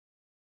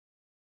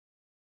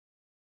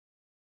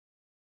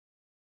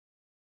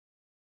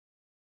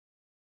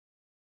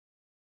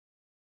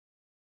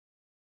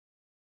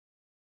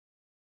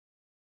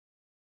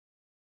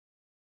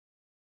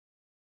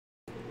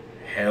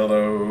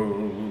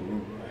Hello.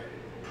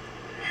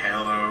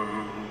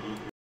 Hello.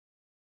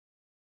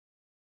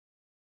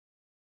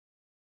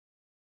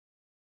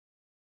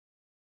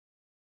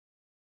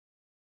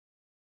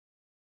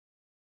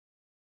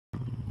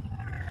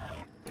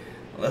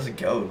 Let's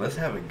go. Let's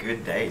have a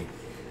good day.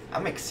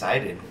 I'm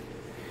excited.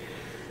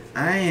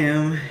 I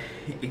am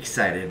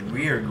excited.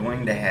 We are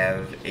going to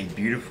have a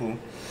beautiful,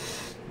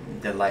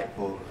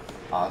 delightful,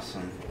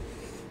 awesome,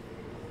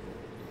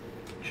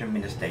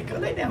 tremendous day. Go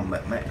lay down,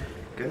 mate.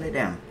 Go lay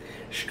down.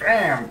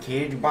 Scram,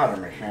 kid. You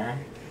bother me, son.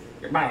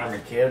 You bother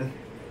me, kid.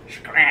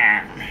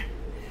 Scram.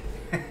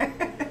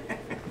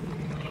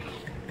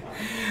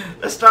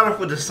 Let's start off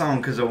with a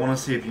song because I want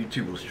to see if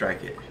YouTube will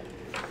strike it.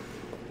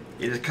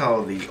 It is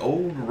called The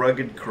Old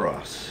Rugged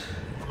Cross.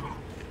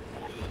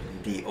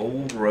 The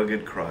Old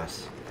Rugged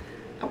Cross.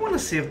 I want to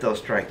see if they'll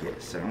strike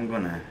it, so I'm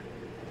gonna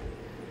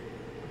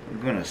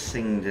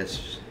sing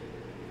this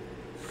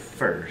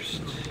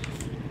first.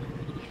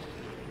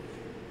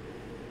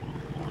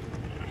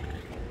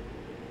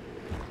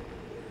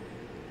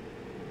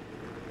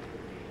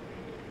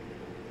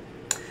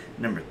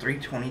 Number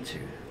 322.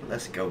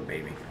 Let's go,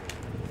 baby.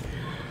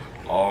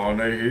 On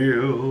a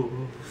hill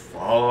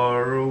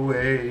far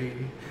away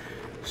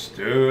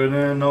stood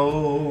an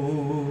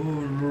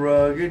old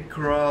rugged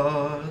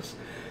cross,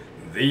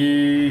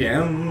 the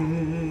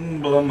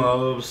emblem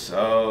of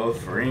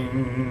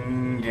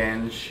suffering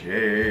and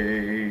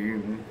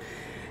shame.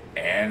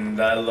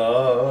 And I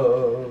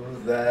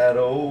love that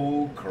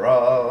old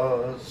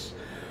cross,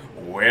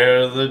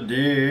 where the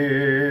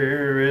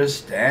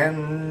dearest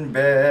and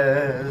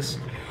best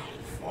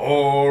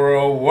for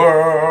a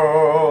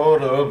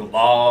world of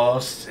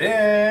lost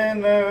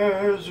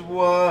sinners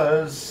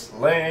was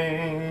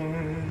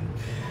slain.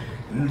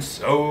 And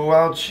so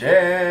I'll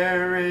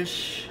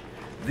cherish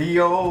the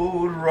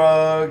old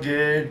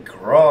rugged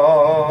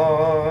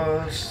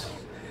cross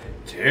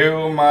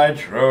till my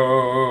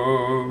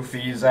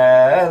trophies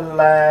at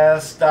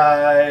last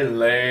I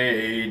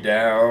lay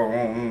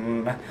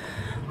down.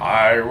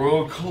 I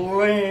will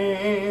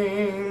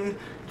cling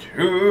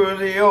to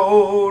the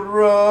old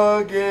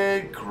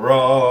rugged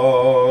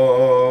cross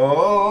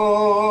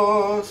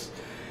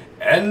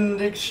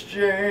and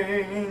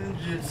exchange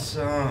it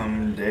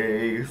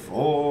someday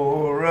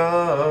for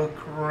a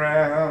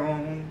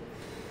crown.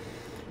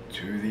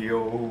 To the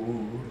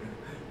old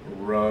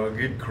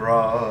rugged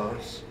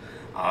cross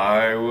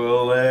I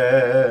will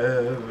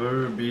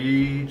ever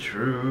be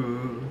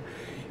true,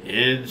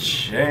 its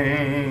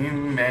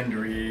shame and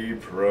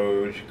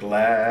reproach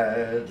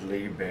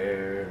gladly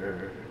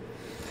bear.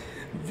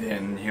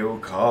 Then he'll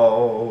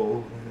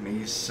call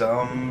me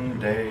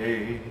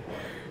someday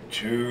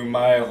to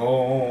my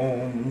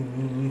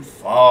home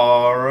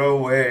far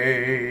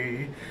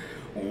away,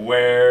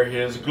 where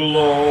his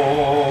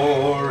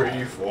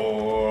glory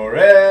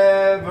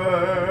forever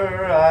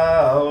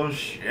I'll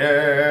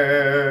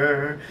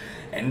share.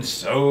 And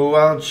so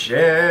I'll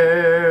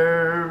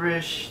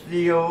cherish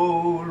the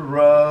old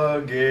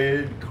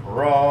rugged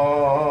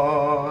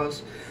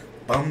cross,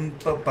 bum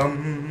ba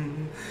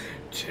bum,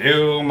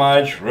 till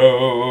my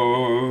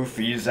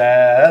trophies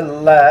at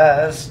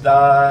last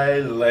I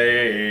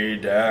lay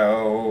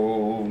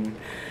down.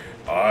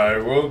 I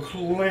will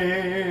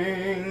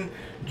cling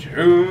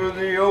to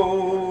the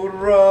old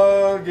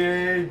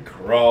rugged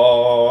cross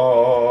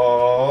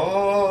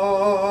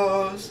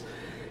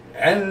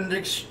and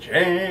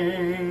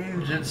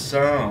exchange it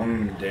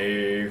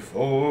someday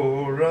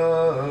for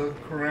a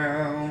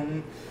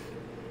crown.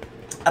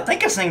 I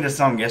think I sang this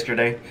song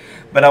yesterday,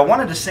 but I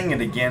wanted to sing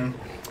it again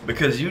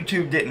because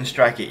YouTube didn't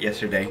strike it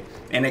yesterday,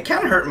 and it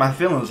kind of hurt my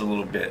feelings a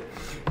little bit.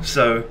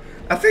 So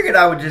I figured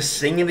I would just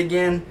sing it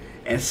again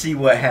and see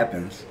what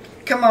happens.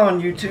 Come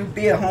on, YouTube,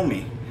 be a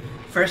homie.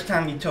 First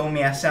time you told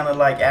me I sounded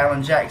like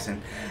Alan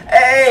Jackson.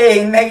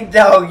 Hey, Nate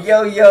Dogg,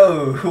 yo,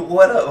 yo.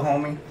 What up,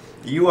 homie?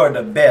 You are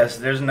the best.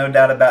 There's no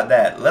doubt about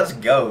that. Let's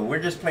go. We're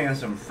just playing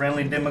some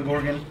Friendly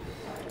Demogorgon.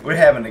 We're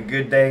having a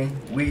good day.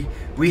 We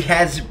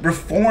has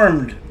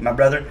reformed, my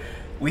brother.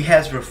 We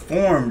has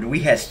reformed.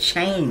 We has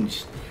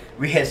changed.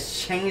 We has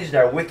changed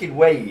our wicked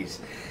ways.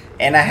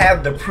 And I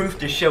have the proof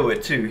to show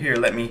it too. Here,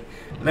 let me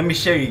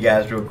show you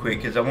guys real quick,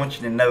 because I want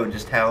you to know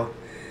just how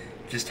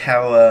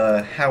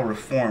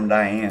reformed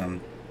I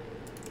am.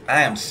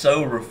 I am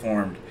so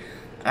reformed.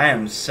 I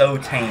am so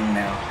tame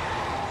now.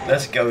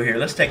 Let's go here.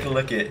 Let's take a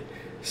look at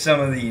some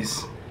of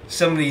these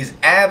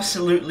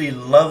absolutely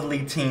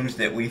lovely teams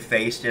that we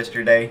faced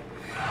yesterday.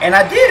 And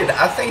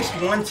I faced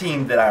one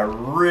team that I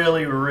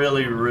really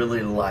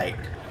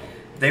liked.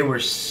 They were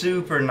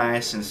super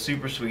nice and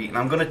super sweet. And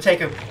I'm going to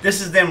take this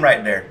is them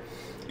right there.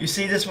 You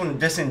see this one,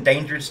 this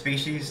endangered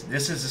species?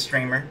 This is a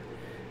streamer.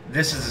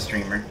 This is a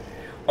streamer.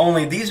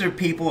 Only these are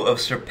people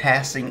of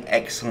surpassing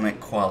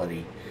excellent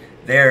quality.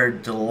 They're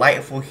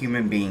delightful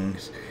human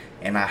beings,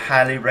 and I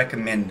highly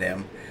recommend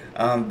them.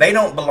 They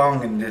don't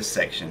belong in this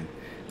section.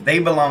 They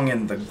belong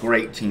in the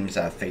great teams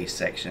I face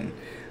section.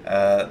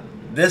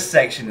 This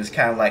section is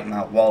kind of like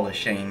my wall of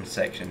shame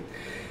section.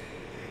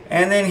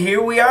 And then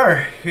here we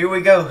are. Here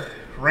we go.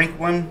 Rank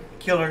 1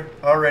 Killer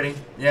already.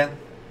 Yeah.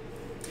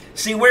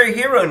 See, we're a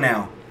hero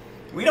now.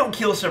 We don't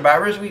kill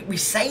survivors. We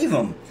save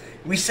them.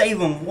 We save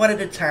them one at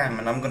a time,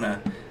 and I'm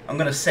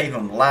gonna save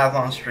them live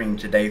on stream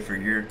today for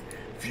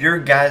your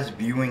guys'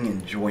 viewing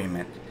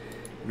enjoyment.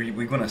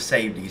 We're gonna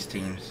save these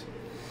teams.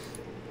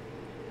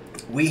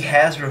 We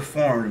has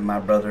reformed, my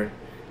brother.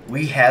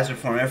 We has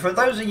reformed. And for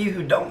those of you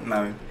who don't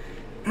know,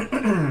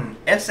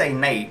 SA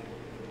Nate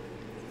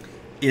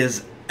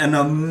is an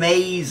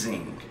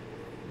amazing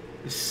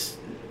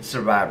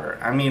survivor.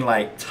 I mean,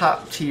 like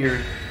top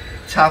tier,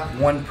 top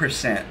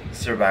 1%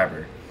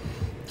 survivor.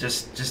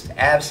 Just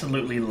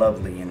absolutely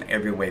lovely in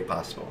every way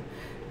possible.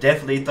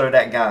 Definitely throw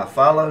that guy a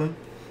follow.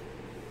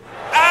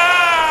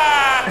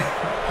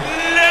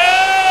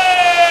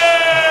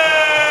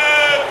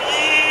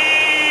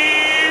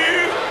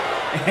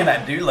 And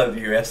I do love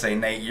you, SA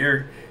Nate.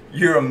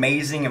 You're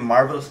amazing and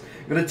marvelous.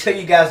 I'm gonna tell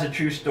you guys a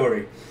true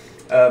story.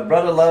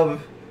 Brother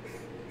Love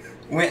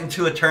went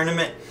into a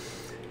tournament,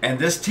 and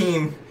this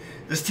team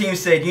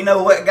said, you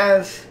know what,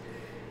 guys,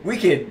 we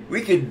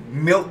could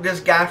milk this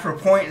guy for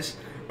points,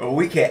 or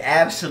we could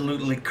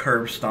absolutely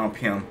curb stomp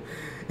him.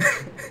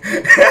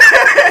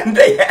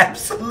 They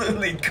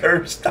absolutely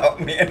curb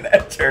stomped me in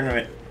that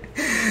tournament.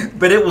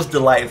 But it was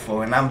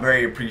delightful, and I'm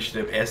very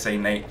appreciative, SA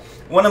Nate.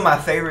 One of my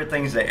favorite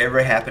things that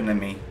ever happened to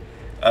me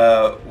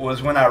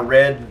was when I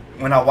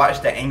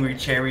watched the Angry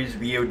Cherries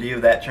VOD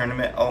of that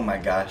tournament. Oh my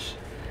gosh.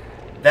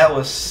 That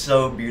was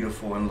so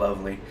beautiful and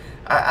lovely.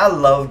 I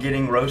love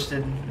getting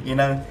roasted, you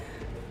know.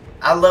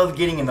 I love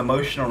getting an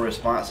emotional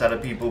response out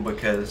of people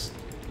because,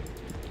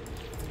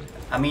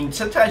 I mean,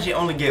 sometimes you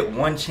only get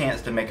one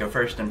chance to make a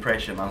first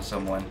impression on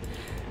someone.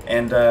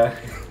 And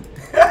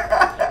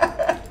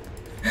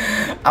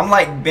I'm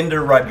like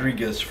Bender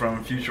Rodriguez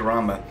from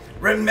Futurama.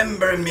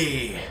 Remember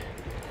me.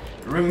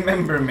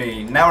 Remember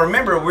me. Now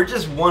remember, we're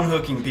just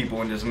one-hooking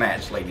people in this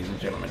match, ladies and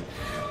gentlemen.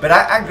 But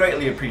I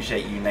greatly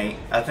appreciate you, Nate.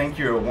 I think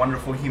you're a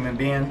wonderful human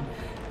being.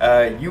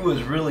 You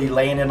was really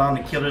laying it on the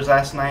Killers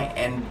last night.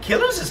 And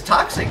Killers is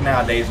toxic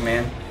nowadays,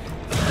 man.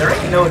 There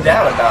ain't no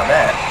doubt about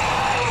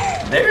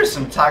that. There's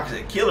some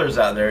toxic killers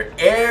out there.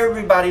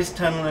 Everybody's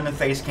tunneling and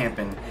face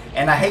camping.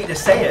 And I hate to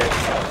say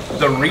it,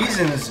 the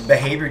reasons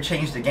behavior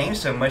changed the game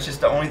so much is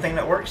the only thing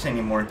that works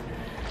anymore.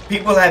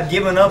 People have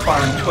given up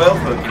on 12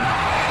 hooking,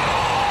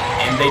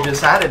 and they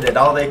decided that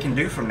all they can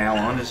do from now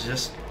on is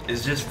just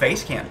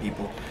face camp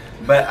people.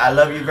 But I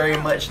love you very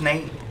much,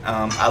 Nate.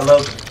 I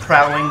love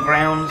Prowling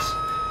Grounds,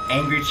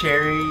 Angry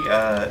Cherry,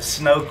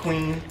 Snow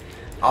Queen,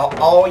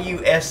 all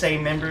you SA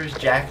members.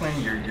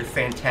 Jacqueline, you're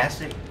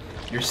fantastic.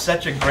 You're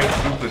such a great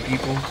group of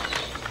people.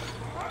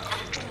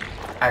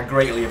 I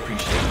greatly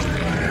appreciate you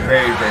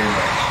very, very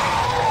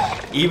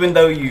much. Even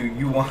though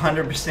you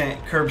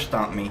 100% curb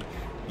stomped me,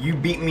 you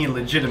beat me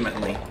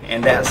legitimately,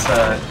 and that's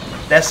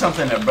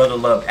something that Brother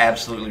Love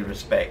absolutely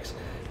respects.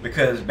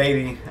 Because,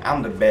 baby,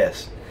 I'm the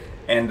best.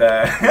 And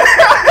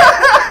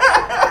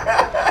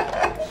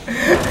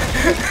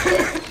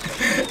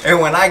and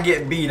when I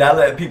get beat, I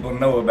let people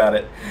know about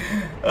it.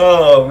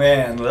 Oh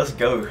man, let's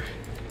go.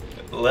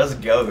 Let's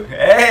go.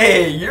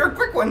 Hey, you're a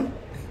quick one.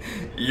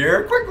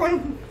 You're a quick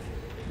one.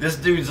 This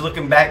dude's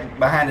looking back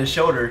behind his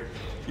shoulder.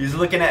 He's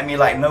looking at me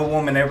like no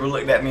woman ever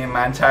looked at me in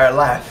my entire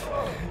life.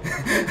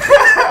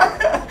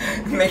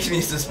 It makes me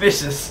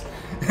suspicious.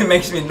 It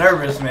makes me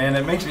nervous, man.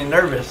 It makes me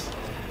nervous.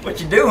 What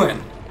you doing?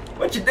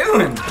 What you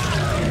doing?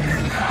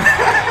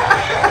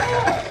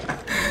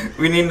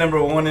 We need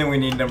number 1 and we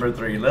need number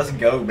 3. Let's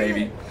go,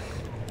 baby.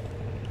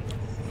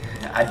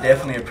 I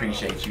definitely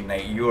appreciate you,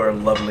 Nate. You are a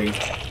lovely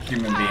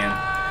human being.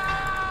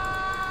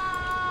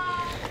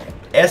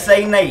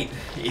 SA Nate,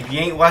 if you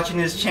ain't watching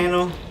his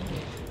channel,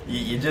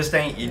 you just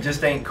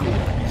ain't cool.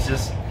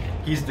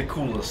 He's the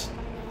coolest.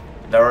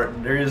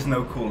 There is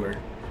no cooler.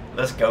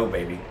 Let's go,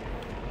 baby.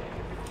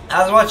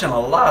 I was watching a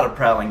lot of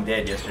Prowling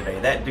Dead yesterday.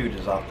 That dude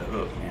is off the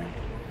hook, man.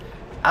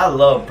 I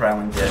love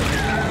Prowling Dead.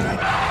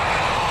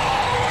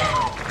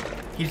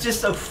 He's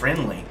just so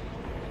friendly.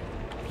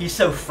 He's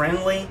so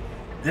friendly.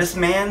 This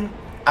man,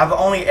 I've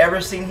only ever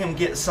seen him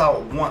get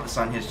salt once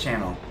on his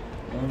channel.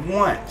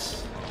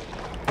 Once.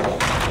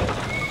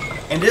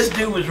 And this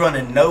dude was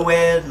running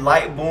Noed,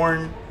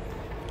 Lightborn.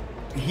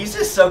 He's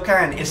just so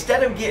kind.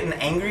 Instead of getting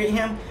angry at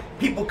him,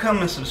 people come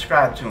and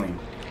subscribe to him.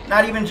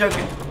 Not even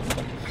joking.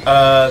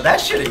 That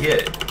should have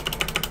hit.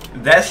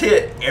 That's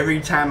hit every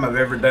time I've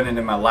ever done it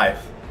in my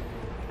life.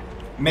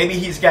 Maybe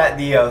he's got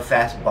the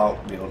fast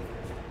bulk build.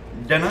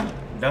 Dunno.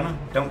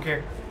 Don't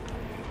care.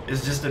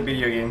 It's just a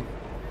video game.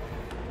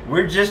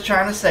 We're just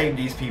trying to save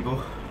these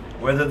people,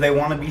 whether they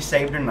want to be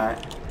saved or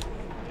not.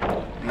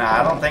 Nah,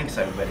 I don't think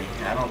so, buddy.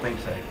 I don't think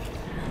so.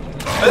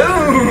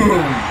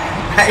 Boom!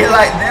 How you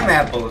like them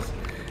apples?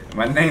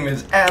 My name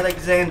is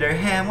Alexander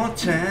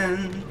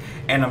Hamilton,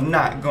 and I'm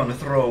not gonna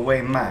throw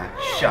away my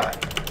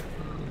shot.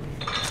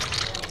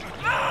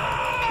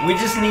 We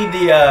just need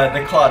the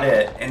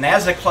Claudette, and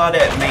as a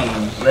Claudette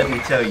main, let me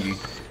tell you,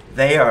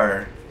 they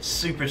are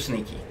super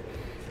sneaky.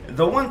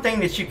 The one thing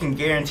that you can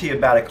guarantee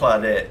about a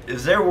Claudette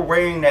is they're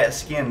wearing that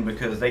skin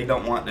because they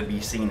don't want to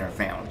be seen or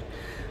found.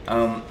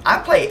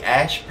 I play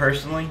Ash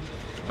personally,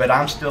 but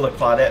I'm still a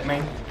Claudette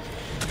main.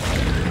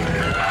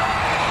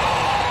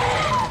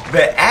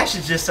 But Ash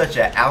is just such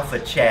an alpha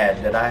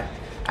Chad that I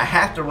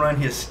have to run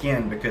his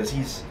skin because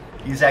he's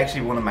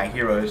actually one of my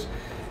heroes.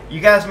 You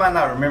guys might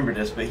not remember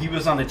this, but he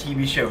was on the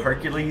TV show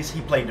Hercules.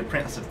 He played the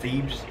Prince of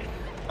Thieves.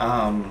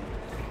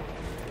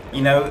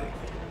 You know,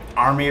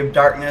 Army of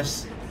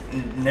Darkness.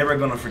 Never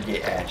gonna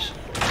forget Ash.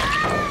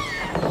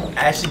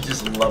 Ash is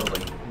just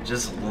lovely.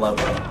 Just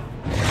lovely.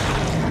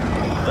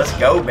 Let's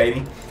go,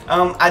 baby.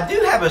 I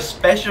do have a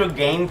special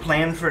game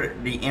planned for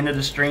the end of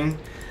the stream.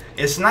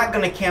 It's not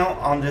going to count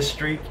on this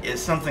streak.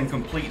 It's something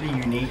completely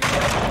unique.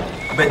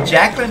 But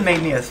Jacqueline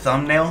made me a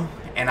thumbnail,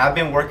 and I've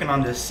been working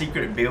on this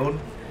secret build.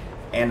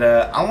 And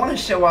I want to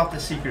show off the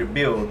secret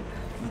build,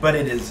 but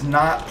it is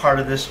not part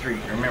of this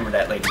streak. Remember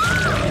that, ladies and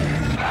gentlemen.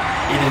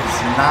 It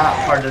is not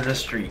part of the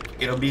streak.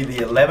 It'll be the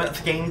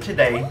 11th game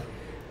today.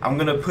 I'm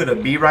going to put a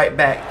Be Right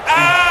Back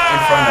in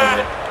front of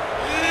it.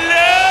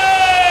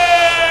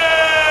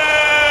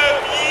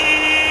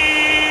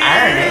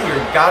 Iron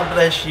Anger, God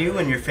bless you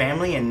and your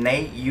family, and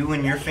Nate, you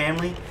and your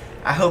family.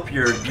 I hope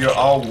you're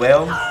all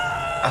well.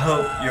 I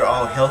hope you're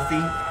all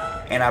healthy,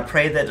 and I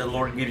pray that the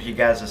Lord gives you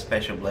guys a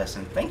special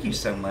blessing. Thank you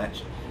so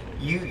much.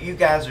 You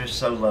guys are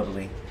so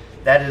lovely.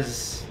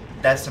 That's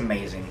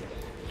amazing.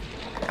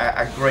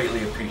 I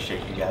greatly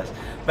appreciate you guys.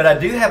 But I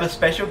do have a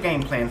special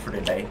game plan for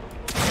today.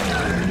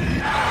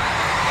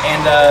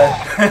 And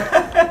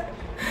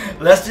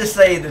let's just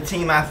say the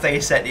team I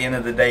face at the end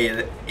of the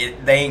day,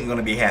 they ain't going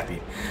to be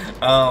happy.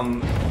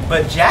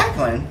 But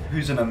Jacqueline,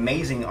 who's an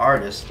amazing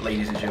artist,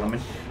 ladies and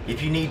gentlemen,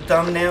 if you need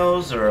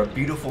thumbnails or a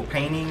beautiful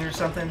painting or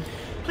something,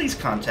 please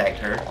contact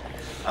her.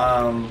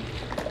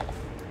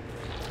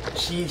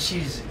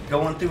 She's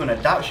going through an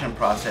adoption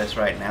process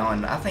right now,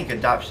 and I think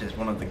adoption is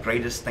one of the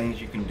greatest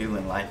things you can do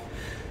in life.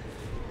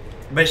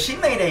 But she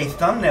made a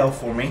thumbnail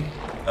for me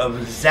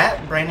of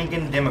Zap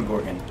Brannigan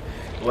Demogorgon.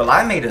 Well,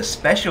 I made a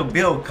special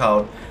build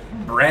called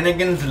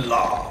Brannigan's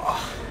Law.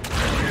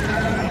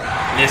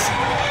 Listen,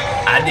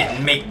 I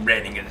didn't make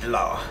Brannigan's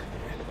Law.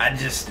 I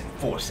just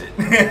enforce it.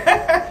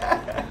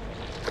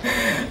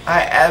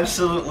 I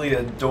absolutely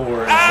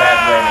adore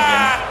Zap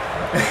Brannigan.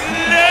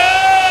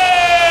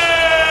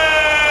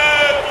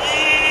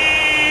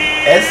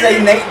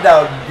 S.A. Nate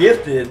Dogg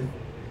gifted.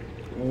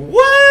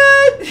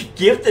 What?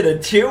 Gifted a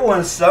tier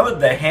 1 sub of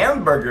the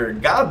hamburger.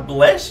 God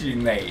bless you,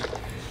 Nate.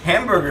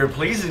 Hamburger,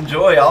 please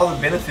enjoy all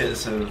the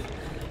benefits of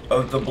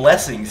the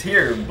blessings.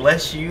 Here,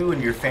 bless you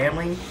and your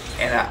family.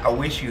 And I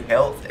wish you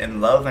health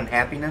and love and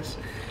happiness.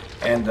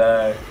 And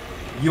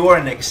you are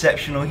an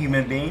exceptional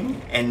human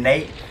being. And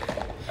Nate,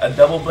 a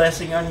double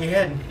blessing on your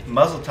head.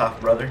 Muzzle tov,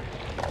 brother.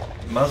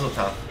 Muzzle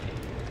tov.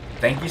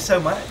 Thank you so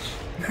much.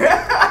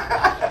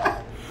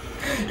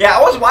 Yeah,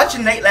 I was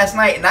watching Nate last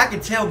night, and I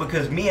could tell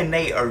because me and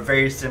Nate are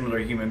very similar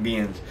human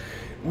beings.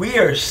 We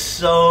are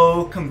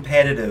so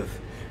competitive.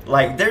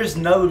 Like, there's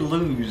no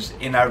lose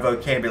in our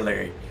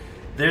vocabulary.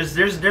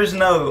 There's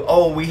no,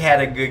 oh, we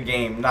had a good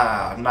game.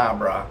 Nah,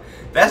 brah.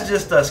 That's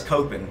just us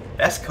coping.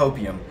 That's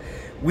copium.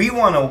 We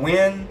want to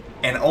win,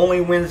 and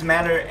only wins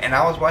matter. And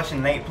I was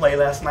watching Nate play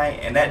last night,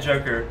 and that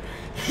joker,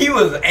 he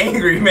was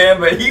angry, man,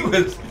 but he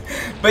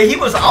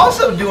was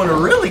also doing a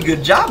really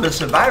good job as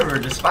Survivor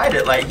despite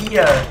it. Like, he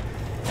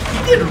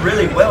did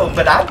really well,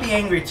 but I'd be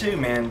angry too,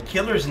 man.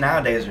 Killers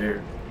nowadays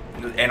are,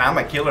 and I'm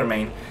a killer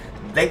main,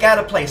 they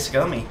gotta play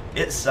scummy.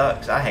 It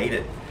sucks. I hate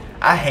it.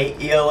 I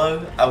hate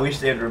ELO. I wish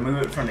they'd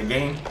remove it from the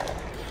game.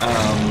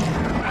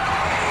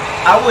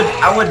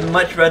 I would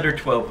much rather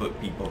 12 hook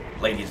people,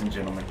 ladies and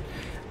gentlemen.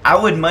 I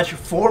would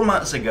 4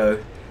 months ago,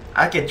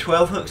 I could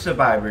 12 hook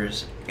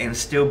survivors and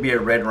still be a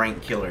red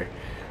rank killer.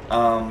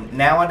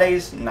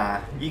 Nowadays,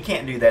 nah, you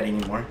can't do that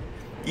anymore.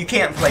 You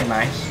can't play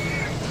nice.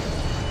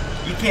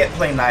 You can't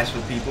play nice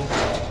with people.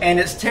 And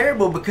it's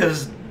terrible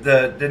because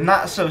the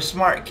not so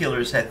smart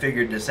killers have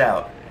figured this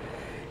out.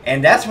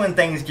 And that's when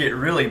things get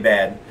really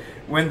bad.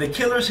 When the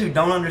killers who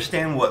don't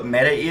understand what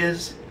meta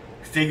is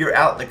figure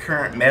out the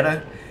current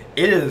meta,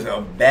 it is a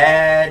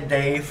bad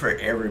day for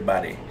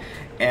everybody.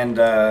 And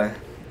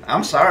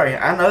I'm sorry,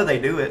 I know they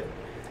do it.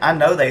 I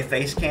know they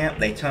face camp,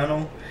 they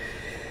tunnel.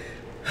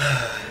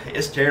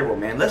 It's terrible,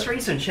 man. Let's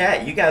read some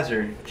chat. You guys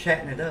are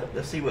chatting it up.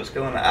 Let's see what's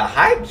going on. A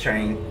hype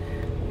train?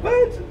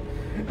 What?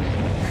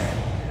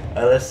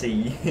 Let's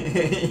see.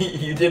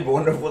 You did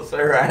wonderful,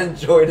 sir. I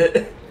enjoyed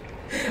it.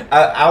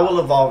 I will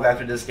evolve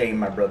after this game,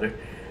 my brother.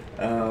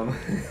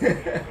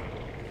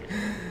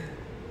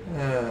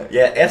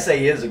 Yeah, SA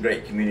is a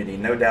great community.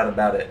 No doubt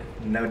about it.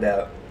 No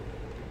doubt.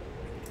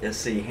 Let's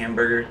see.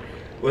 Hamburger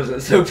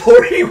wasn't so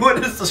poor he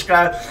wouldn't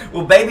subscribe.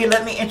 Well, baby,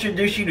 let me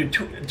introduce you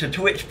to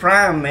Twitch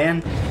Prime,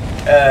 man.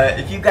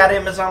 If you got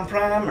Amazon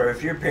Prime, or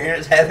if your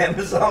parents have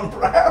Amazon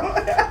Prime.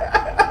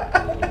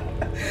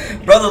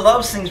 Brother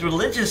Love sings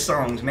religious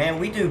songs, man.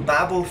 We do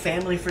Bible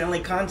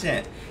family-friendly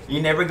content.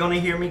 You're never going to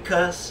hear me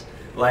cuss.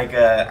 Like,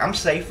 I'm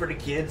safe for the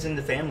kids and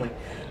the family.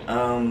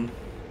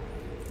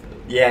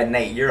 Yeah,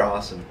 Nate, you're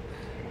awesome.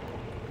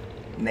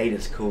 Nate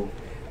is cool.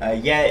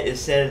 Yeah, it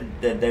said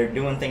that they're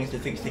doing things to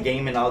fix the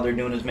game, and all they're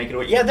doing is making it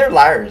work. Yeah, they're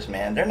liars,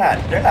 man. They're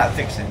not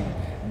fixing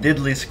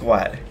diddly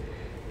squat.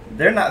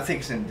 They're not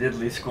fixing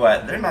diddly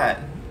squat. They're not.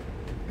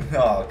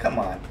 Oh, come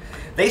on.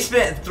 They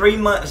spent 3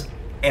 months,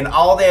 and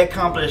all they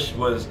accomplished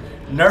was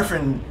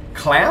nerfing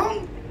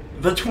Clown,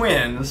 the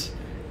Twins,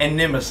 and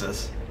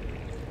Nemesis.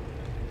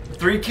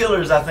 3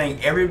 killers I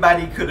think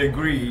everybody could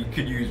agree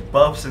could use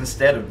buffs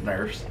instead of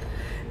nerfs.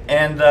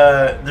 And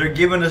they're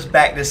giving us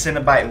back the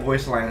Cenobite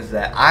voice lines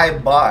that I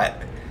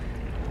bought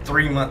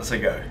 3 months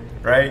ago,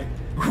 right?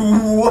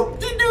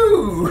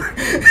 Whoop-de-doo!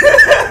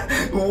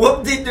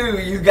 Whoop-de-doo!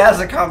 You guys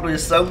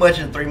accomplished so much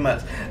in 3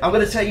 months. I'm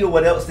going to tell you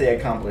what else they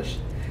accomplished.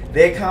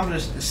 They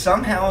accomplished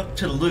somehow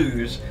to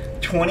lose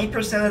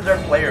 20% of their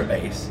player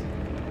base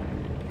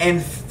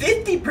and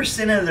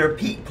 50% of their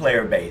peak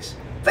player base.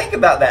 Think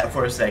about that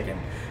for a second.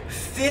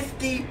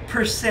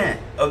 50%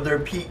 of their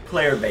peak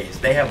player base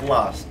they have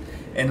lost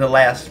in the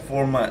last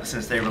 4 months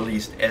since they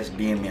released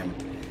SBMM.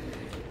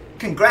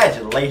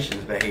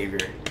 Congratulations,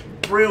 behavior.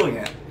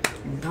 Brilliant.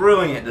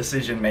 Brilliant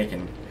decision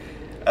making.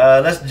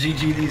 Let's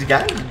GG these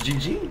guys.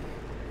 GG.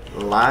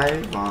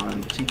 Live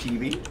on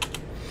TTV.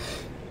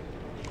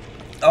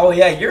 Oh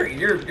yeah,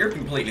 you're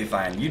completely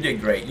fine. You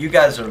did great. You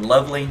guys are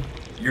lovely.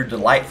 You're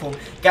delightful.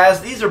 Guys,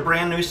 these are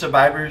brand new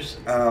survivors.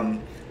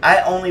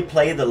 I only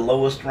play the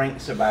lowest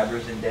ranked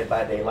survivors in Dead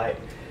by Daylight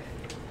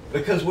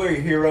because we're a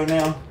hero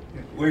now.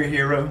 We're a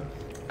hero.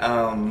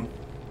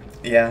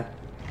 Yeah.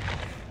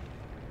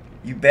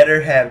 You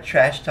better have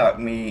trash talk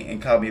me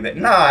and call me back.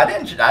 No, I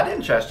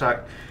didn't trash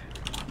talk.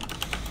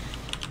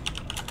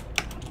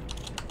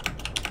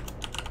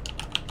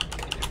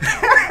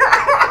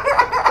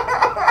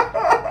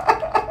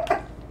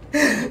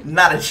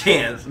 Not a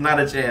chance. Not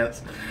a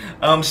chance.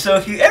 So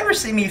if you ever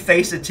see me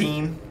face a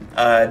team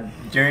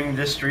during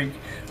this streak,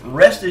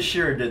 rest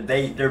assured that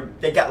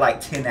they got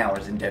like 10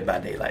 hours in Dead by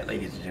Daylight,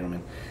 ladies and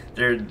gentlemen.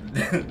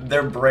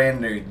 They're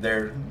brand new.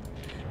 They're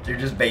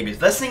just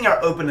babies. Let's sing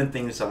our opening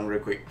theme song real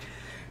quick.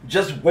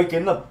 Just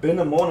waking up in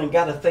the morning,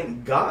 gotta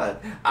thank God.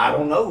 I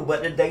don't know,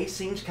 but the day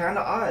seems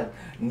kinda odd.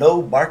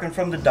 No barking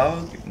from the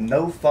dog,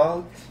 no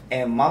fog,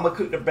 and Mama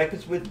cooked the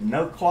breakfast with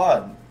no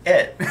clod.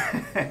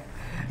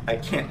 I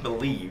can't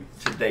believe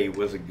today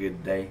was a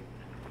good day.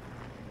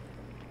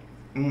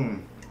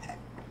 And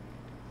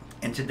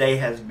today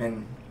has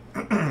been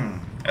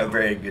a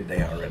very good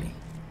day already.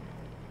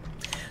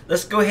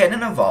 Let's go ahead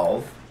and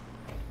evolve.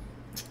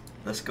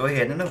 Let's go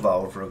ahead and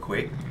evolve real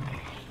quick.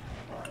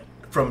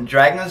 From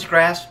Dragon's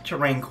Grasp to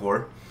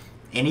Rancor,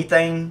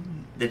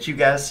 anything that you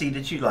guys see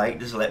that you like,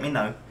 just let me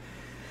know.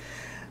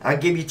 I'll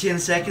give you 10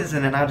 seconds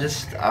and then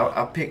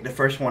I'll pick the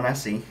first one I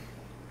see.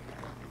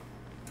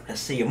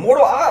 Let's see,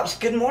 Immortal Ops,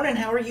 good morning,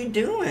 how are you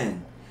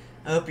doing?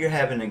 I hope you're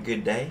having a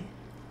good day.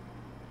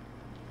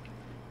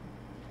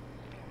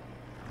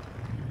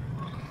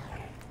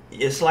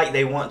 It's like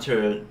they want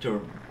to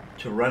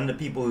run the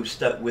people who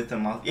stuck with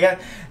them off. Yeah,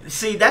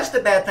 see, that's the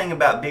bad thing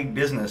about big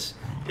business,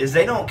 is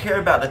they don't care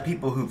about the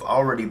people who've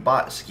already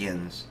bought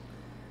skins.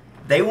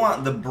 They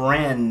want the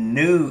brand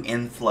new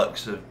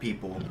influx of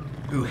people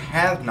who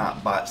have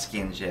not bought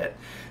skins yet.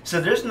 So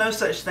there's no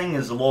such thing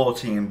as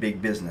loyalty in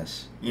big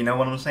business. You know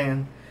what I'm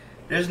saying?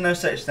 There's no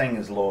such thing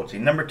as loyalty.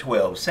 Number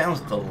 12,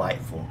 sounds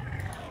delightful.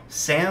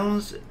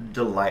 Sounds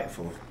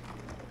delightful.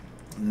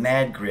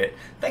 Mad Grit.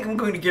 I think I'm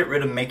going to get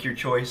rid of Make Your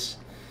Choice.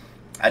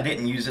 I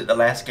didn't use it the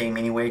last game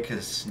anyway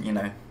because, you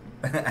know,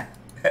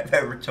 I've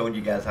ever told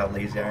you guys how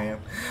lazy I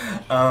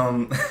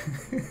am.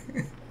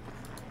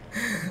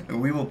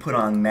 We will put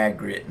on Mad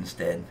Grit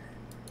instead.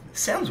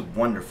 Sounds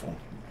wonderful.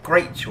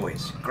 Great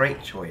choice.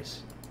 Great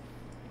choice.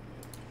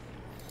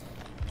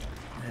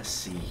 Let's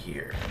see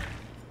here.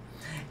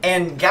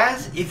 And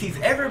guys, if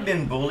you've ever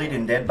been bullied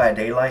in Dead by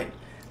Daylight,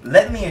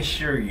 let me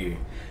assure you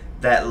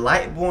that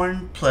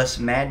Lightborn plus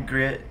Mad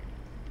Grit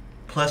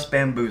plus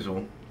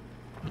Bamboozle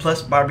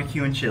plus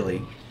Barbecue and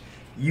Chili,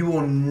 you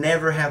will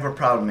never have a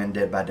problem in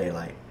Dead by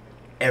Daylight.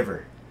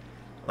 Ever.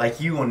 Like,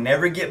 you will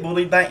never get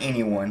bullied by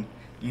anyone.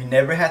 You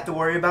never have to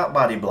worry about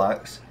body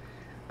blocks.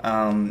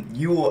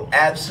 You will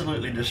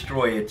absolutely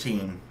destroy a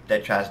team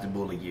that tries to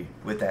bully you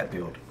with that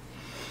build.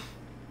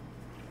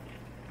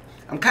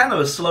 I'm kind of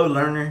a slow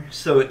learner,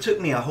 so it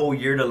took me a whole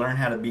year to learn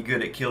how to be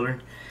good at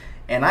killer.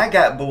 And I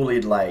got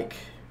bullied like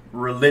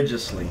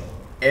religiously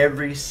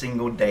every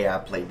single day I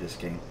played this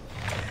game.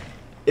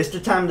 It's the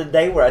time of the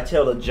day where I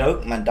tell a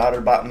joke. My daughter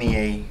bought me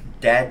a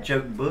dad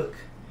joke book.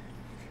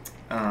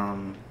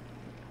 And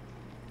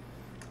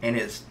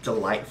it's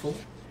delightful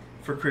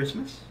for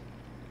Christmas.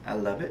 I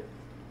love it.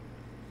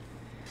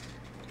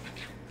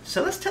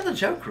 So let's tell a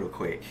joke real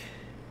quick.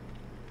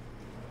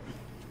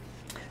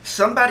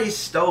 Somebody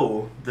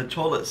stole the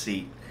toilet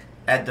seat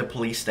at the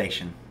police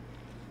station.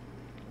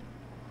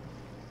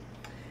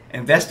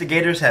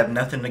 Investigators have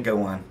nothing to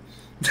go on.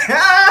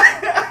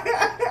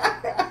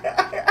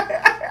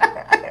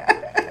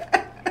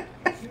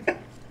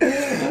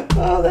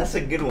 Oh, that's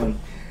a good one.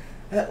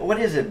 What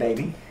is it,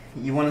 baby?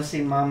 You want to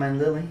see Mama and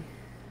Lily?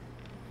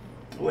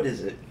 What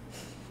is it?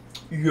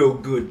 You're a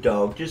good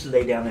dog. Just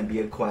lay down and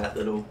be a quiet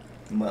little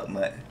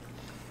mutt.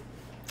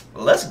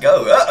 Let's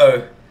go.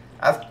 Uh-oh.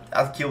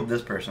 I've killed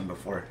this person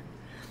before.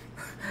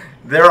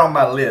 They're on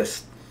my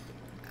list.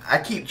 I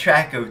keep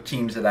track of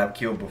teams that I've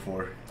killed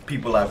before.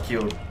 People I've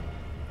killed.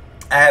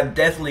 I have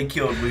definitely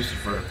killed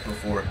Lucifer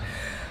before.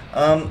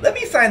 Let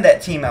me find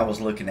that team I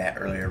was looking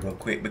at earlier real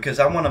quick, because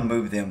I want to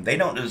move them. They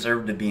don't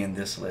deserve to be in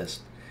this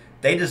list.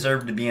 They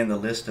deserve to be in the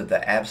list of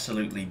the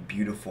absolutely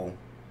beautiful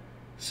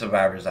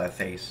survivors I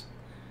faced.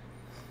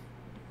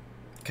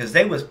 Because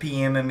they was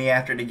PMing me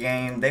after the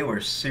game. They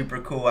were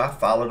super cool. I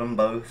followed them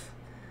both.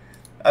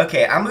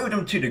 Okay, I moved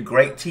them to the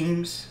great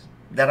teams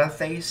that I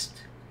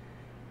faced.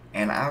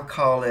 And I'll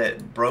call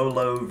it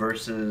Brolo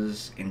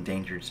versus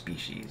Endangered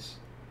Species.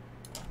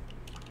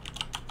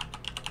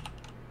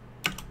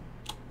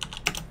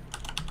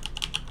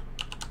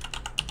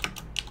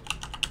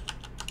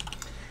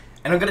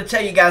 And I'm going to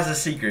tell you guys a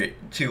secret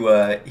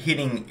to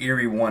hitting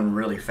Eerie 1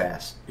 really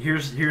fast.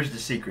 Here's the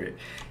secret.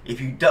 If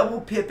you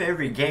double pip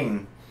every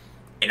game,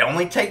 it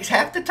only takes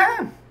half the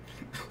time.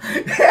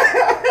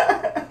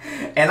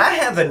 And I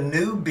have a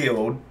new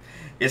build.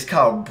 It's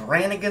called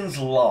Brannigan's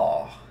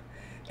Law.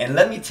 And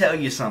let me tell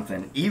you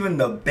something. Even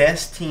the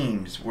best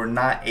teams were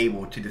not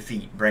able to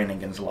defeat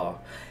Brannigan's Law.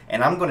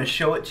 And I'm going to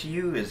show it to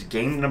you as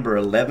game number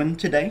 11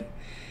 today.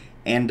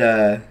 And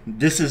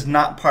this is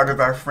not part of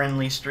our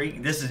friendly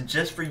streak. This is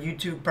just for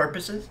YouTube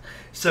purposes.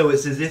 So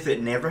it's as if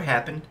it never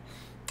happened.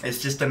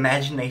 It's just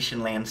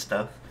imagination land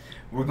stuff.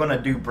 We're going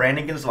to do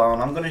Brannigan's Law,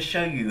 and I'm going to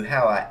show you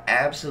how I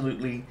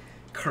absolutely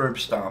curb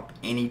stomp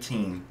any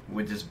team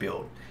with this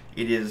build.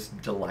 It is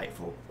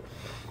delightful.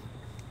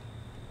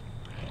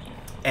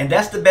 And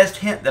that's the best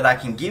hint that I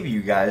can give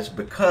you guys,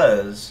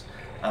 because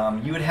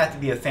you would have to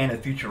be a fan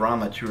of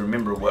Futurama to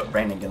remember what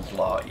Brannigan's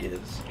Law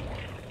is.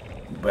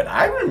 But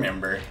I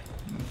remember.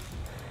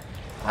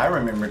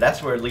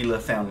 That's where Leela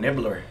found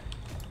Nibbler.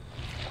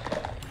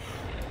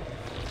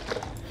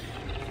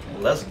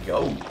 Let's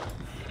go.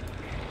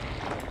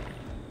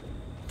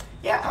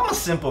 Yeah, I'm a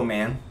simple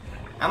man.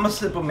 I'm a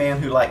simple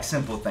man who likes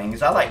simple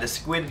things. I like the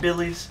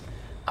Squidbillies.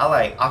 I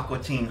like Aqua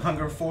Teen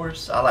Hunger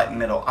Force. I like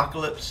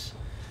Metalocalypse.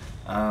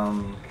 I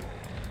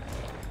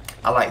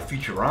like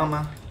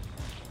Futurama.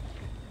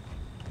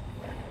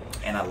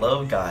 And I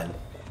love God.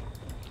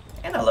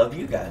 And I love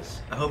you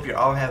guys. I hope you're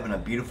all having a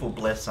beautiful,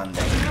 blessed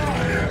Sunday.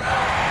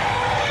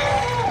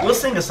 We'll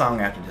sing a song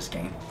after this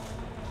game.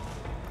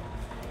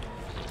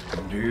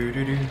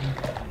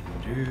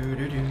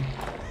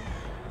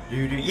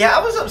 Yeah,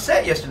 I was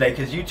upset yesterday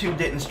because YouTube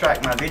didn't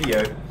strike my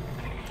video.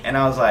 And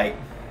I was like,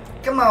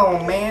 come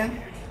on,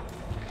 man.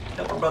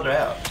 Help a brother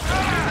out.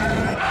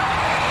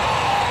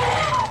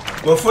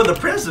 Well, for the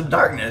Prince of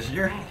Darkness,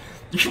 you're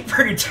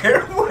pretty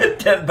terrible at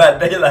Dead by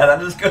Daylight.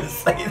 I'm just going to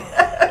say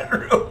that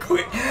real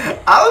quick.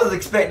 I was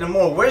expecting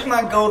more. Where's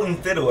my golden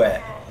fiddle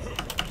at?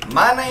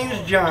 My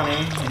name's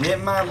Johnny, and it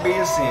might be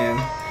a sin,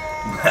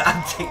 but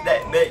I take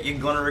that bet you're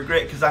going to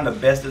regret, because I'm the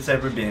best it's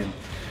ever been.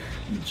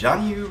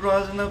 Johnny, you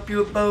rosin up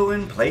your bow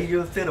and play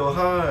your fiddle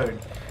hard.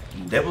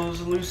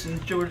 Devil's loose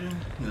in Georgia.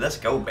 Let's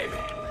go, baby.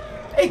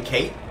 Hey,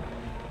 Kate.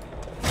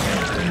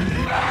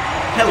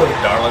 Hello,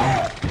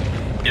 darling.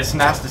 It's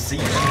nice to see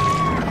you.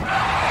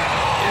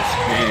 It's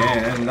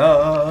been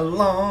a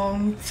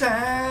long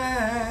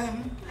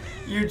time.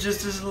 You're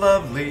just as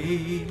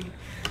lovely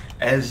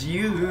as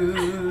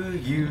you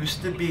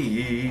used to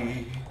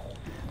be.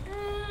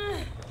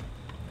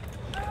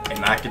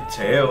 And I could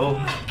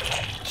tell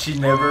she's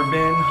never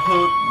been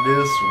hooked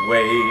this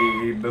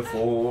way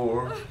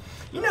before.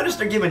 You notice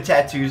they're giving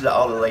tattoos to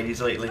all the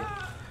ladies lately?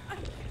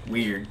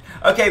 Weird.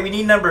 Okay, we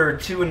need number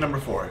 2 and number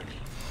 4.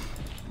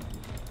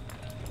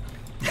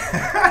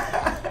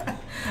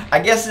 I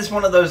guess it's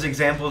one of those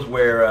examples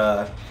where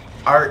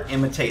art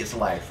imitates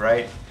life,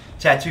 right?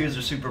 Tattoos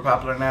are super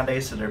popular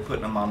nowadays, so they're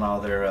putting them on all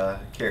their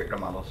character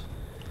models.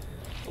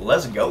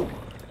 Let's go.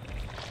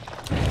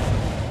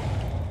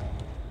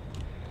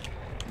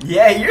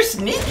 Yeah, you're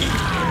sneaky.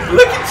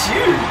 Look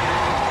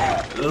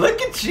at you.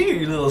 Look at you,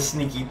 you little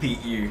sneaky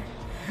Pete, you.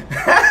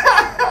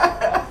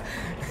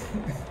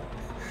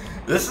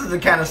 This is the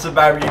kind of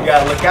survivor you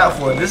gotta look out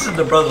for. This is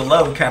the brother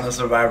love kind of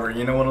survivor,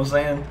 you know what I'm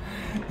saying?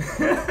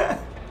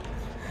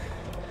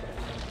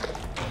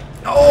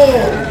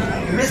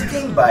 Oh, missed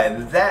him by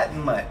that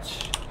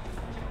much.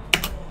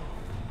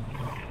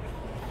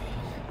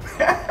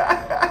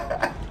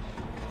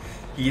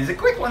 He's a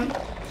quick one.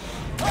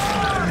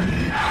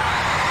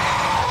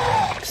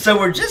 So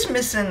we're just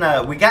missing,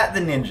 we got the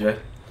ninja.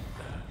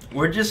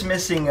 We're just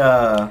missing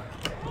the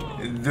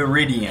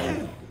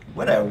Viridian.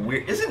 What a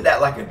weird, isn't that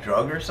like a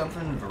drug or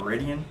something,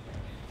 Viridian?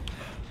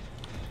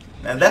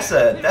 Now that's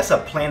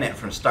a planet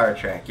from Star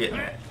Trek, isn't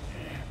it?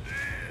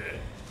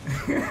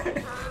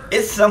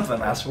 It's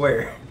something, I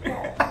swear.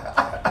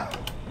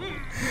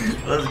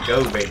 Let's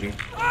go, baby.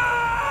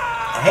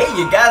 Hey,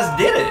 you guys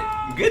did it.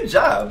 Good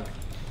job.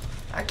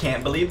 I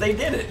can't believe they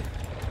did it.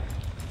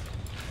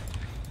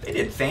 They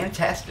did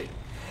fantastic.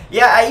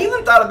 Yeah, I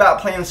even thought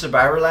about playing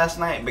Survivor last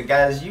night, but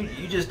guys, you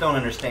just don't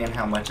understand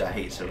how much I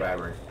hate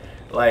Survivor.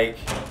 Like,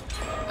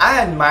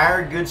 I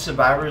admire good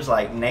survivors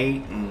like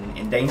Nate and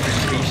Endangered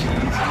Species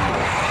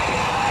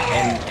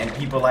and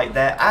people like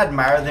that. I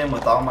admire them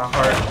with all my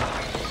heart.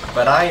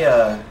 But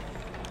I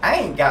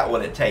ain't got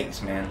what it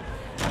takes, man.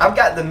 I've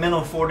got the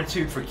mental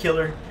fortitude for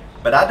killer,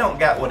 but I don't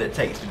got what it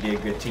takes to be a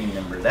good team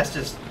member. That's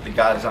just the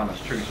God's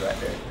honest truth right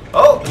there.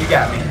 Oh, you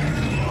got me.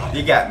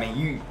 You got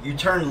me. You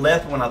turned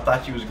left when I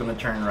thought you was going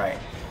to turn right.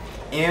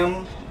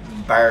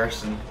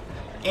 Embarrassing.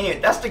 Anyway,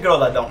 that's the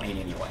girl I don't need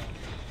anyway.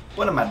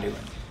 What am I doing?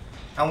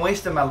 I'm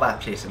wasting my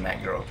life chasing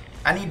that girl.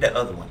 I need the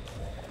other one.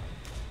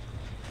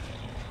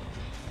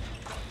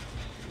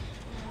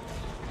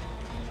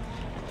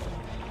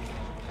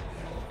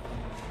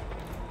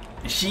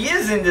 She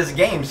is in this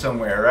game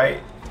somewhere,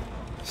 right?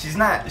 She's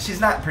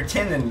not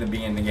pretending to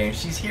be in the game.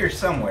 She's here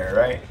somewhere,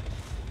 right?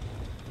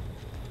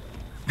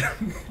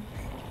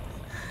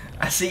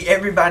 I see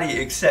everybody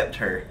except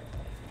her.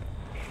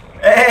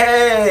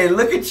 Hey,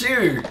 look at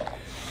you.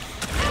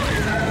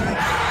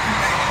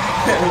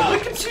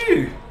 Look at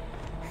you.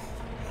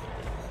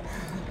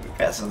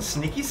 Got some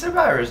sneaky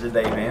survivors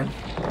today, man.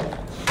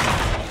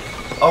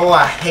 Oh,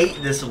 I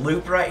hate this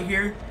loop right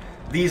here.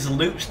 These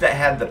loops that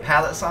have the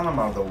pallets on them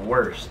are the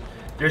worst.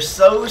 They're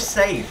so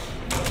safe.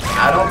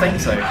 I don't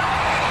think so.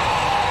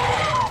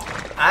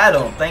 I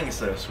don't think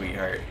so,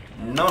 sweetheart.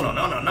 No, no,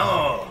 no, no,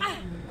 no.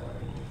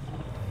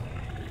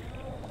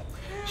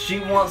 She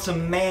wants a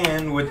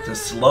man with the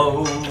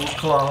slow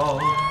claw.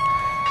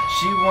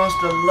 She wants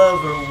the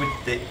lover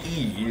with the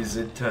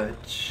easy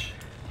touch.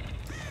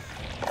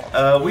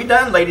 We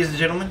done, ladies and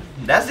gentlemen.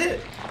 That's it.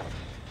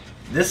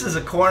 This is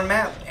a corn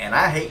map, and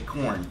I hate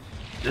corn.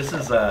 This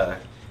is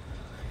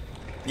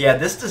yeah,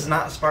 this does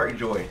not spark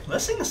joy.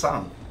 Let's sing a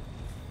song.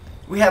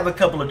 We have a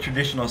couple of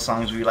traditional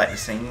songs we like to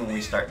sing when we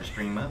start to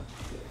stream up.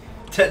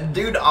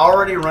 Dude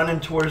already running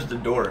towards the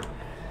door.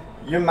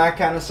 You're my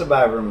kind of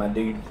survivor, my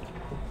dude.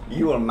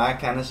 You are my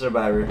kind of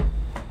survivor.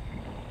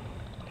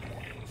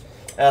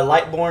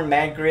 Lightborn,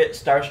 Mad Grit,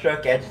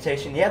 Starstruck,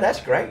 Agitation. Yeah, that's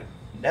great.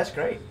 That's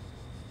great.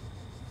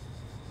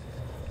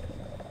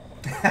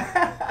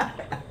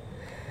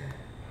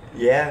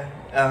 Yeah.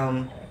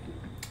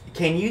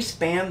 Can you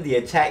spam the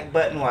attack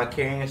button while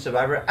carrying a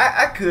survivor?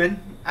 I could.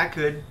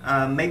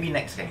 Maybe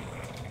next game.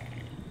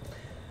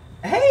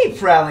 Hey,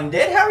 Prowling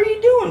Dead. How are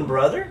you doing,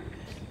 brother?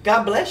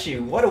 God bless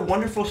you. What a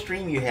wonderful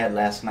stream you had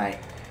last night.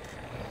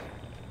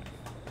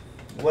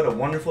 What a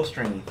wonderful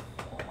stream.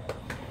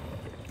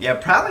 Yeah,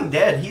 Prowling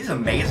Dead, he's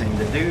amazing.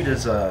 The dude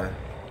is,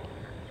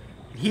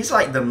 he's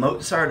like the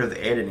Mozart of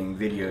editing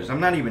videos. I'm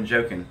not even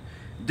joking.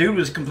 Dude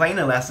was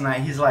complaining last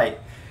night. He's like,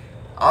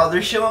 oh,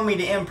 they're showing me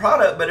the end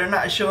product, but they're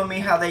not showing me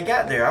how they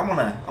got there. I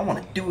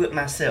wanna do it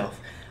myself.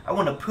 I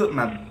wanna put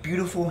my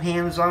beautiful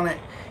hands on it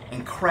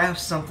and craft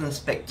something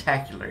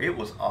spectacular. It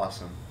was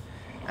awesome.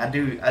 I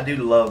do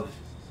love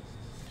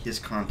his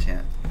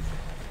content.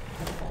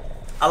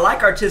 I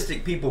like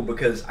artistic people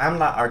because I'm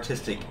not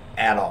artistic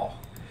at all.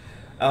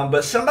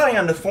 But somebody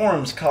on the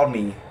forums called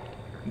me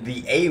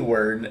the A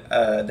word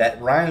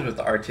that rhymes with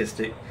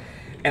artistic.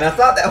 And I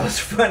thought that was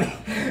funny.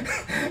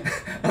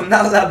 I'm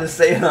not allowed to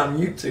say it on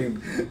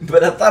YouTube,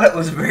 but I thought it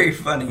was very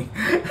funny.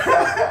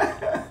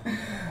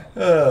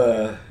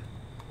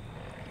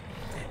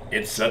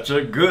 It's such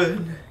a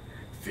good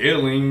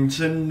feeling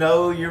to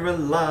know you're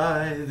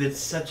alive. It's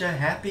such a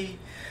happy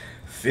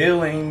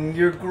feeling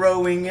you're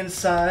growing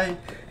inside.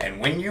 And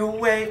when you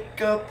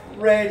wake up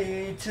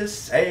ready to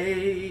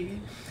say,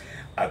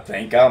 I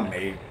think I'll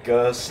make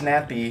a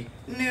snappy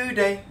new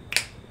day.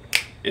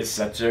 It's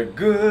such a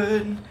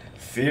good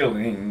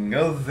feeling,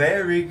 a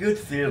very good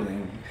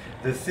feeling.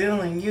 The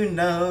feeling you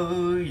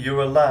know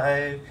you're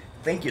alive.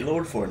 Thank you,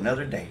 Lord, for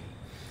another day.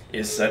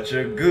 It's such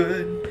a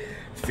good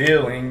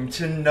feeling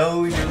to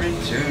know you're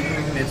in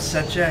tune. It's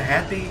such a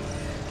happy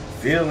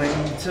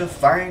feeling to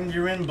find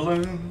you're in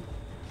bloom.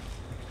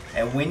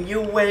 And when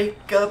you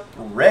wake up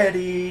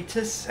ready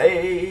to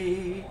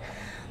say,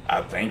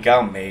 I think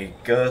I'll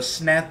make a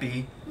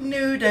snappy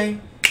new day.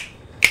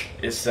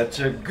 It's such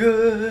a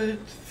good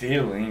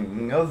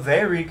feeling, a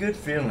very good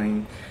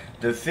feeling.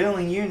 The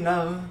feeling you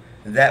know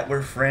that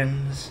we're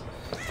friends.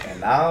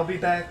 And I'll be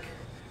back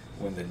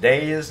when the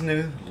day is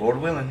new,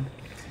 Lord willing.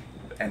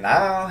 And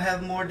I'll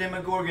have more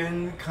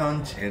Demogorgon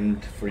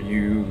content for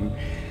you.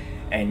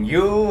 And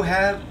you'll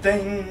have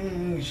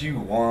things you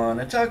want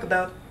to talk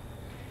about.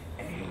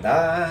 And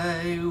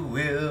I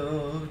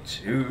will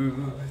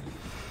too.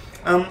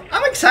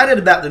 I'm excited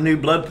about the new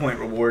blood point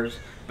rewards,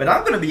 but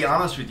I'm going to be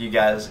honest with you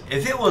guys.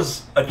 If it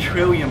was 1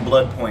 trillion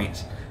blood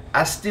points,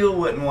 I still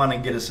wouldn't want to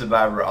get a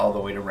survivor all the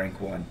way to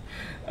rank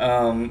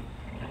 1.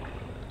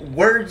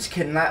 Words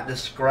cannot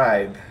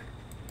describe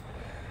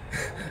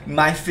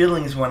my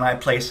feelings when I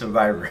play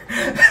survivor.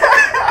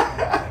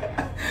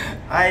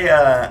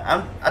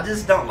 I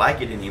just don't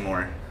like it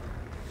anymore.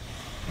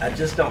 I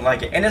just don't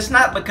like it. And it's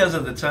not because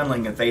of the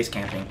tunneling and face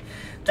camping.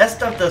 That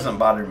stuff doesn't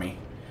bother me.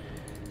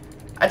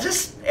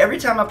 Every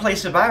time I play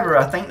Survivor,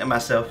 I think to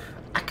myself,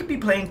 I could be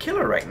playing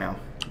Killer right now.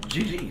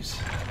 GG's.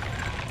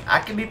 I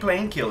could be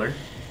playing Killer,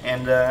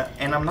 and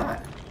I'm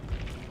not.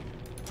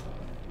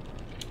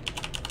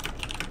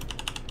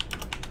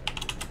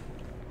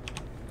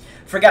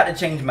 Forgot to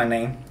change my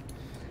name.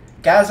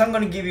 Guys, I'm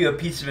going to give you a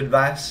piece of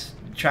advice.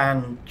 Try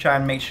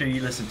and make sure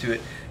you listen to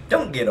it.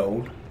 Don't get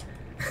old.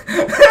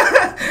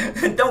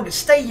 Don't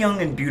stay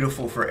young and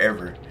beautiful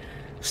forever.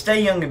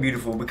 Stay young and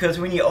beautiful, because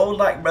when you're old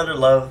like Brother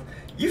Love,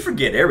 you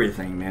forget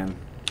everything, man.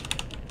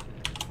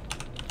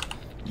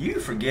 You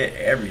forget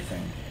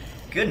everything.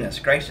 Goodness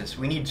gracious,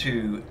 we need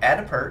to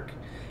add a perk.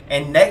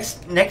 And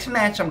next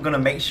match, I'm going to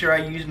make sure I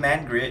use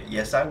Mad Grit.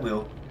 Yes, I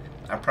will.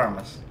 I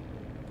promise.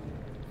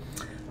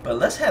 But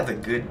let's have a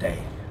good day.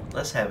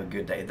 Let's have a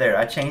good day. There,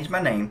 I changed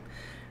my name.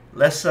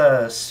 Let's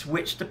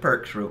switch the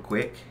perks real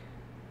quick,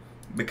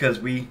 because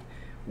we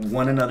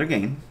won another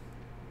game.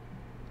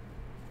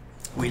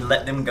 We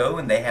let them go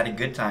and they had a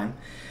good time.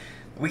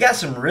 We got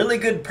some really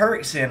good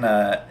perks in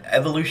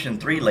Evolution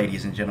 3,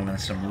 ladies and gentlemen.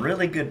 Some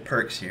really good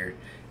perks here.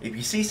 If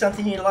you see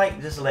something you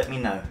like, just let me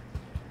know.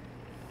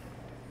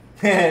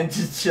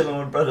 Just chilling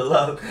with Brother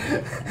Love.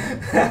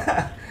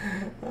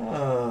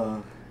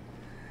 Oh.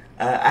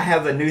 I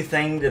have a new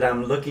thing that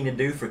I'm looking to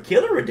do for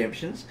killer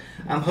redemptions.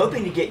 I'm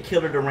hoping to get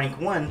killer to rank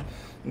 1,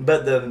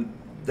 but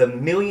the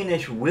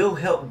million-ish will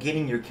help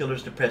getting your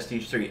killers to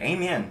Prestige 3.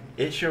 Amen.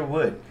 It sure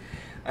would.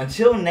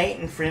 Until Nate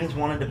and friends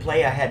wanted to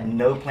play, I had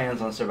no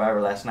plans on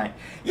Survivor last night.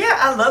 Yeah,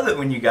 I love it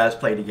when you guys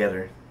play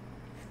together.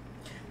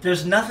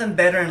 There's nothing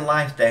better in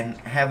life than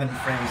having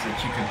friends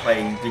that you can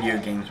play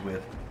video games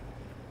with.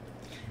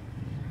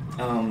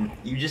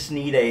 You just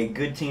need a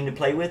good team to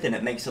play with, and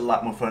it makes it a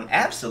lot more fun.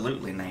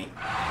 Absolutely, Nate.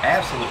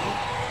 Absolutely.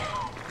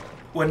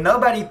 Well,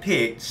 nobody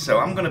picked, so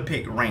I'm going to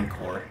pick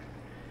Rancor.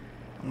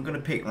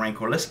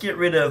 Let's get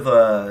rid of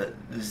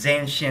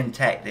Zanshin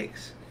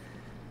Tactics,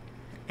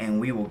 and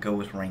we will go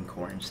with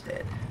Rancor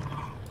instead.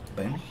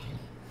 Boom.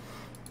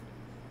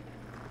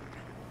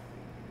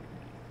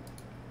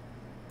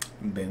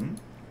 Boom.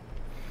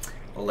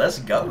 Well, let's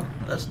go.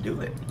 Let's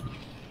do it.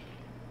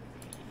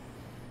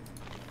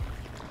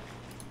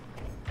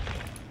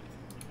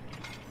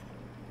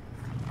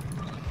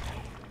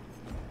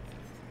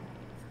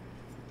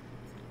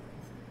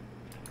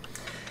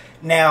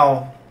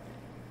 Now,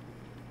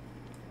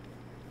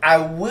 I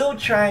will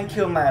try and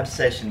kill my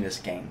obsession this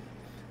game,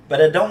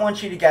 but I don't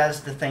want you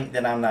guys to think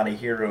that I'm not a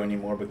hero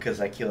anymore because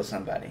I kill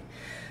somebody.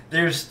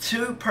 There's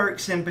 2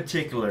 perks in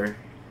particular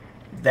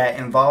that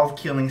involve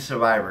killing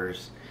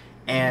survivors,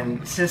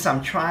 and since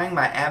I'm trying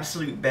my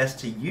absolute best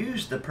to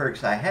use the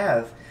perks I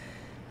have,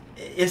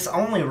 it's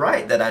only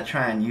right that I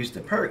try and use the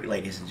perk,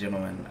 ladies and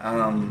gentlemen.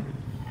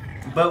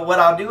 But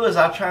what I'll do is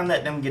I'll try and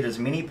let them get as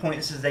many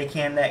points as they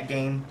can that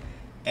game,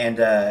 and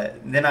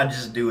then I'll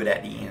just do it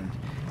at the end.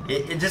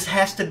 It just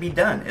has to be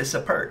done. It's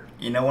a perk.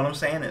 You know what I'm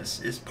saying?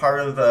 It's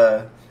part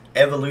of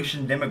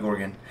Evolution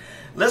Demogorgon.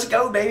 Let's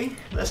go, baby.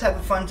 Let's have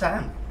a fun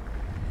time.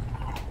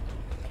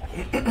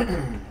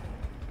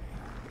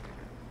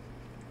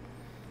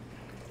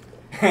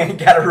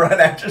 Gotta run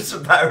after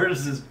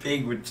survivors as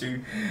pig with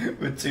two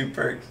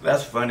perks.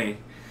 That's funny.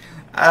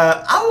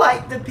 I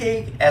like the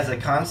pig as a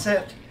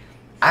concept.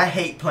 I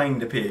hate playing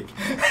the pig.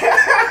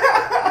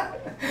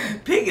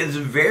 Pig is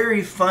a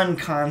very fun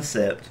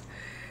concept.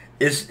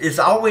 It's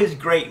always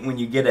great when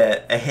you get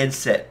a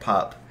headset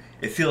pop.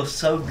 It feels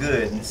so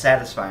good and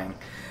satisfying.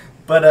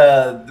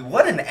 But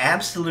what an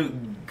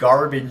absolute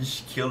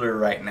garbage killer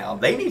right now.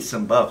 They need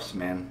some buffs,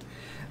 man.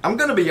 I'm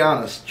gonna be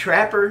honest.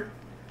 Trapper,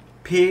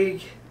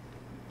 pig,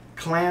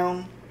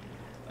 clown,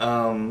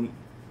 the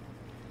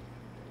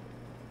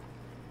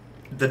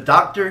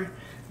doctor,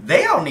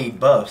 they all need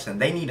buffs,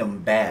 and they need them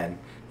bad.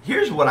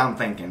 Here's what I'm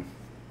thinking.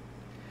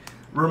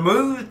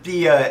 Remove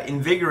the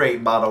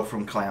Invigorate bottle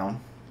from clown,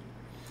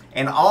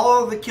 and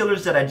all the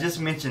killers that I just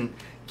mentioned,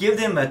 give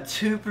them a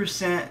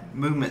 2%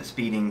 movement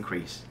speed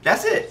increase.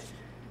 That's it.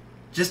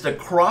 Just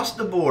across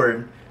the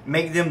board,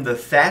 make them the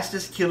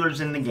fastest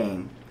killers in the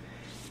game,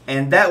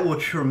 and that will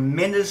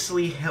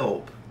tremendously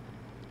help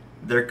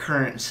their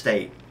current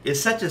state.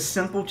 It's such a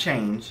simple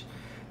change.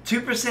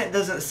 2%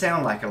 doesn't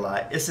sound like a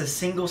lot. It's a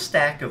single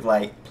stack of,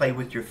 like, play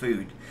with your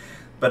food.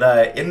 But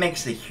it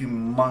makes a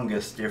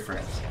humongous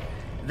difference.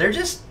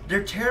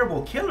 They're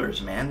terrible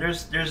killers, man.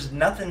 There's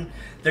nothing.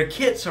 Their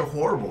kits are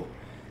horrible.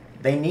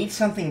 They need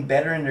something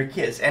better in their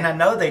kits. And I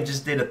know they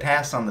just did a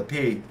pass on the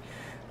pig,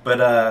 but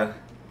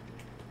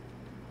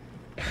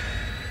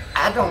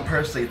I don't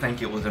personally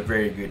think it was a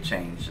very good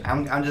change.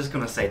 I'm just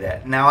gonna say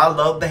that. Now, I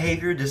love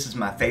Behavior. This is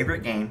my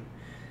favorite game.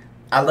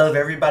 I love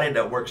everybody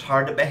that works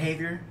hard at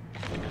Behavior.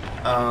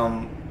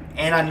 And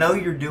I know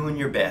you're doing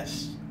your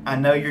best. I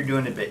know you're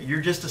doing it, but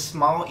you're just a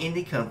small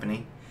indie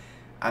company.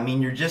 I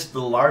mean, you're just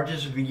the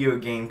largest video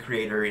game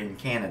creator in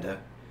Canada.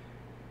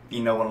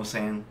 You know what I'm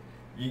saying?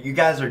 You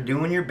guys are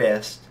doing your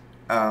best.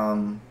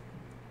 Add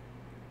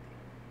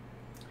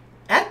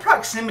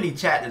proximity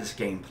chat to this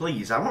game,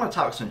 please. I want to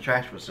talk some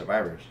trash with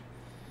survivors.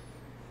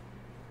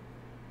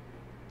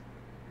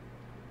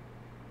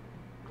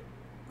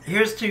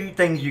 Here's 2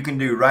 things you can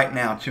do right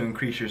now to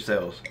increase your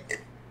sales.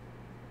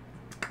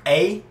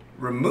 A,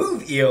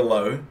 remove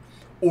ELO,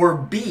 or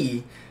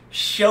B,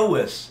 show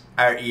us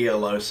our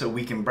ELO so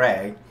we can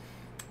brag.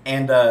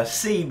 And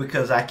C,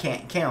 because I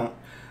can't count,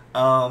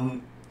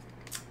 Um,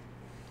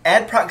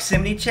 add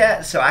proximity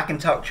chat so I can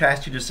talk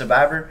trash to the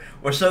survivor,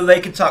 or so they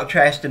can talk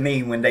trash to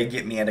me when they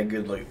get me at a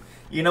good loot.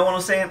 You know what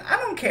I'm saying? I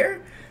don't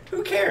care.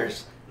 Who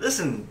cares?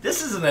 Listen,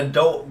 this is an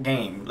adult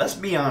game. Let's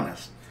be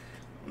honest.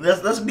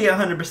 Let's be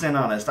 100%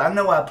 honest. I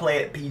know I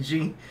play at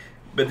PG,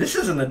 but this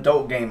is an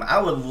adult game.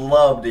 I would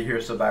love to hear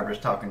survivors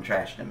talking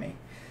trash to me.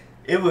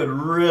 It would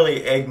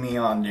really egg me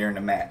on during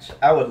the match.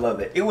 I would love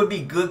it. It would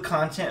be good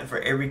content for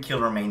every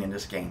killer main in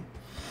this game.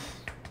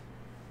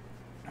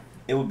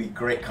 It would be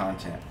great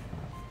content.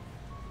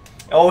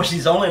 Oh,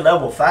 she's only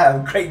level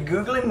 5. Great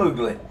googly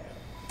moogly.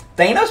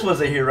 Thanos was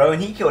a hero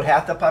and he killed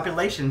half the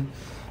population.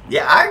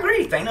 Yeah, I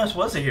agree. Thanos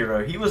was a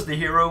hero. He was the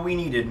hero we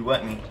needed,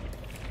 wasn't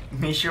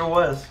he? He sure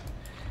was.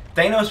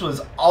 Thanos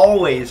was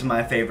always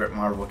my favorite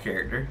Marvel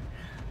character.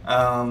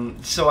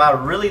 So I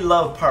really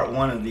love part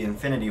 1 of the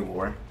Infinity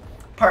War.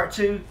 Part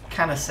 2,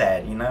 kind of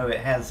sad, you know.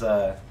 It has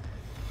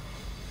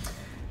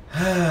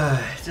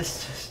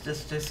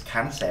just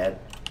kind of sad.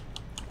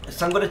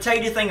 So I'm going to tell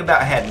you the thing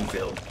about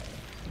Haddonfield.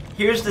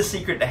 Here's the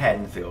secret to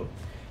Haddonfield.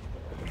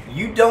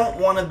 You don't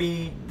want to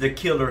be the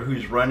killer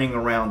who's running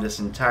around this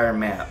entire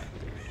map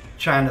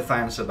trying to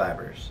find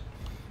survivors.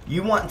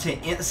 You want to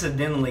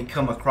incidentally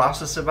come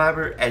across a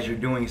survivor as you're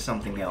doing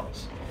something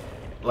else.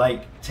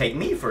 Like, take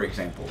me for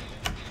example.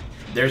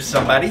 There's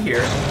somebody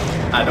here.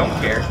 I don't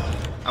care.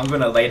 I'm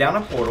going to lay down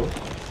a portal.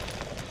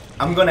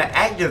 I'm going to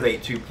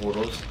activate 2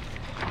 portals.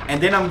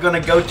 And then I'm going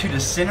to go to the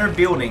center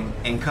building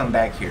and come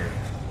back here.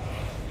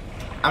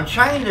 I'm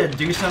trying to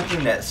do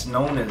something that's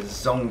known as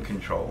zone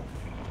control.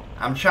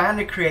 I'm trying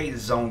to create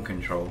zone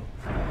control.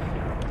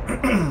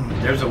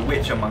 There's a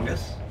witch among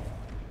us.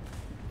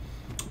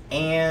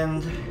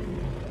 And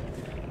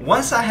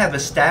once I have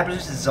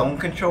established zone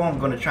control, I'm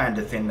going to try and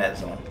defend that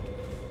zone.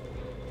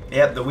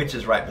 Yep, the witch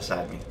is right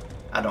beside me.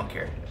 I don't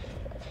care.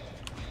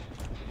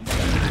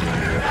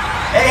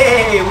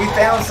 Hey, we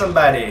found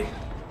somebody.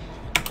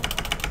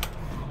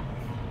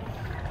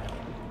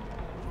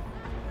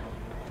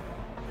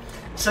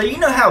 So you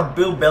know how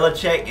Bill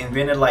Belichick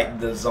invented like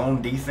the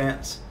zone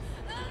defense?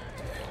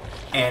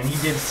 And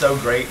he did so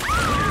great.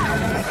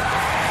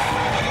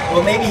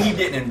 Well, maybe he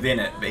didn't invent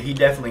it, but he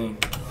definitely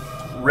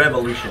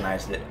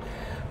revolutionized it.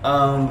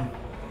 Yeah,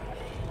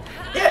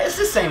 it's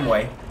the same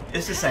way.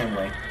 It's the same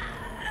way.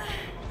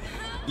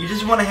 You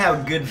just want to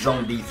have good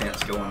zone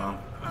defense going on.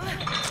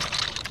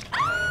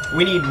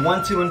 We need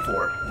 1, 2, and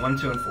 4. 1,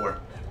 2, and 4.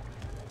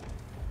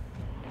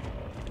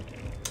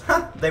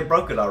 Huh, they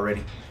broke it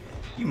already.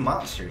 You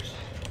monsters.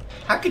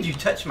 How could you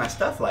touch my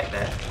stuff like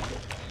that?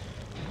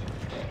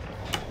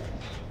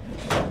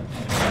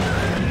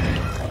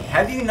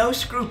 Have you no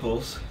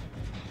scruples?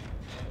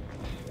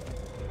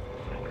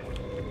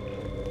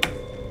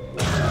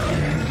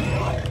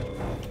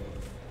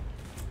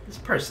 This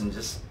person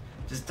just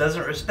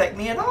doesn't respect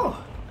me at all.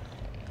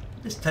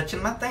 Just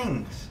touching my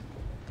things.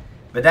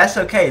 But that's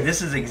okay.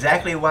 This is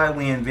exactly why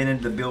we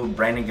invented the build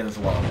Brannigan's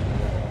Law,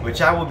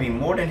 which I will be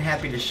more than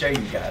happy to show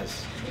you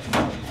guys.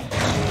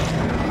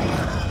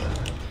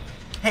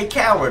 Hey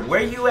coward,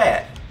 where you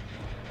at?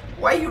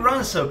 Why you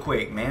run so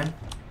quick, man?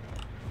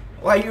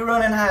 Why you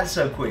run and hide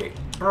so quick?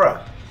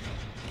 Bruh.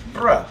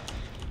 Bruh.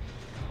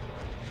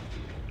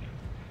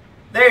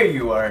 There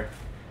you are.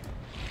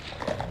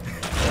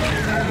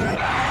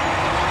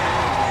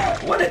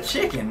 What a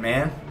chicken,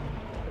 man.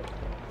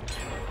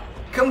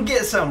 Come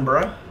get some,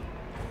 bruh.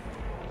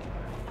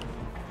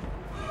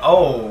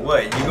 Oh,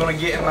 what? You gonna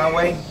get in my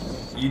way?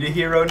 You the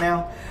hero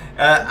now?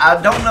 I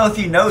don't know if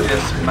you know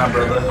this, my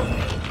brother,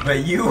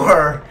 but you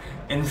are,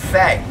 in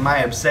fact, my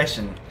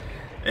obsession.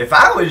 If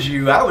I was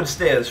you, I would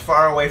stay as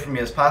far away from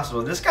me as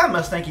possible. This guy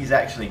must think he's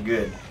actually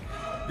good.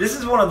 This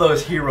is one of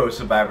those hero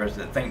survivors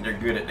that think they're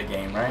good at the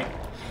game, right?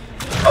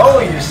 Oh,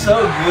 you're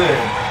so good.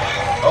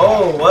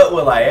 Oh, what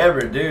will I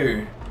ever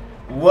do?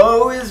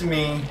 Woe is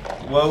me.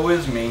 Woe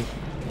is me.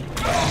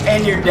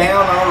 And you're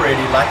down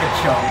already like a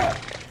chump.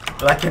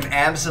 Like an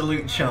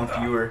absolute chump.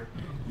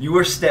 You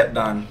were stepped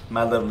on,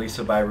 my lovely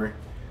survivor.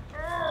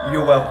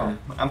 You're welcome.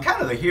 I'm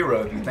kind of the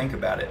hero if you think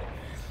about it.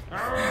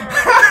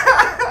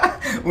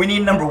 We need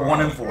number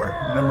 1 and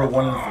 4. Number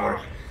 1 and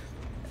 4.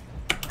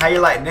 How you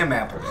like them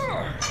apples?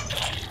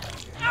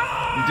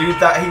 Dude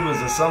thought he was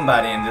a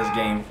somebody in this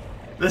game.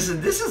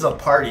 Listen, this is a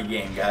party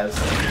game, guys.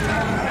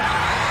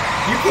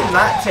 You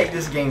cannot take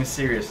this game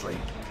seriously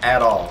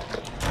at all.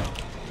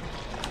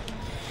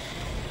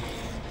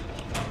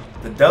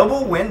 The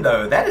double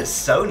window, that is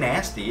so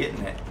nasty,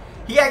 isn't it?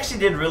 He actually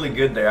did really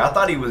good there. I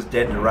thought he was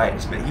dead to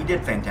rights, but he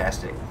did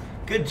fantastic.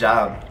 Good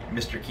job,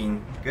 Mr.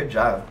 King. Good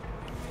job.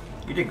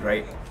 You did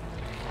great.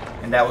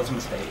 And that was a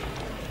mistake.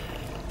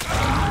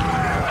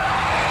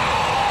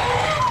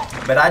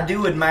 But I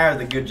do admire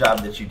the good job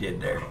that you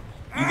did there.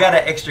 You got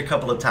an extra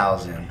couple of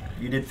tiles in.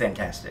 You did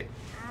fantastic.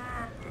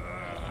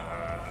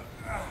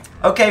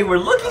 Okay, we're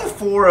looking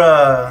for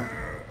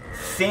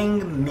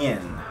Thing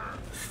Min.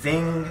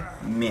 Thing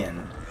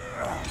Min.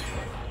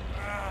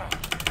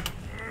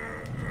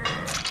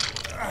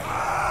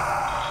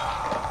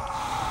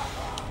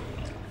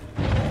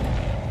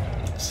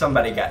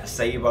 Somebody got to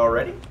save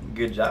already.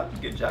 Good job,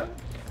 good job.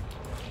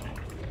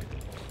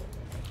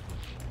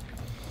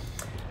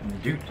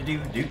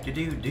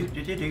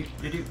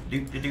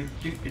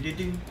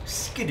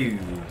 Skidoo.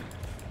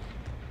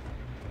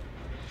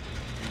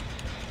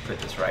 Put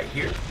this right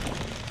here.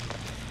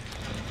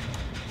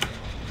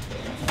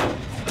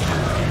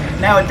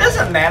 Now it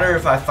doesn't matter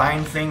if I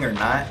find thing or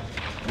not.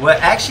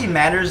 What actually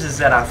matters is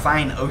that I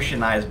find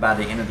Oceanized by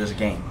the end of this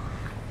game.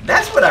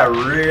 That's what I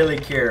really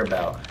care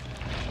about.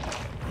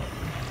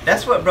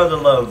 That's what Brother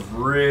Love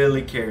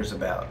really cares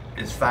about,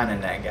 is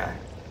finding that guy.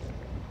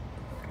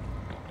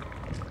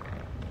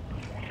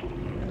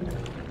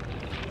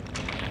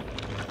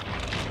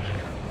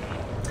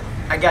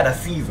 I got a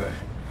fever,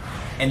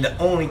 and the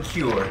only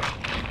cure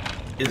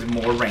is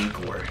more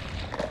Rancor.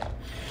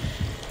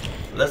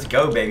 Let's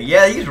go, baby.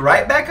 Yeah, he's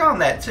right back on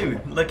that, too.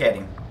 Look at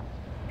him.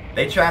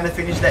 They trying to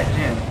finish that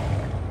gen.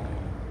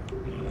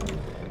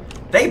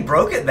 They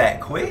broke it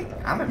that quick.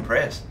 I'm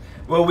impressed.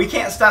 Well, we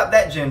can't stop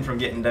that gen from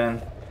getting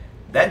done.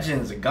 That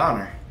gen's a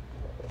goner.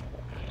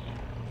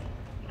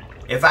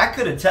 If I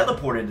could have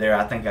teleported there,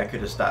 I think I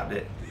could have stopped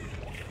it.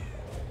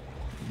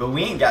 But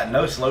we ain't got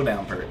no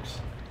slowdown perks.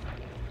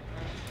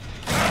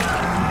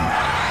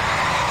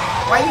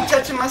 Why are you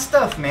touching my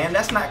stuff, man?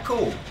 That's not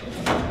cool.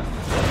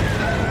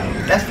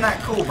 That's not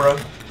cool, bro.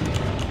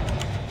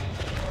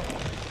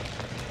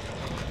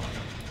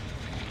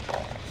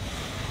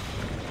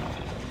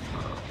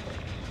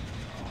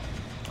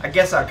 I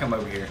guess I'll come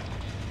over here.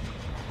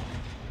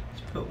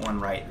 Let's put one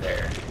right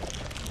there.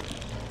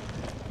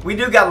 We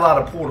do got a lot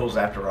of portals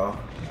after all.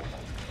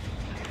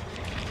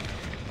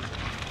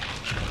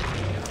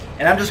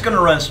 And I'm just going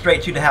to run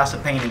straight to the House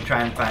of Pain and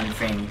try and find the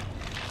thing.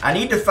 I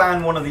need to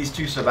find one of these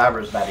two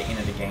survivors by the end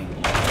of the game.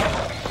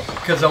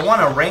 Because I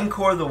want to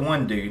Rancor the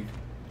one dude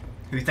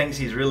who thinks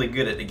he's really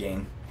good at the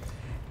game.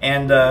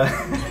 And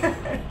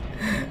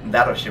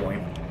that'll show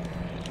him.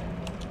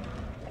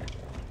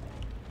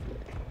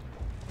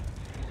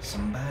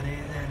 Somebody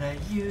that I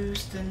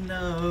used to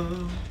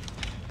know.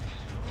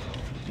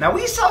 Now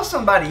we saw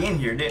somebody in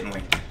here, didn't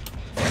we?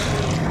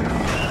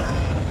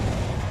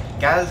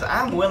 Guys,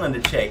 I'm willing to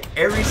check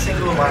every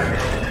single locker.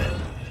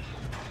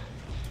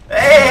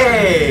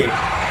 Hey!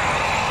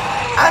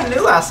 I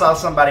knew I saw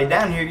somebody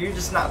down here. You're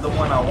just not the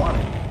one I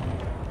wanted.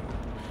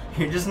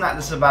 You're just not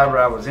the survivor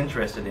I was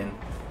interested in.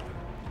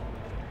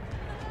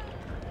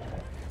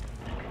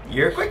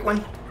 You're a quick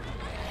one.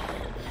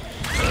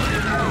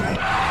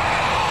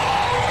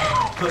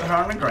 Put her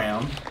on the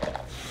ground.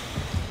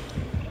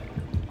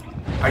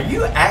 Are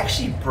you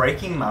actually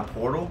breaking my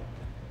portal?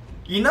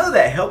 You know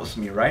that helps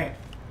me, right?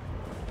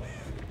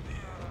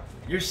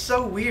 You're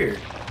so weird.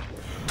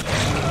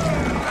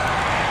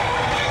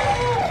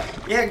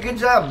 Yeah, good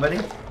job, buddy.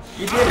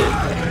 You did it.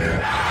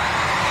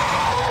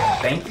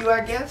 Thank you,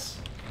 I guess.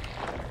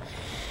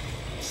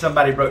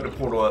 Somebody broke the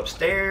portal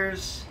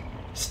upstairs.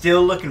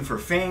 Still looking for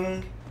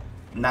Fing.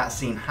 Not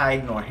seen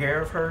hide nor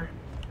hair of her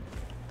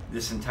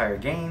this entire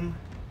game.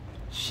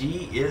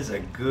 She is a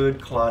good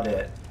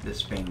Claudette,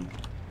 this Fing.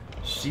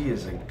 She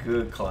is a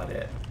good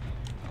Claudette.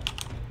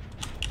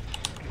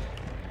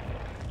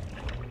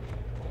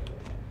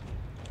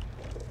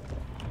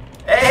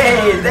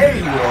 Hey, there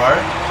you are.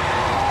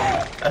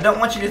 I don't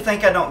want you to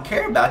think I don't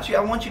care about you.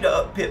 I want you to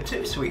up pip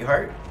too,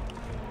 sweetheart.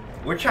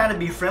 We're trying to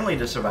be friendly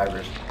to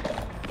survivors.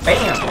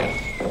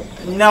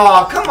 Bam!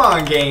 No, come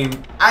on,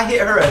 game. I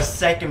hit her a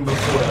second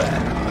before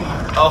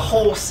that. A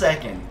whole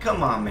second.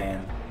 Come on,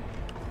 man.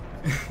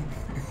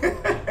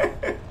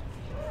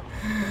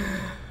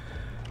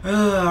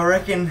 I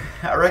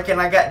reckon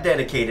I got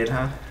dedicated,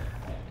 huh?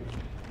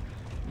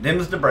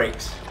 Them's the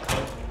breaks.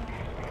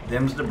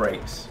 Them's the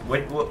breaks.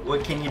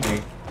 What can you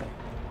do?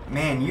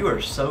 Man, you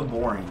are so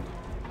boring.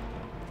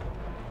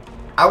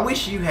 I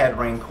wish you had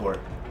Rancor.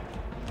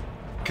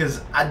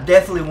 Because I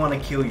definitely want to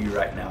kill you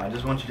right now. I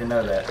just want you to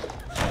know that.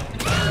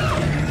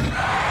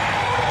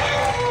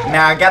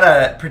 Now I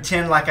gotta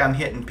pretend like I'm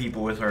hitting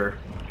people with her.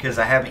 Because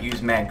I haven't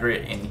used Mad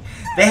Grit any.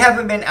 They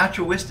haven't been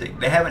altruistic.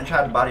 They haven't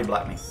tried to body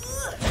block me.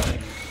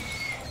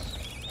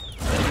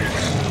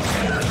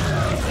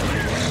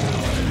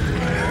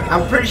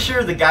 I'm pretty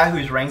sure the guy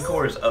who's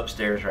Rancor is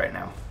upstairs right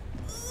now.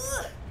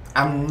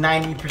 I'm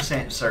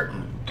 90%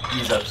 certain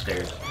he's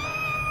upstairs.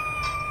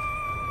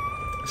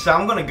 So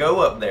I'm gonna go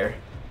up there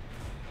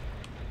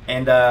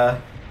and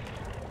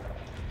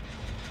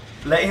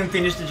let him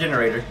finish the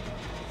generator.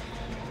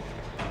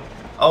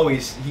 Oh,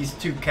 he's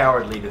too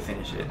cowardly to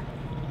finish it.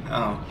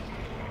 Oh.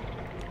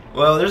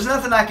 Well, there's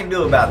nothing I can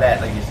do about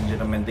that, ladies and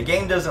gentlemen. The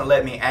game doesn't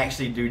let me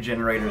actually do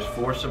generators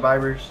for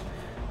survivors.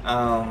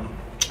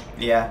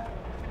 Yeah.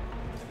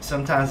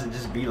 Sometimes it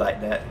just be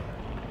like that.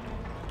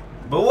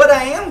 But what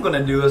I am going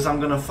to do is I'm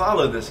going to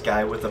follow this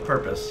guy with a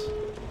purpose.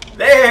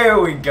 There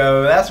we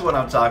go. That's what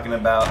I'm talking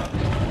about.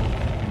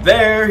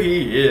 There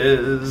he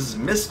is.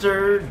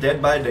 Mr.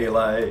 Dead by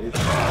Daylight.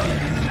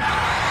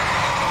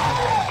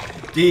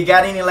 Do you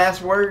got any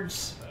last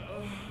words?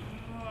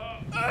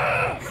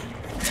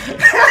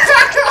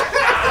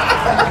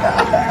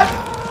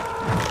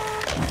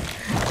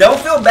 Don't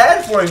feel feel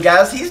bad for him,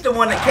 guys. He's the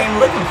one that came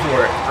looking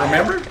for it,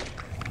 remember?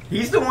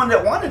 He's the one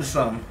that wanted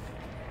some.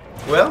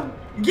 Well,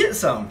 get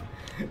some.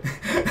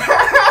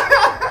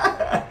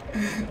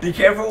 Be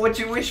careful what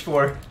you wish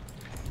for.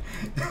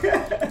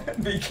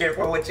 Be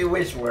careful what you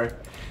wish for.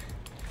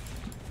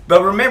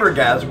 But remember,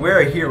 guys,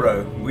 we're a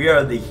hero. We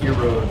are the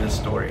hero of this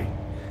story.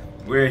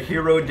 We're a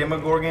hero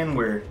Demogorgon.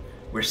 We're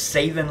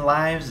saving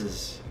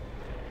lives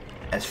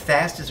as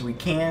fast as we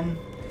can.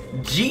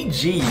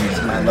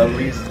 GG's, my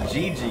lovelies.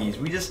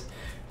 GG's.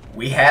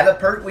 We had a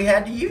perk we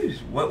had to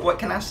use. What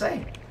can I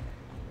say?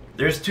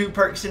 There's 2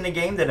 perks in the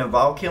game that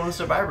involve killing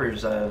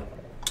survivors. It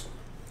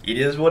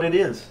is what it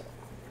is.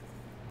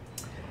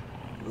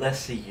 Let's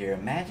see here.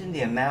 Imagine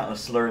the amount of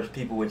slurs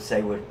people would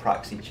say with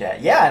proxy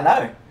chat. Yeah, I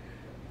know.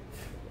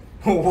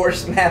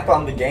 Worst map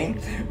on the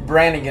game.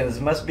 Brannigan's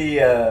must be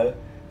a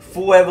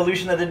full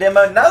evolution of the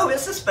demo. No,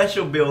 it's a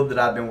special build that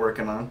I've been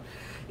working on.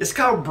 It's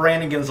called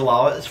Brannigan's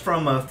Law. It's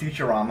from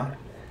Futurama.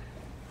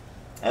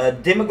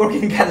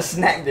 Demogorgon got a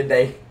snack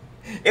today.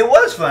 It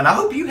was fun. I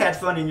hope you had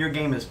fun in your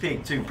game as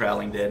Pig too,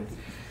 Prowling Dead.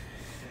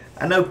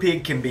 I know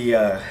Pig can be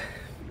a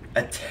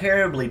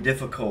terribly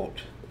difficult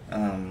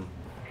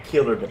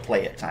killer to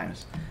play at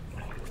times.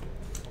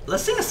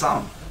 Let's sing a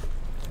song.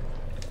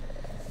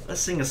 Let's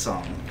sing a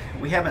song.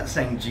 We haven't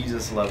sang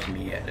Jesus Loves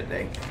Me yet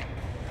today.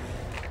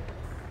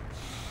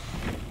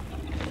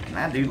 And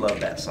I do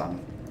love that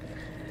song.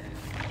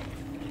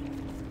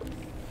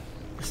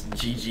 Let's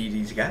GG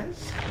these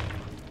guys.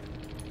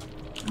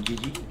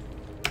 GG.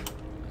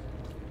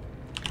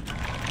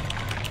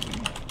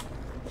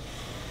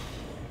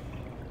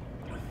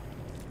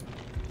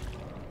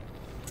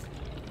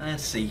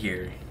 Let's see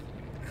here.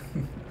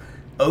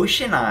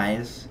 Ocean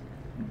Eyes,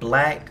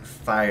 Black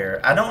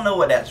Fire. I don't know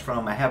what that's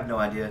from. I have no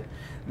idea.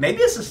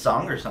 Maybe it's a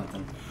song or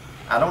something.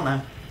 I don't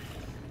know.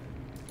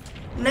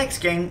 Next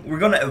game, we're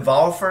going to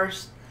evolve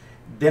first.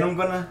 Then I'm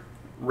going to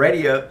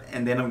ready up.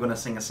 And then I'm going to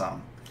sing a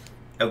song.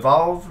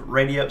 Evolve,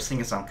 ready up,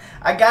 sing a song.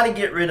 I got to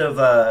get rid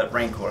of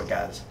Rancor,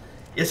 guys.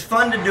 It's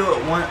fun to do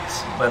it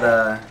once.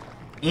 But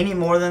any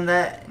more than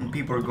that, and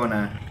people are going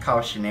to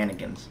cause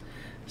shenanigans.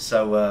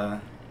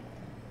 So,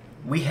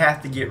 we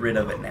have to get rid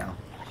of it now.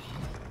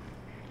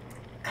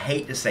 I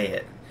hate to say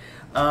it.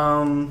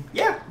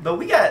 Yeah, but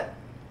we got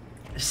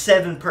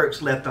 7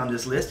 perks left on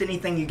this list.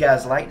 Anything you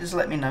guys like, just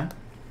let me know.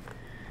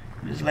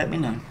 Just let me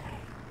know.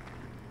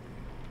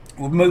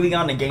 We're moving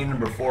on to game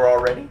number 4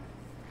 already.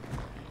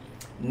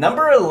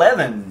 Number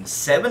 11.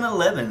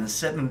 7-11.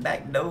 7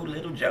 back door,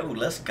 Little Joe.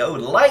 Let's go.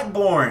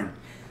 Lightborn.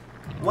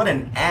 What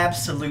an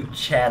absolute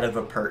chat of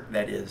a perk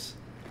that is.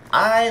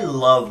 I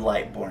love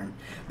Lightborn.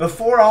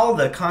 Before all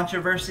the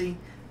controversy,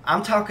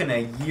 I'm talking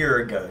a year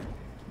ago,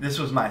 this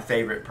was my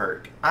favorite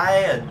perk. I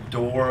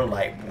adore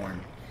Lightborn.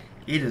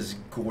 It is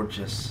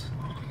gorgeous.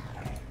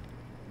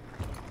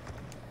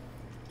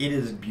 It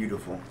is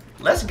beautiful.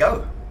 Let's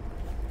go.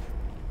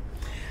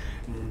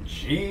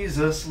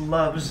 Jesus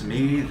loves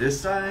me,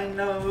 this I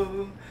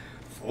know,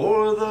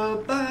 for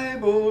the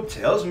Bible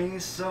tells me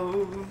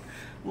so.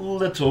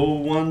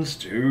 Little ones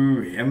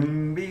to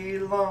him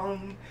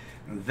belong.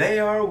 They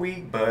are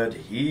weak, but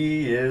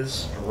he is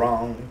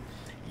strong.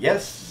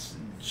 Yes,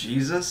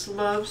 Jesus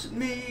loves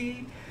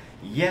me.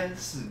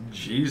 Yes,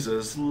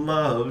 Jesus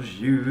loves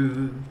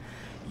you.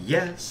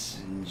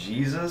 Yes,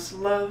 Jesus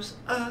loves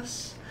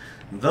us.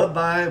 The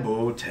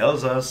Bible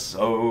tells us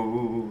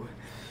so.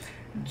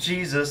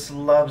 Jesus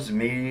loves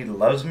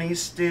me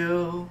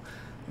still,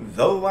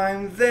 though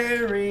I'm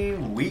very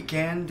weak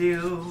and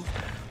ill.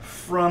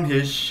 From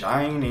his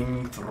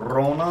shining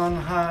throne on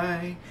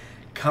high,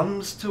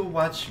 comes to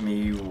watch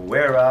me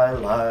where I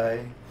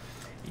lie.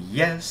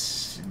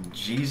 Yes,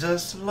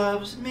 Jesus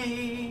loves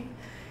me.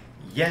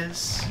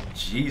 Yes,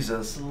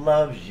 Jesus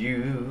loves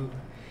you.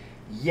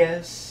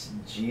 Yes,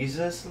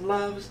 Jesus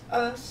loves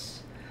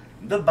us.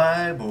 The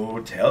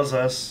Bible tells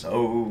us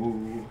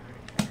so.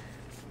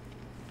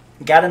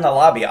 Got in the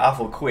lobby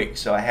awful quick,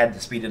 so I had to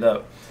speed it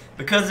up.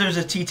 Because there's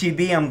a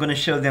TTB, I'm going to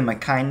show them a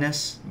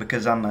kindness,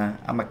 because I'm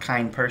a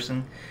kind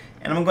person.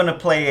 And I'm going to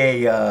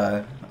play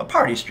a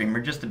party streamer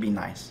just to be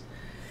nice.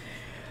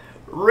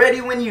 Ready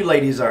when you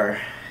ladies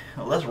are.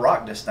 Well, let's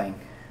rock this thing.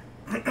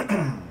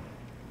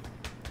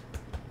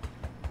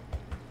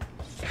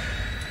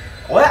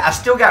 What? I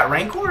still got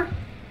Rancor?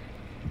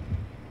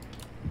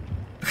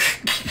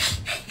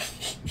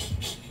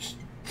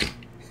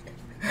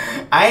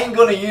 I ain't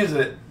gonna use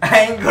it.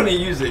 I ain't gonna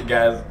use it,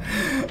 guys.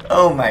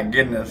 Oh my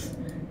goodness.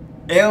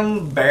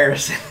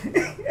 Embarrassing.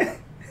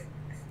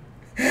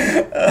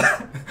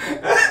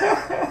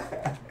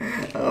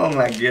 Oh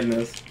my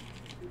goodness.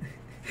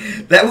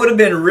 That would have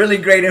been really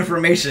great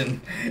information.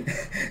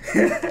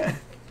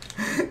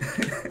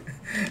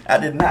 I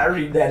did not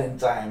read that in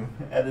time.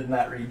 I did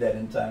not read that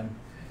in time.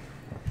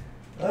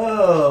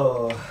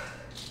 Oh.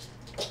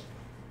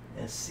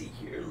 Let's see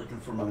here. Looking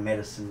for my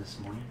medicine this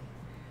morning.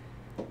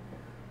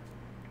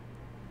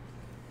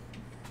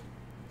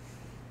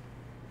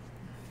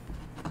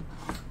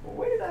 Well,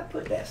 where did I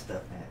put that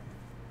stuff at?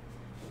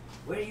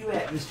 Where are you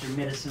at, Mr.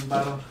 Medicine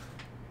Bottle?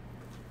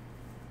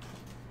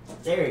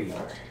 There you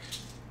are.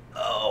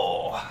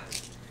 Oh.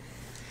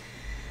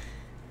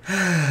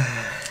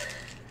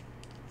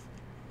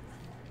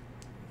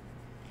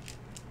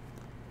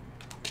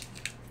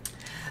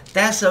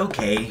 That's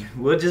okay.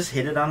 We'll just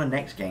hit it on the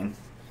next game.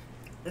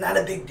 Not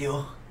a big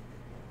deal.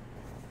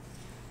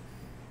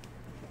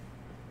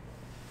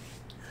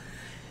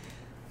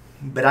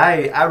 But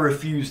I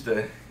refuse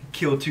to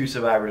kill 2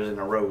 survivors in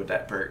a row with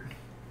that perk.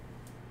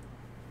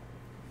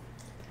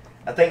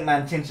 I think my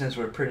intentions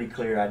were pretty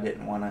clear. I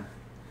didn't wanna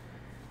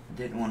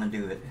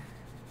do it.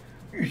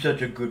 You're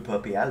such a good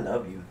puppy. I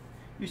love you.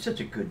 You're such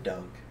a good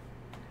dog.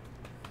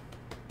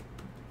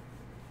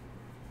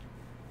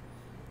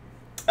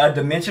 A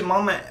dementia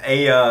moment.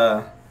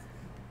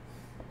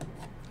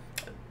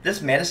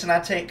 This medicine I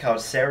take called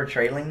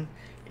sertraline.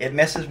 It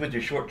messes with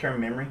your short-term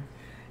memory.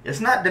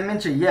 It's not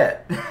dementia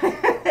yet.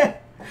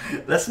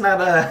 Let's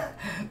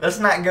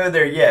not go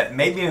there yet.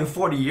 Maybe in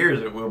 40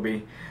 years it will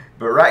be.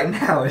 But right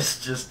now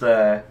it's just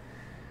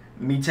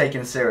me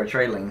taking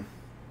sertraline.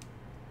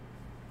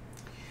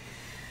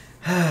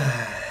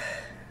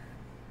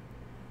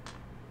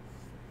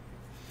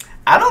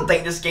 I don't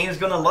think this game is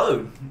gonna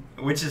load,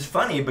 which is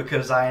funny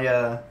because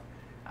I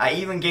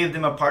even gave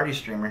them a party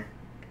streamer.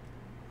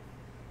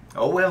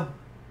 Oh well,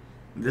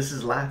 this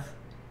is life.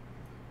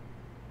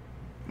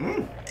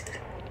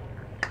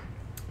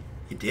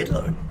 It did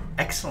load.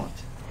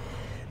 Excellent.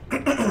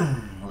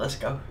 Let's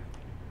go.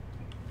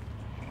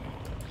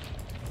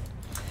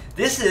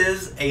 This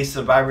is a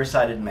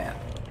survivor-sided map.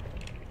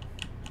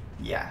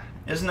 Yeah,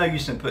 there's no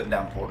use in putting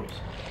down portals.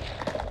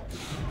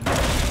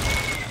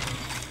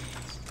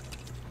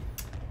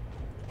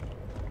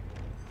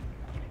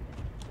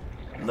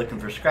 Looking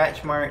for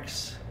scratch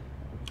marks.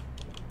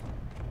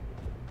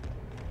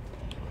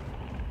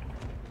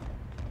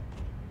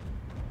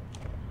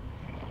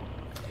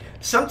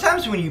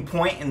 Sometimes when you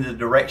point in the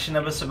direction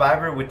of a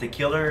survivor with the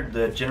killer,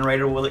 the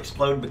generator will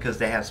explode because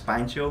they have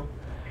spine chill.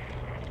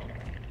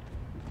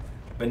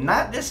 But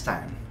not this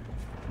time.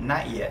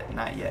 Not yet,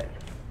 not yet.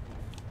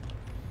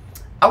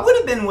 I would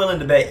have been willing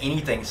to bet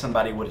anything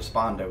somebody would have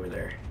spawned over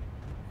there.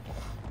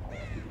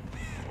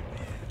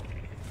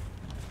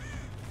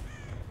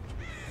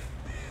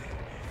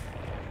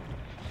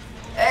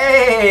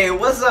 Hey,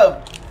 what's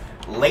up,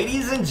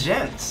 ladies and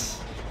gents?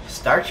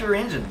 Start your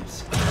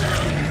engines.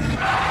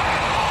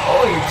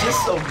 Oh, you're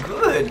just so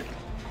good.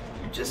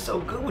 You're just so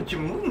good with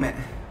your movement.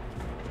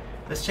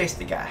 Let's chase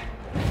the guy.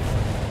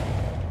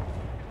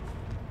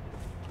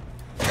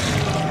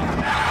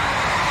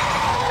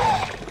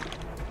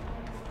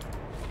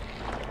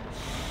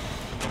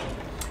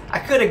 I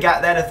could have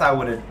got that if I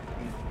would have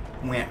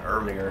went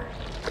earlier.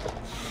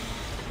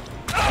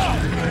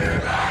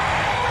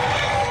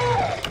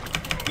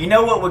 You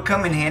know what would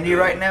come in handy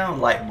right now?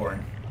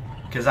 Lightborn.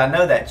 Because I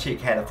know that chick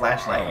had a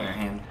flashlight in her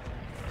hand.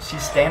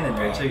 She's standing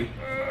there too.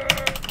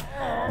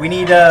 We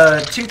need 2,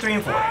 3,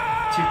 and 4. 2, 3,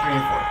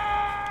 and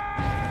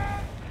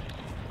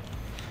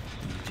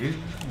 4. Do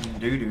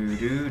do do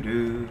do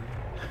do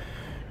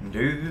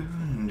do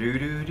do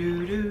do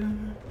do do.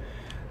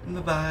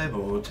 The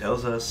Bible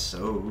tells us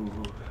so.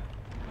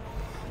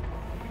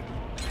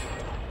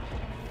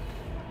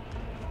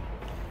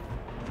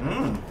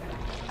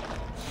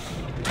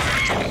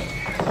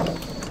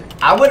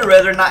 I would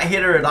rather not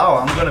hit her at all,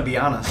 I'm gonna be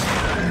honest.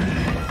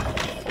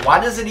 Why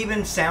does it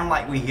even sound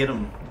like we hit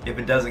him if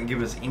it doesn't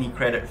give us any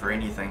credit for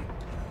anything?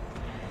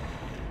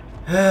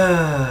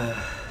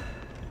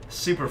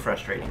 Super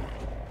frustrating.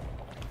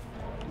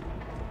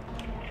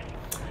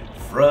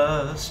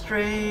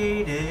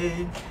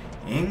 Frustrated,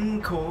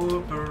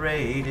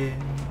 Incorporated.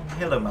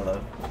 Hello, my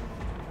love.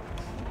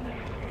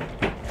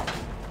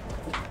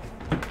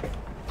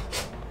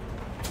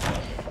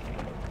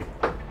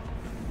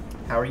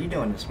 How are you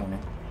doing this morning?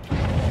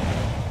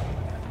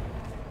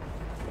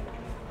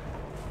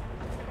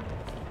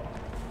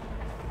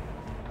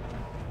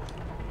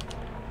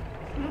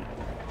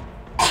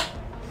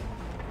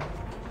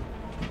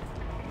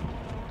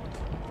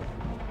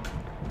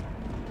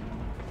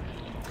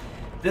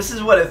 This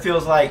is what it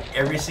feels like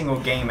every single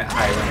game at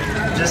high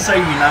rank. Just so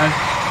you know,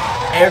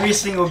 every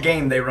single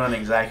game they run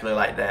exactly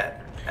like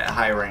that at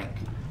high rank.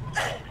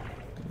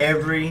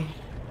 Every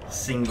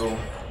single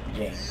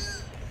game.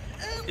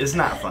 It's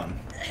not fun.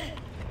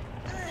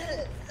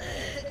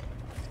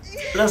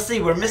 Let's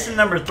see, we're missing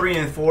number 3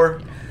 and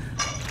 4.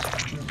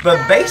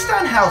 But based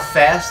on how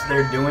fast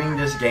they're doing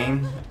this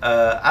game,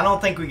 I don't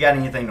think we got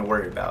anything to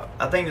worry about.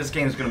 I think this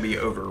game is going to be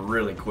over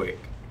really quick.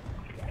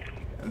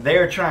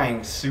 They're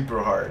trying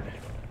super hard.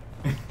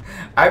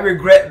 I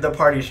regret the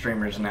party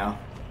streamers now.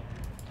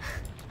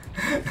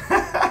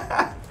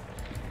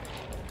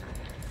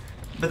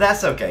 But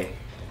that's okay.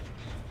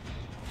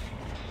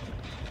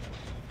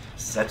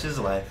 Such is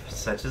life.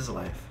 Such is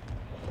life.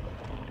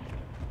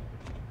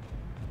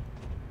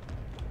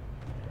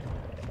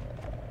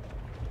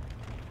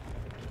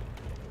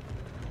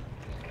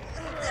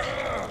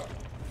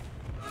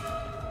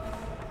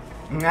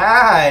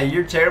 Ah,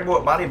 you're terrible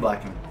at body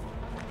blocking.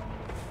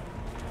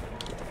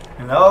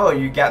 No,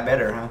 you got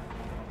better, huh?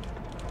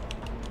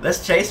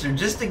 Let's chase her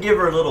just to give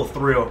her a little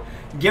thrill.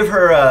 Give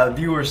her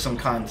viewers some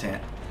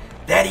content.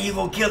 That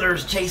evil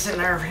killer's chasing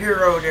our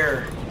hero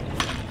there.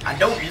 I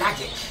don't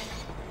like it.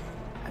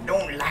 I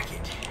don't like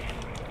it.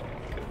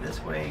 Go this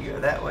way, go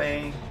that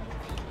way.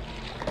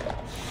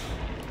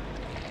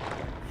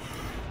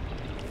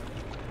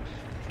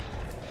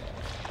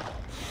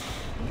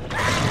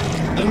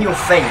 In your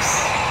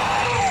face.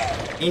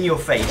 In your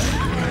face.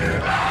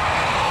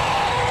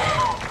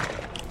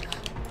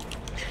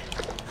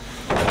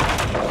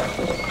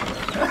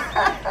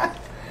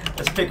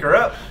 Let's pick her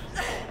up.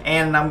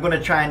 And I'm going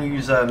to try and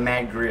use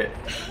Mad Grit.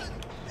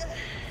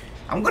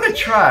 I'm going to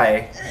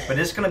try, but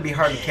it's going to be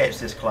hard to catch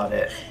this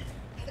Claudette.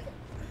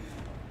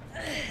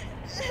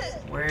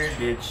 Where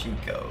did she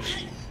go?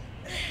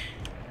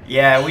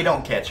 Yeah, we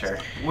don't catch her.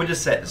 We'll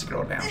just set this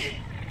girl down.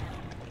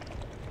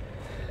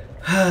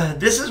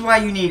 This is why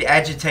you need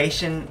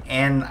agitation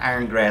and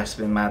iron grasp,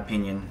 in my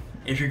opinion,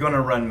 if you're going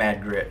to run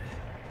Mad Grit.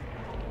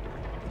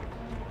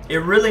 It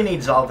really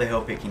needs all the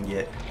help it can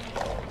get.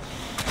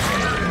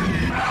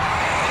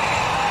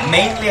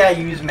 Mainly I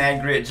use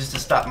Mad Grit just to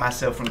stop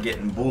myself from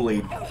getting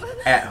bullied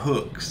at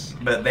hooks,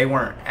 but they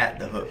weren't at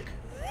the hook.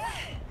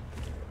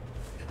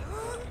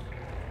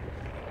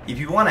 If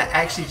you want to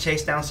actually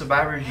chase down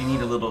survivors, you need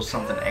a little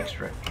something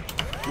extra.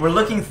 We're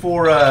looking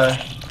for Yui.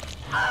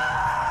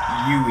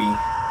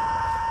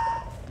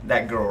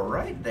 That girl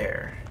right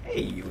there.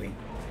 Hey Yui.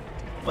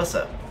 What's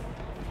up?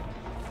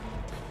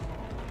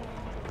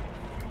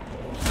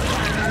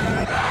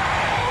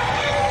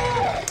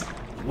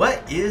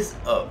 What is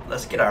up?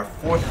 Let's get our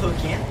 4th hook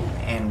in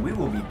and we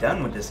will be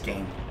done with this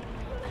game.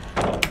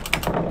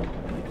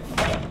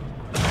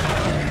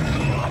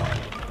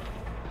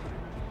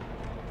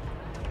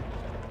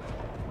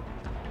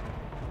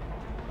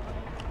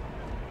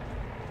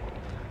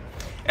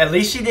 At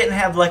least she didn't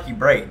have Lucky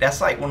Break. That's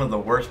like one of the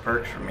worst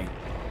perks for me.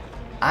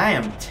 I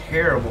am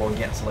terrible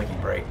against Lucky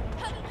Break.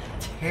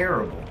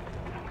 Terrible.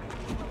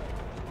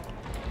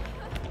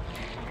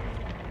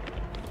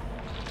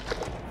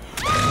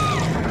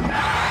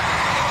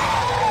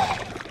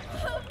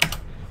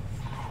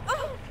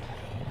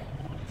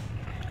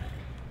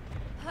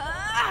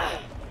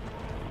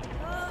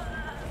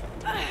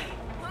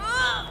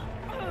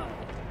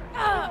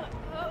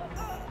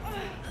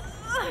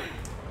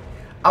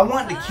 I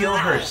want to kill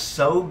her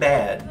so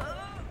bad.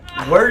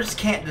 Words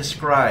can't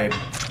describe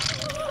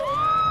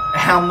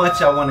how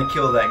much I want to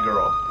kill that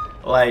girl.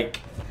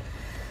 Like,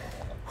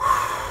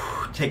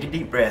 take a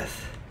deep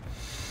breath.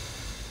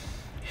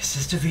 It's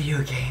just a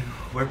video game.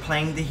 We're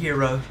playing the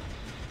hero.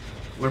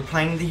 We're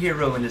playing the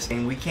hero in this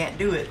game. We can't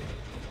do it.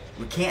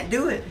 We can't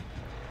do it.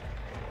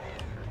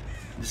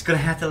 I'm just gonna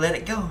have to let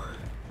it go.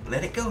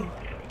 Let it go.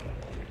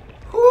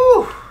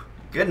 Whew.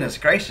 Goodness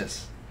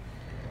gracious.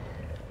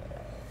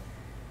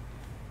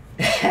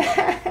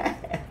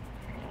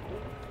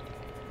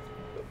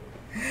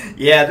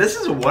 Yeah, this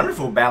is a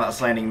wonderful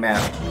balance landing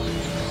map.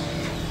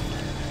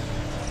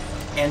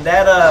 And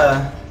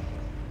that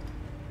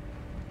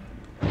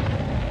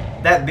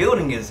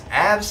building is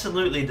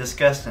absolutely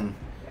disgusting.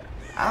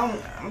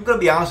 I'm gonna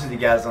be honest with you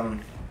guys,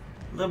 I'm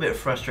a little bit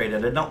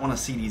frustrated. I don't want to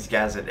see these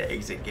guys at the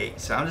exit gate.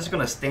 So I'm just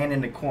gonna stand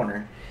in the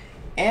corner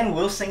and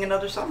we'll sing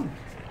another song.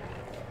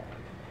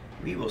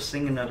 We will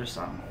sing another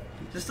song.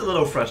 Just a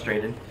little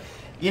frustrated.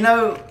 You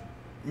know,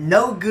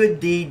 no good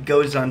deed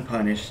goes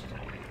unpunished.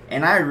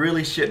 And I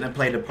really shouldn't have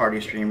played a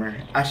party streamer.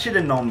 I should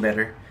have known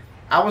better.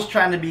 I was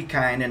trying to be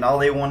kind and all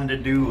they wanted to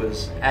do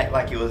was act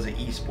like it was an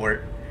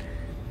esport.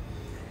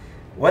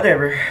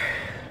 Whatever.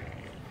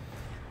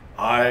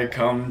 I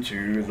come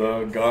to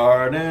the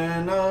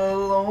garden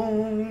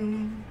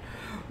alone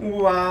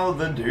while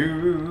the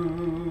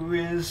dew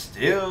is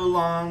still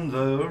on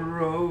the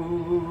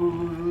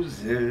roses,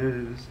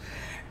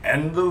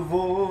 and the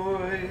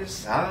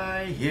voice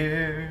I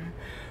hear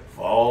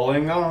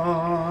falling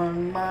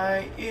on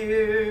my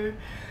ear,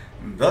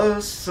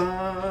 the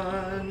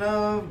Son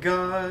of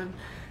God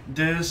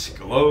discloses,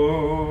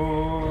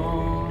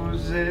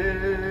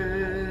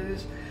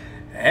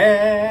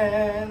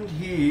 and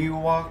he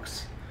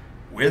walks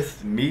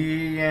with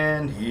me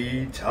and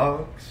he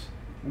talks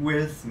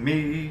with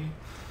me,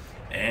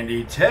 and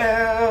he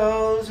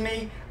tells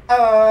me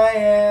I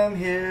am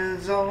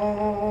his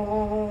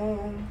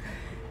own,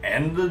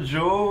 and the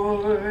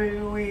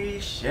joy we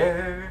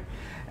share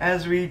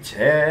as we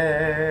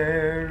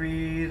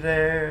tarry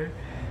there,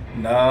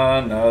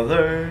 none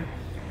other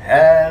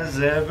has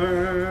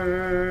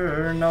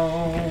ever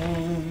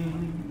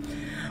known.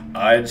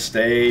 I'd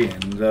stay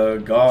in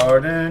the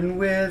garden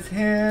with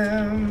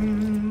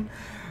him,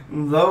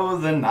 though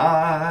the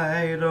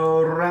night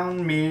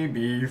around me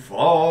be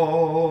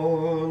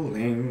falling,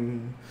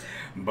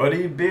 but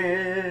he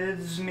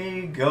bids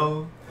me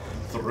go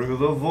through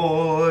the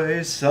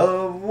voice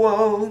of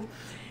woe.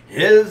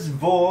 His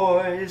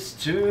voice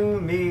to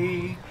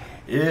me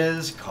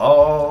is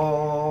calling,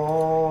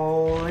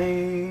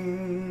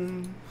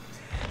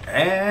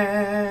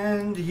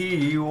 and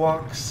he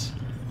walks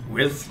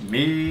with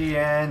me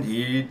and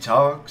he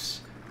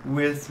talks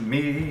with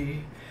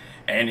me,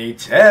 and he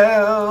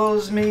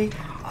tells me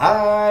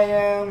I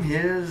am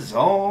his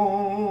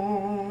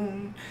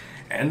own,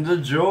 and the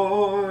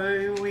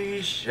joy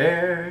we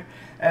share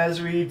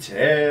as we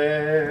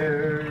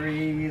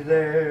tarry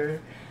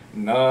there,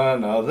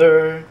 none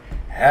other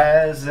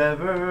has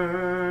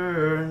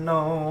ever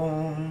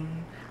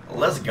known.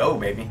 Let's go,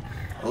 baby.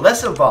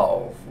 Let's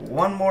evolve.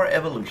 One more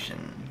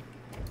evolution.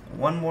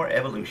 One more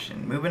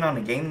evolution. Moving on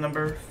to game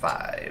number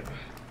 5.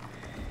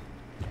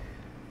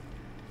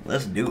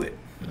 Let's do it.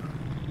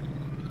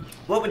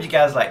 What would you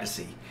guys like to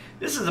see?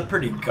 This is a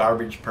pretty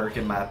garbage perk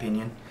in my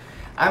opinion.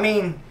 I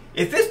mean,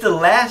 if it's the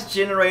last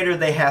generator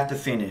they have to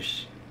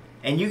finish,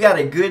 and you got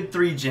a good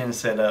 3-gen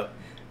setup,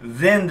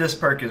 then this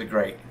perk is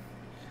great.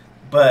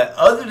 But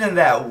other than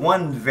that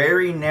one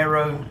very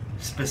narrow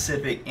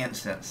specific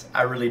instance,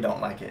 I really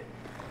don't like it.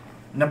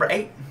 Number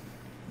 8.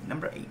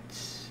 Number 8.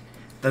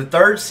 The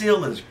third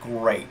seal is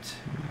great.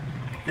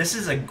 This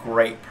is a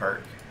great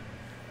perk.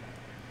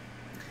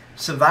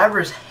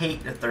 Survivors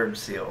hate the third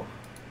seal.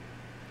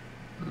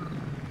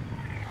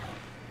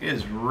 It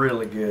is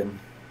really good.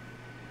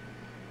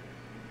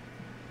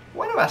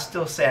 Why do I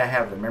still say I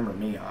have Remember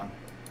Me on?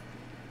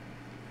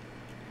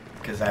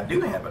 Because I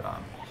do have it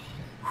on.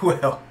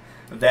 Well,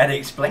 that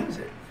explains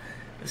it.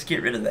 Let's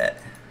get rid of that.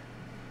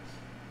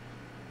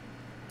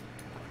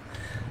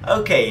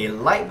 Okay,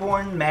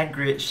 Lightborn, Mad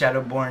Grit,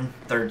 Shadowborn,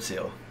 third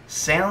seal.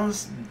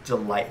 Sounds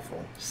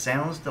delightful.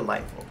 Sounds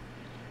delightful.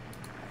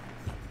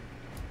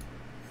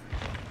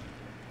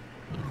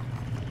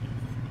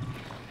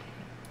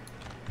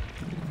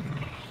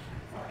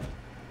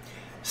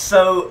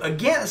 So,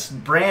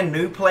 against brand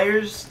new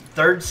players,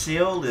 third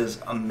seal is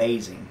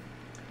amazing.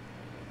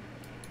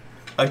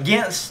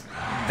 Against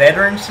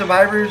veteran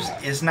survivors,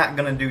 it's not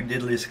going to do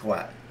diddly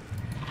squat.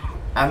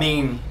 I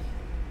mean,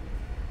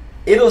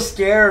 it'll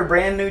scare a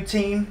brand new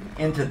team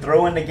into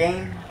throwing the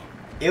game.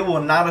 It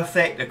will not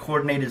affect a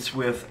coordinated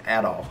Swift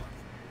at all.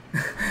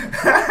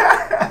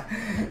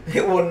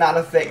 It will not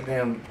affect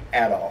them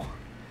at all.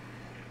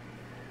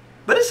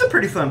 But it's a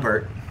pretty fun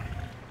perk.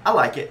 I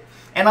like it.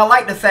 And I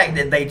like the fact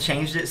that they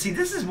changed it. See,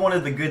 this is one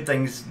of the good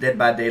things Dead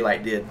by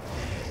Daylight did.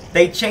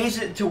 They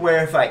changed it to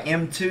where if I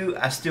M2,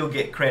 I still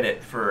get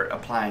credit for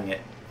applying it.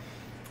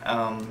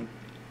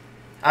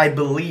 I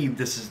believe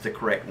this is the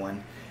correct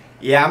one.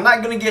 Yeah, I'm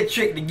not going to get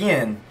tricked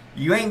again.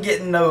 You ain't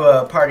getting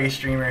no party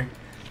streamer.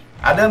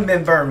 I done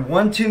been burned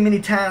one too many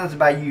times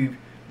by you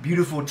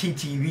beautiful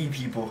TTV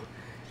people.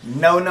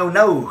 No, no,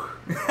 no.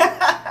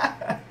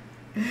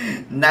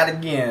 Not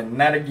again.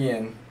 Not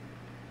again.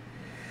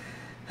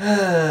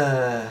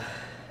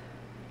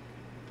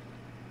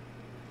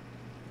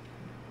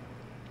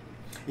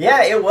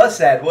 Yeah, it was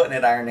sad, wasn't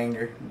it, Iron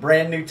Anger?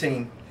 Brand new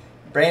team.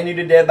 Brand new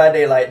to Dead by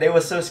Daylight. They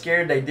were so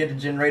scared they did the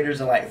generators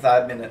in like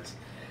 5 minutes.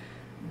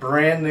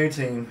 Brand new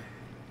team.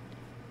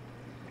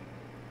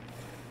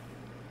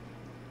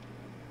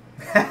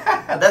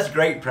 That's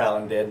great,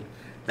 Prowling Dead.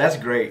 That's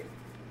great.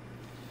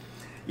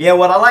 Yeah,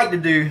 what I like to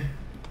do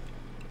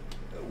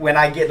when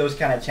I get those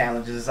kind of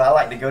challenges is I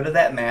like to go to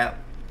that map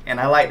and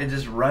I like to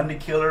just run the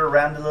killer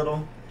around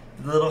the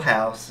little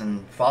house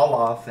and fall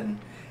off and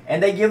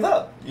they give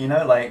up, you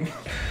know, like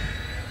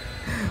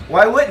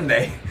why wouldn't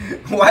they?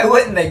 Why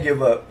wouldn't they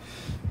give up?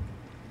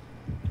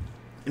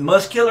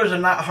 Most killers are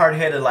not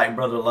hard-headed like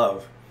Brother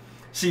Love.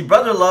 See,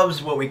 Brother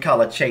Love's what we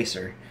call a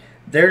chaser.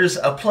 There's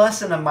a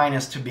plus and a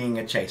minus to being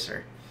a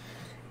chaser.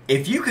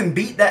 If you can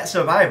beat that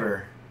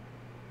survivor,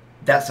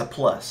 that's a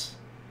plus.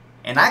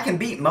 And I can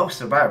beat most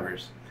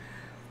survivors.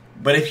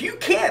 But if you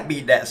can't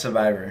beat that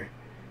survivor,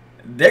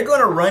 they're going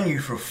to run you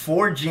for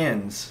 4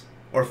 gens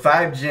or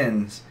 5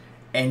 gens,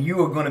 and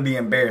you are going to be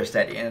embarrassed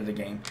at the end of the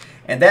game.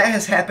 And that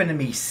has happened to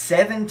me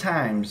 7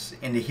 times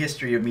in the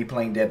history of me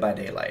playing Dead by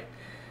Daylight.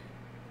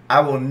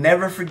 I will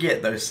never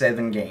forget those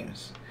 7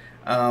 games.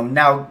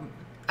 Now,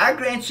 I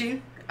grant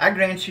you,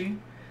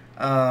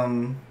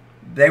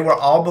 they were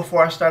all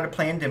before I started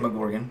playing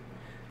Demogorgon.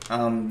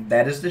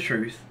 That is the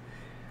truth.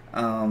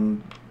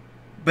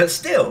 But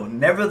still,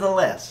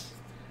 nevertheless,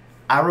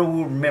 I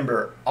will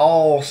remember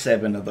all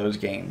 7 of those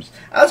games.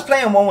 I was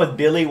playing one with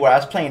Billy where I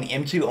was playing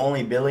M2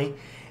 only Billy,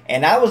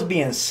 and I was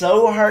being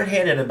so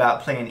hard-headed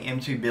about playing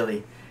M2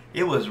 Billy.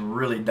 It was a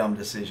really dumb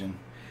decision.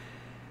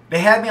 They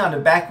had me on the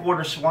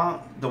backwater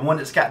swamp, the one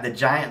that's got the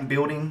giant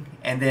building,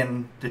 and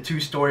then the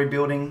 2-story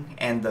building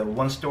and the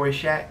 1-story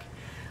shack.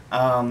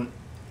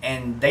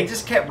 And they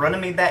just kept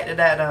running me back to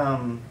that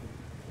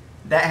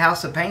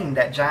House of Pain,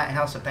 that giant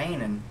House of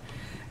Pain.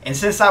 And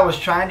since I was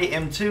trying to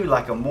M2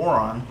 like a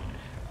moron,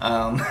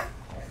 I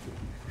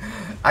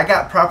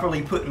got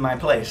properly put in my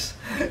place.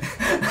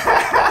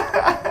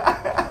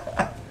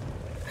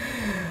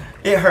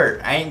 It hurt,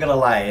 I ain't gonna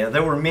lie.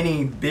 There were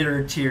many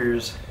bitter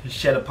tears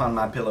shed upon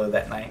my pillow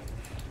that night.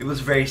 It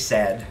was very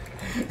sad.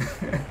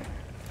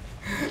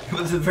 It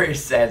was a very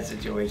sad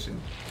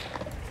situation.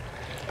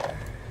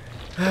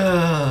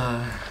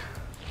 There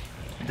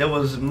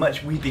was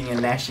much weeping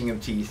and gnashing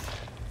of teeth.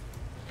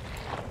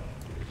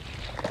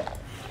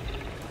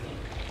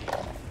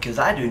 Because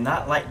I do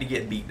not like to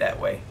get beat that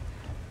way.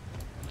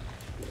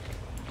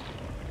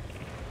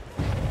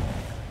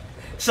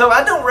 So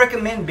I don't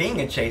recommend being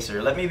a chaser.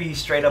 Let me be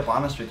straight up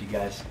honest with you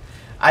guys.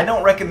 I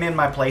don't recommend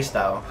my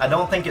playstyle. I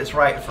don't think it's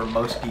right for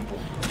most people.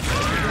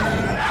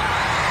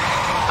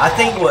 I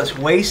think what's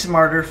way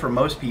smarter for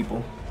most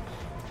people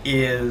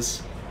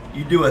is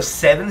you do a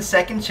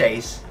 7-second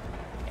chase,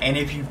 and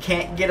if you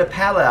can't get a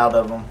pallet out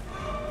of them,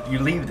 you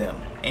leave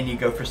them and you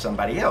go for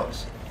somebody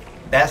else.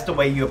 That's the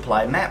way you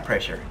apply map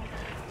pressure.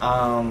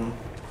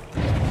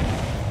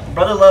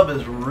 Brother Love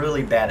is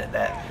really bad at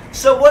that.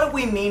 So what do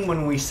we mean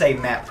when we say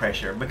map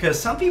pressure? Because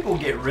some people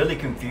get really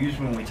confused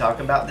when we talk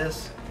about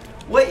this.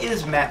 What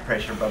is map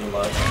pressure, Brother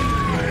Love?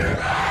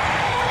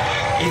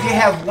 If you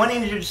have 1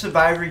 injured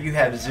survivor, you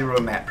have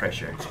 0 map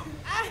pressure.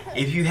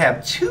 If you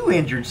have 2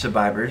 injured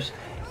survivors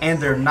and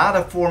they're not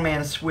a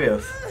 4-man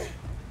swift,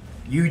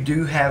 you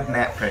do have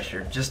map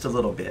pressure, just a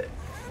little bit.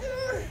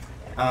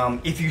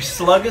 If you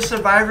slug a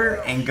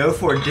survivor and go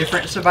for a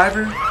different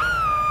survivor,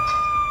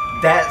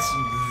 that's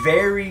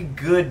very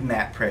good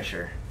map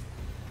pressure.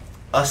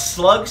 A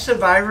slug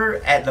survivor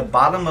at the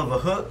bottom of a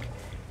hook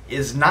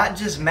is not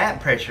just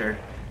map pressure,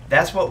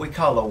 that's what we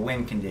call a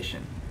win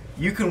condition.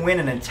 You can win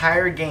an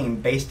entire game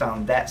based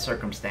on that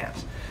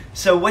circumstance.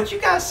 So what you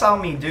guys saw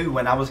me do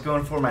when I was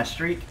going for my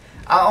streak,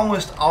 I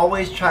almost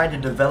always tried to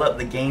develop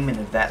the game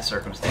into that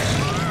circumstance.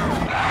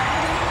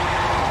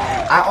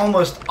 I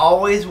almost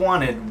always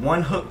wanted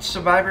 1 hooked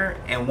survivor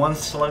and 1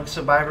 slug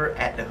survivor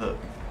at the hook.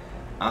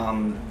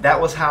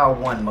 That was how I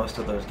won most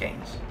of those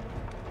games.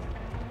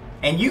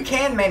 And you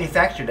can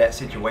manufacture that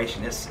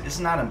situation. It's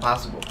not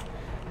impossible.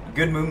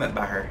 Good movement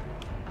by her.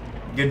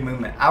 Good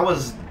movement. I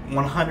was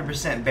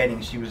 100%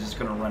 betting she was just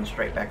going to run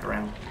straight back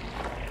around.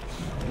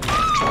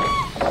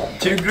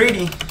 Too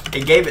greedy.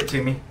 It gave it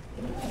to me.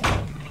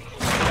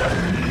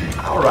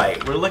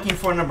 Alright, we're looking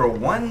for number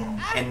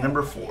 1 and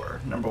number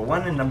 4. Number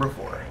 1 and number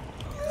 4.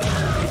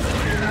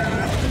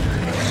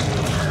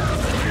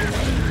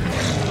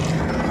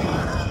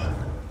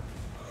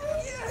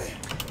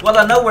 Well,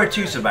 I know where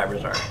 2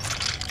 survivors are.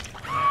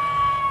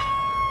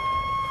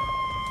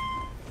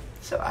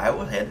 So I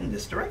will head in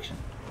this direction.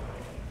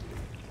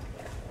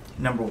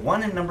 Number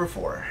 1 and number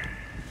 4.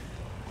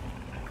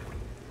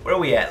 Where are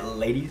we at,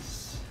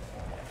 ladies?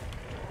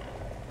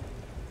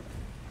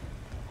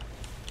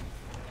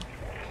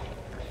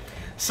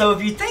 So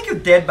if you think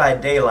of Dead by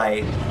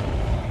Daylight,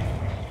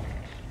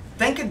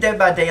 think of Dead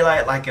by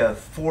Daylight like a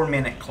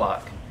 4-minute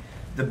clock.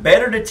 The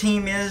better the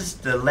team is,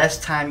 the less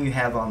time you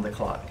have on the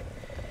clock.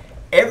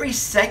 Every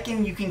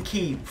second you can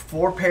keep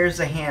 4 pairs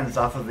of hands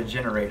off of a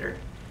generator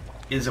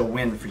is a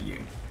win for you,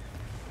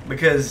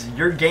 because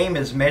your game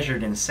is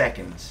measured in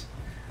seconds.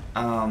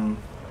 And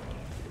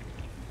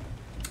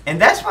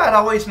that's why it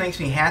always makes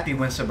me happy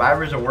when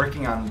survivors are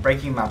working on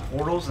breaking my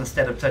portals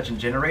instead of touching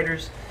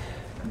generators.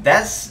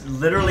 That's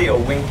literally a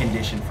win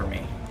condition for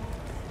me.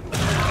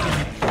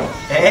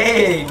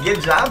 Hey,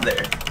 good job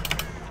there.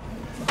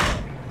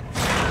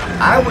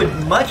 I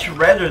would much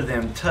rather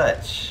them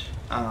touch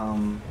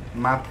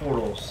my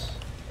portals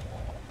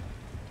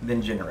than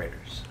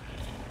generators.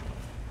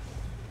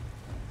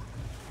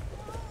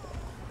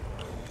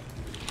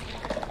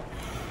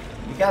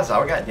 You guys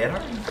all got dead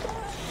already?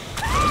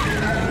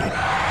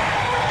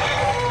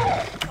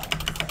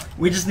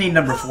 We just need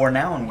number 4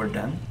 now and we're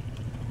done.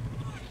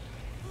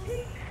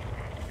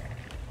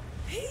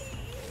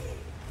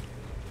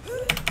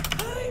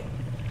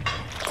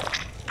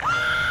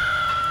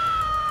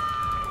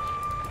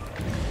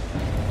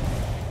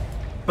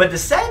 But the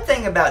sad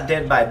thing about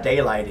Dead by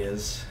Daylight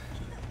is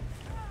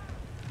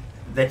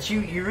that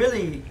you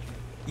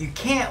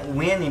can't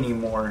win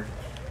anymore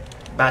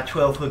by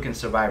 12 hooking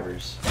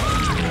survivors.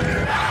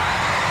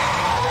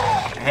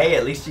 Hey,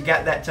 at least you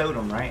got that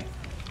totem, right?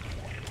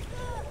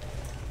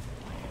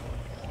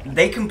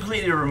 They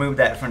completely removed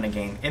that from the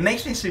game. It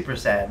makes me super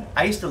sad.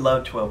 I used to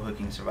love 12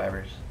 hooking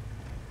survivors.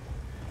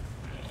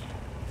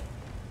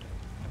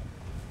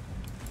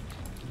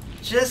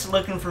 Just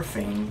looking for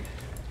Fing.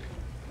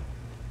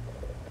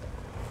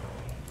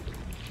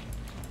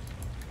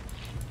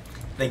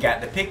 They got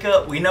the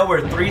pickup. We know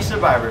where 3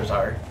 survivors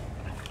are.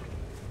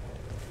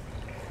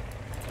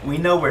 We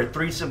know where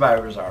 3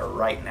 survivors are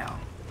right now.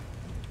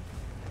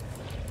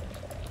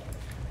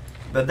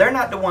 But they're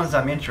not the ones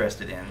I'm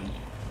interested in.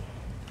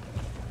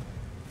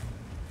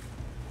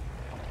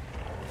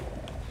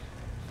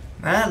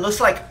 Looks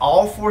like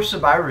all 4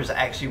 survivors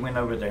actually went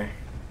over there.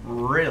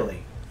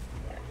 Really?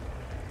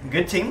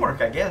 Good teamwork,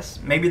 I guess.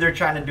 Maybe they're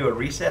trying to do a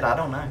reset. I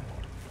don't know.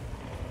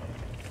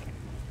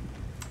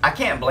 I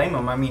can't blame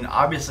them. I mean,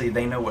 obviously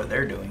they know what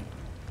they're doing.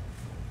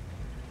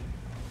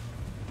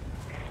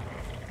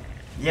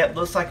 Yep,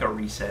 looks like a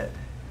reset.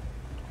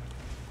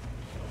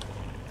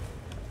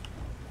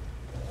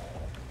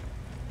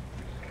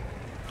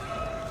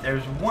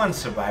 There's 1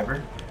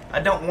 survivor. I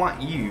don't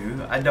want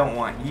you. I don't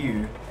want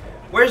you.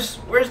 Where's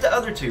the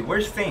other 2?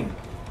 Where's Fing?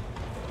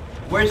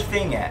 Where's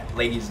Fing at,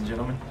 ladies and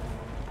gentlemen?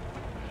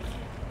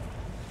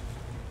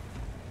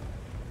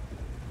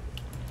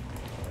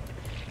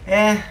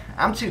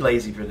 I'm too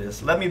lazy for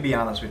this. Let me be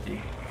honest with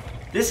you.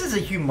 This is a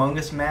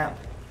humongous map.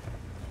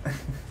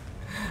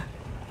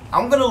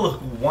 I'm gonna look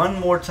one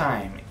more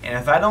time, and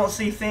if I don't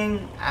see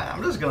thing,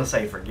 I'm just gonna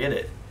say forget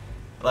it.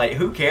 Like,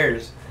 who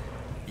cares?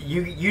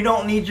 You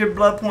don't need your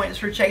blood points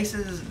for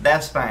chases.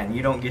 That's fine.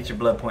 You don't get your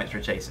blood points for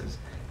chases.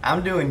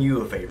 I'm doing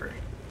you a favor.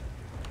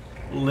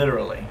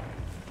 Literally.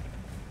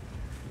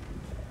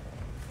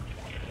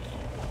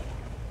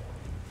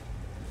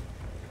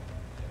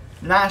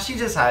 Nah, she's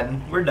just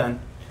hiding. We're done.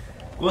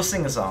 We'll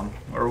sing a song,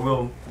 or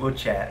we'll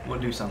chat. We'll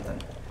do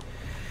something.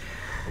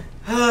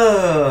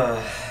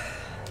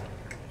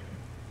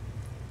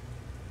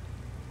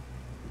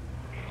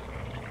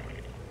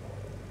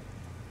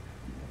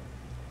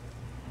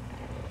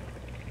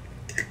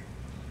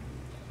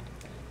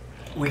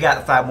 We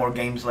got 5 more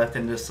games left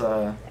in this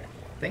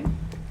thing.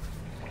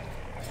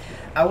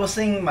 I will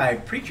sing my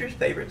preacher's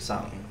favorite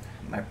song.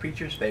 My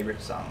preacher's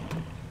favorite song.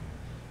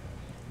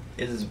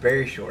 It is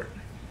very short.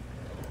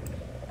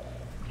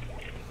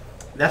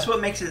 That's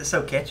what makes it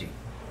so catchy.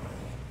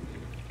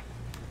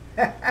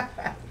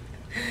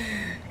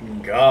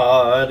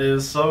 God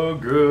is so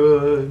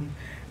good.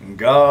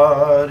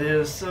 God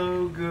is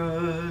so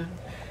good.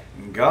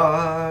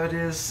 God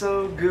is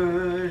so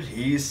good.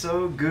 He's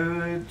so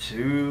good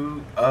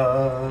to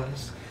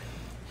us.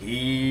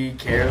 He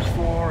cares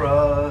for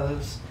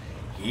us.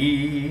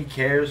 He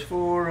cares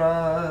for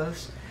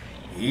us.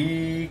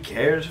 He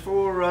cares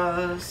for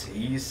us.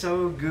 He's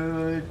so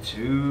good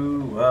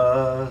to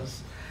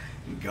us.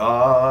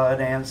 God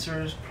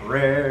answers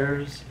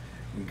prayers.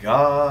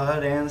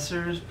 God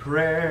answers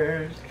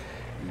prayers.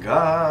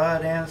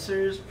 God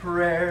answers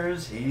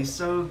prayers. He's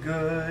so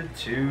good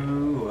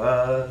to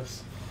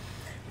us.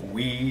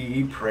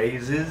 We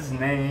praise His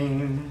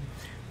name.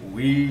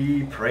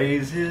 We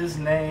praise His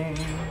name.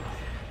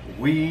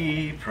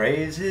 We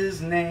praise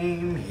His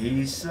name.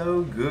 He's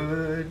so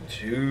good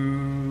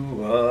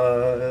to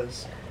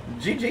us.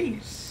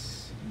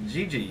 GG's.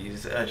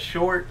 GG's. A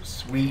short,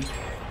 sweet,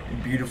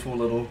 beautiful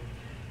little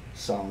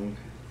song.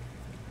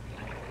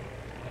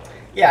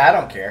 Yeah, I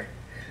don't care.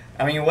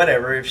 I mean,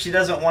 whatever. If she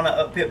doesn't want to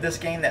up-pip this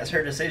game, that's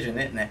her decision,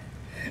 isn't it?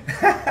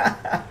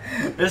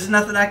 There's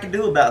nothing I can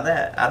do about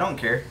that. I don't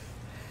care.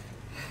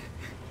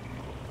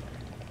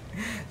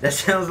 That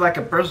sounds like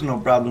a personal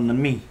problem to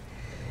me.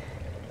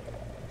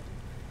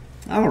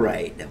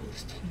 Alright, that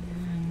was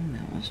 10,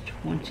 that was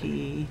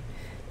 20,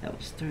 that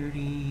was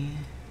 30.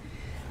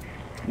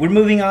 We're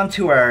moving on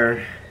to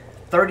our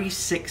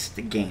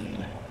 36th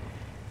game.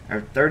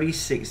 Our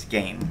 36th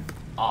game.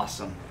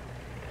 Awesome.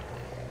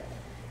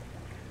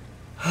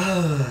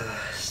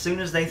 As soon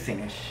as they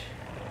finish.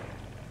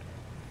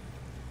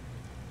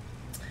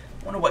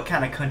 Wonder what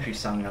kind of country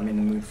song I'm in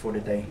the mood for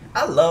today.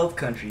 I love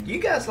country. Do you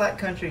guys like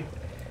country?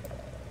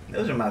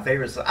 Those are my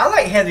favorites. I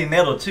like heavy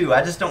metal too.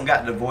 I just don't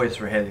got the voice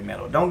for heavy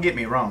metal. Don't get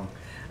me wrong.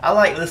 I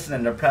like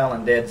listening to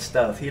Prowlin' Dead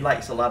stuff. He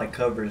likes a lot of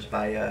covers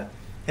by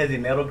heavy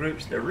metal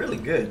groups. They're really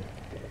good.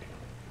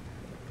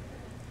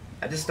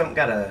 I just don't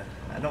got a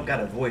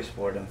voice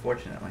for it,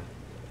 unfortunately.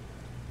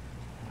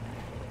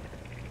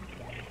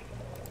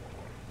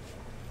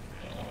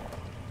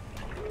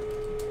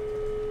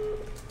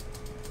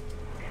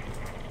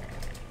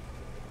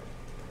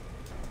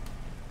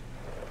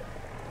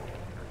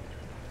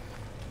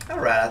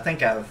 Alright, I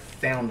think I've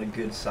found a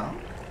good song.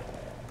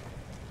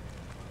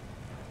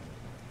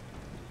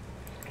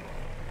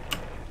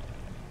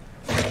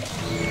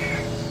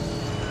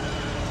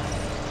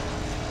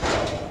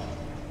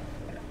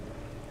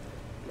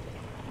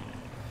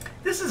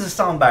 This is a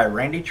song by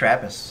Randy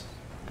Travis.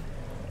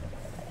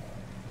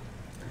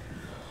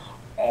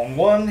 On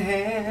one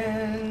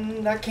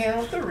hand, I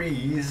count the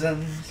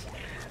reasons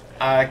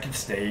I could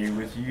stay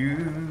with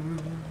you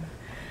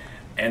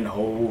and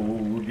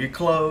hold you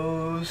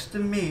close to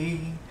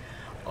me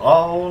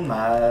all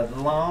night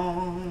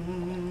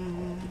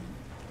long.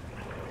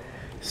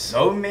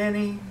 So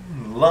many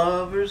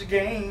lovers'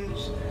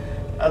 games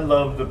I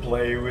love to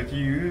play with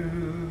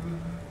you,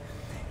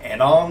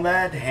 and on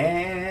that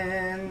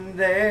hand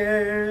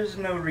there's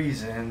no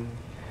reason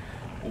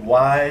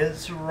why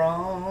it's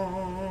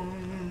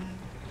wrong.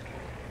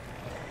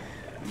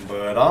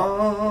 But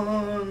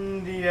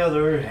on the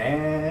other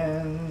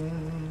hand,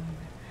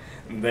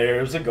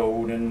 there's a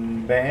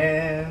golden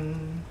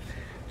band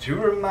to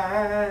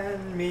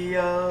remind me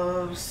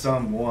of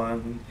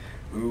someone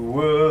who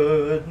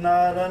would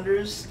not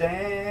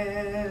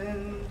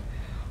understand.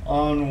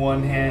 On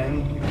one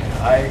hand,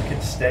 I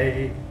could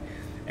stay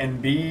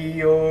and be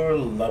your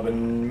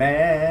loving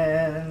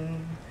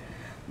man,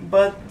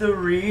 but the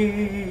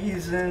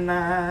reason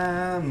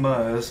I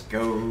must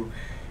go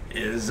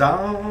is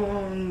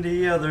on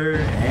the other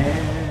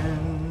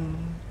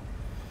hand.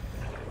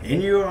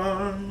 In your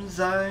arms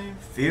I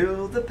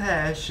feel the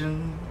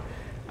passion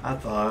I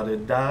thought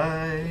had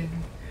died.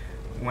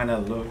 When I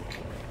look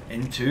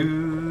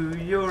into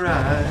your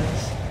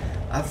eyes,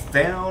 I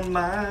found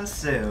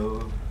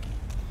myself.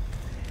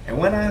 And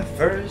when I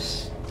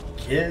first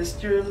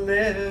kissed your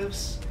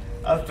lips,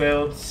 I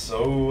felt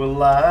so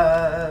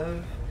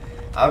alive.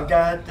 I've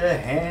got to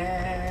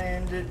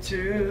hand it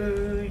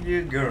to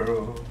you,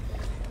 girl.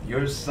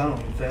 You're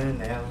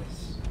something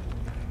else.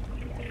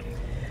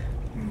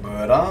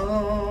 But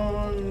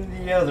on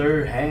the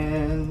other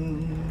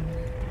hand,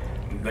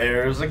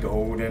 there's a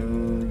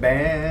golden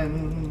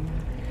band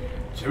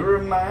to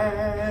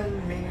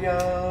remind me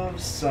of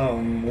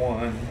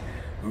someone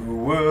who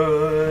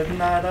would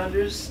not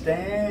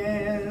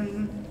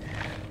understand.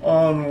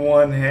 On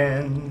one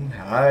hand,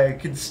 I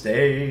could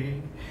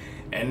stay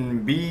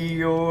and be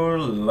your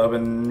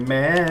loving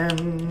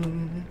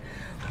man,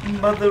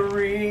 but the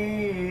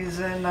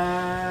reason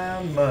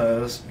I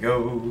must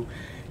go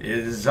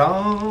is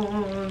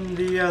on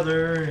the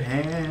other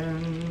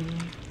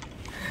hand.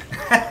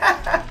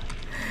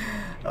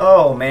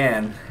 Oh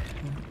man,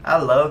 I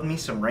love me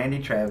some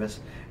Randy Travis.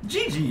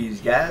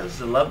 GG's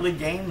guys, a lovely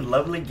game,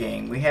 lovely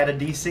game. We had a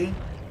DC.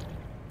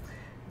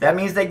 That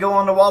means they go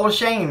on the wall of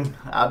shame.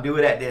 I'll do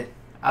it at the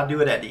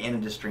end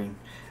of the stream.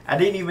 I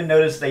didn't even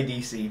notice they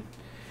DC'd.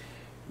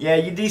 Yeah,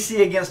 you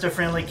DC against a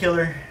friendly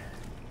killer.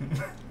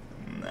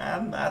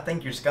 I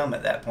think you're scum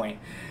at that point.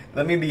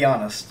 Let me be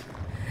honest.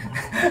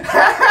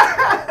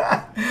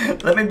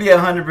 Let me be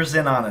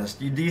 100%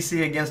 honest. You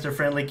DC against a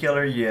friendly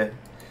killer, you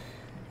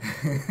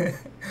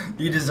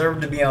you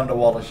deserve to be on the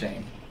wall of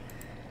shame.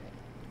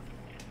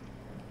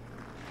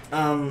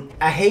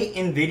 I hate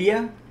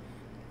NVIDIA.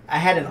 I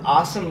had an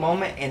awesome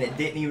moment and it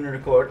didn't even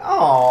record.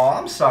 Oh,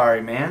 I'm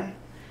sorry, man.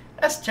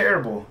 That's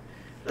terrible.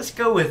 Let's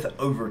go with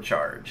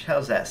overcharge.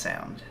 How's that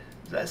sound?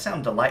 Does that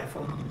sound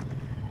delightful?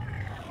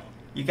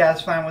 You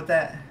guys fine with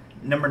that?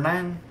 Number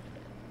 9?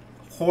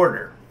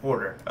 Hoarder.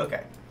 Hoarder.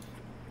 Okay.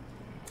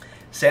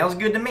 Sounds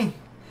good to me.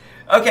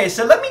 Okay,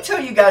 so let me tell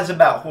you guys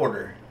about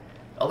Hoarder.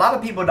 A lot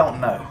of people don't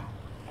know.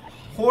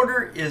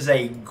 Hoarder is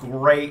a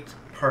great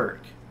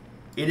perk.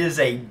 It is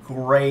a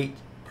great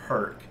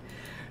perk.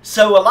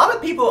 So a lot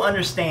of people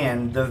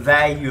understand the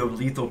value of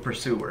Lethal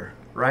Pursuer,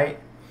 right?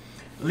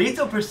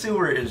 Lethal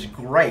Pursuer is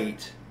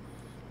great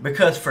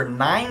because for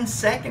 9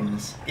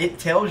 seconds it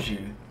tells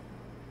you,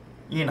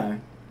 you know,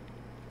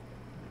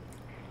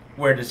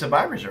 where the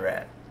survivors are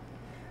at.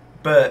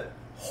 But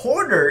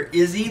Hoarder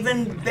is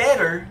even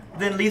better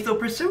than Lethal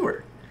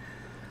Pursuer.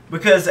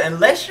 Because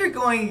unless you're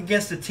going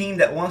against a team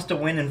that wants to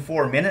win in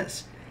 4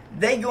 minutes,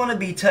 they're going to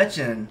be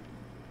touching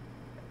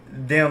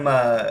them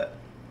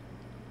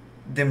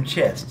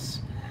chests.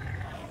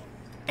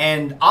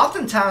 And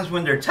oftentimes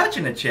when they're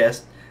touching a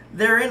chest,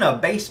 they're in a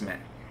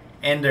basement.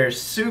 And they're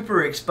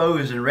super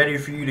exposed and ready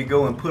for you to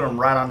go and put them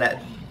right on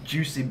that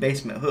juicy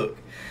basement hook.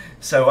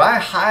 So I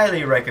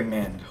highly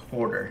recommend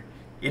Hoarder.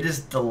 It is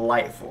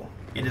delightful.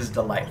 It is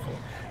delightful.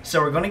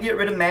 So we're going to get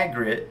rid of Mad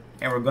Grit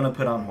and we're going to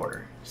put on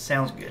Hoarder.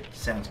 Sounds good.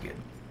 Sounds good.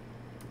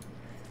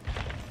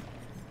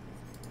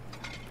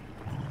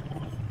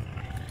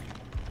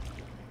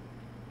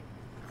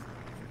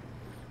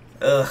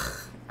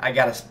 Ugh, I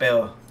got to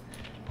spell.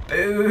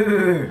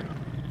 Boo.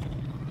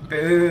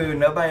 Boo.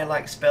 Nobody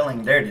likes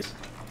spelling. There it is.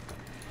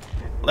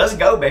 Let's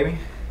go, baby.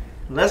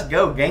 Let's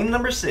go. Game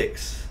number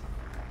 6.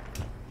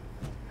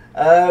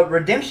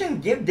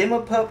 Redemption. Give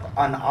Demopup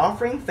an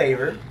offering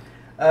favor.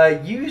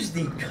 Use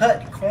the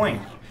cut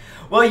coin.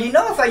 Well, you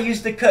know, if I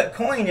use the cut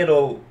coin,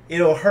 it'll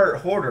hurt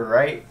Hoarder,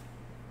 right?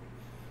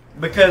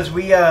 Because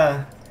we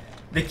the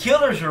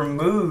killers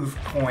remove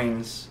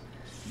coins.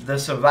 The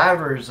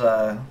survivors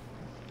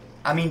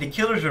the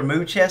killers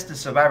remove chests, the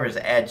survivors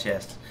add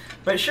chests.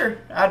 But sure,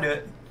 I'll do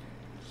it.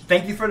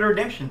 Thank you for the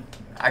redemption.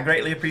 I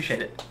greatly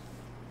appreciate it.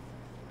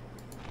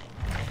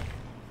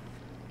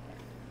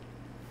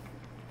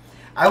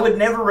 I would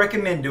never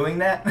recommend doing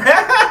that.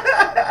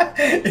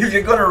 If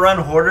you're going to run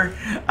Hoarder,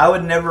 I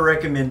would never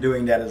recommend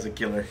doing that as a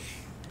killer.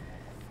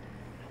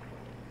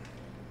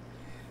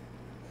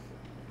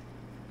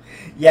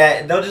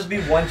 Yeah, there'll just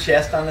be one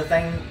chest on the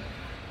thing.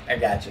 I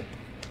got you.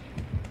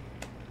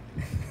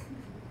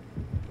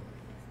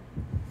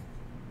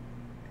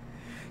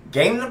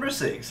 Game number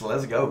 6.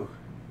 Let's go.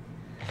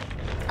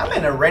 I'm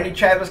in a Randy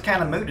Travis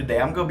kind of mood today.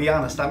 I'm going to be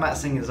honest. I might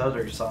sing his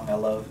other song I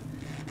love.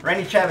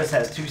 Randy Travis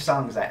has 2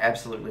 songs I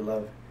absolutely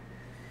love.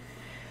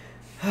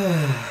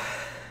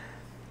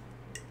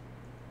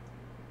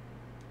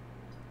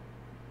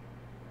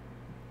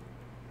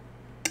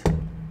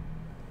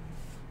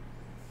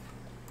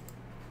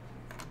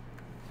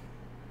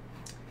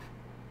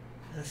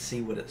 Let's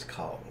see what it's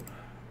called.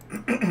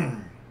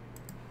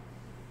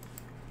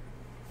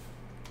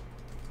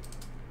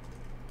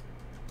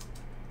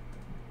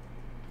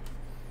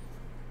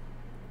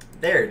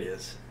 There it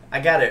is. I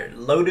got it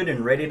loaded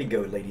and ready to go,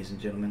 ladies and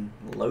gentlemen.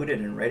 Loaded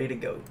and ready to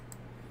go.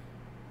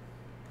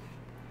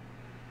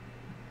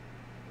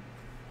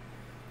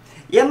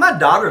 Yeah, my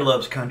daughter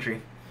loves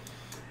country.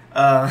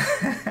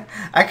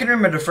 I can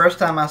remember the first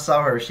time I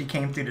saw her, she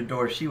came through the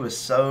door. She was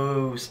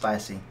so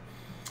spicy.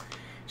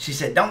 She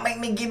said, "Don't make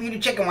me give you the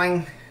chicken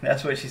wing."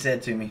 That's what she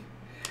said to me.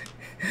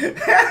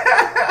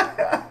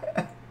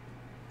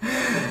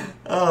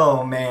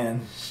 Oh,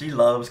 man. She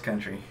loves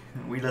country.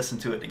 We listen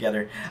to it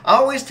together. I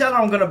always tell her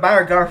I'm going to buy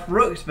her Garth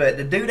Brooks, but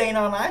the dude ain't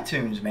on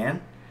iTunes,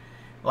 man.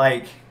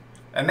 Like,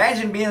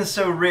 imagine being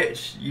so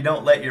rich you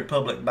don't let your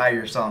public buy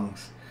your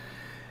songs.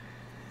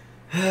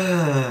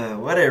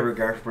 Whatever,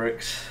 Garth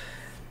Brooks.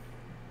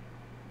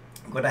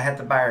 would I have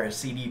to buy her a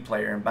CD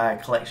player and buy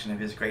a collection of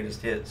his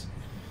greatest hits?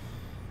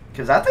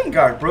 Because I think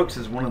Garth Brooks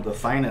is one of the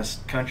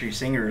finest country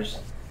singers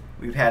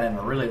we've had in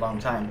a really long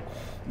time.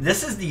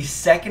 This is the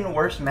second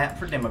worst map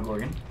for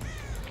Demogorgon.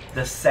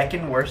 The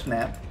second worst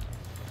map.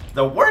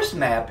 The worst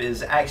map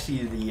is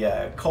actually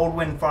the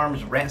Coldwind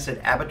Farms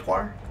Rancid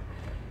Abattoir.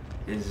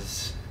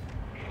 Is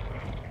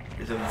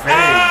a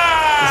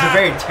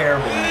very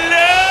terrible map.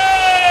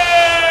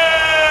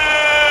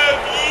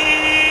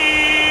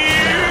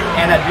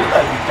 And I do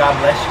love you. God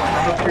bless you. And I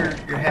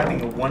hope you're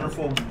having a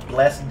wonderful,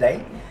 blessed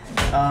day.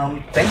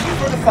 Thank you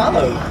for the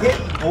follow. Hit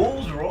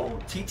Bulls Roll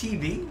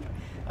TTV.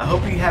 I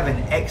hope you have an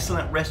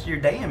excellent rest of your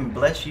day and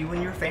bless you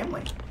and your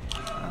family.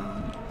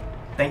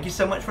 Thank you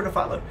so much for the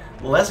follow.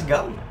 Let's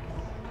go.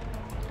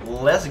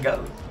 Let's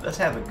go. Let's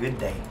have a good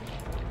day.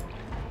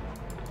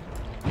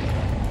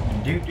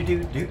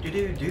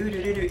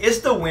 It's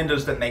the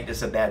windows that make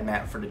this a bad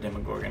map for the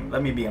Demogorgon.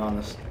 Let me be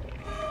honest.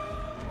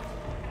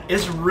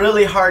 It's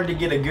really hard to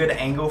get a good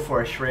angle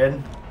for a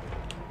shred.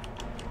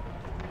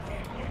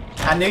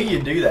 I knew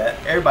you'd do that.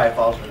 Everybody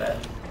falls for that.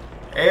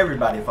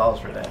 Everybody falls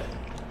for that.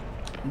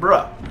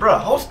 Bruh,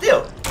 hold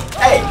still.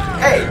 Hey.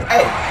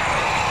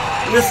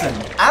 Listen,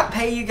 I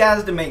pay you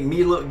guys to make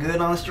me look good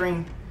on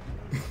stream.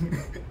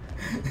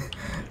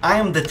 I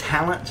am the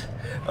talent,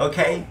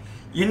 okay?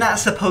 You're not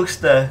supposed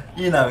to,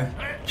 you know,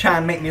 try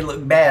and make me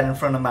look bad in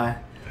front of my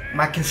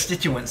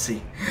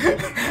constituency.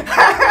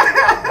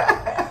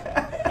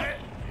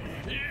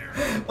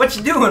 What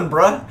you doing,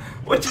 bruh?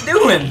 What you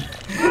doing?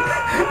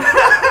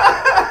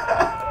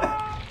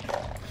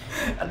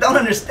 I don't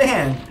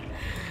understand.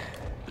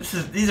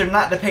 These are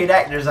not the paid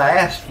actors I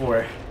asked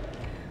for.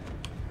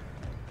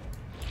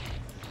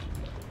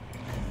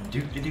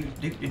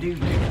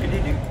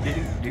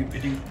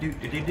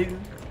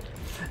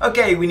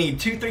 Okay, we need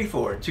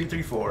 234,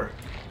 234.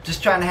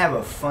 Just trying to have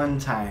a fun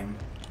time.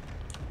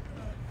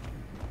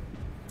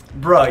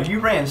 Bruh, you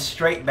ran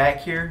straight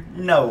back here?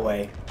 No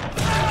way.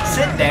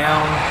 Sit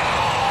down.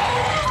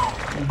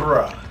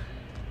 Bruh.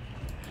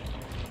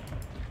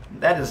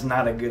 That is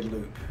not a good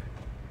loop.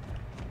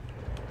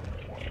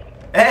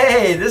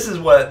 Hey, this is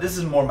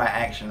more my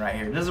action right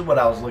here. This is what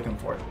I was looking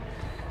for.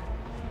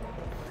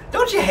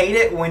 Don't you hate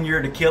it when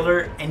you're the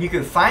killer and you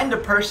can find a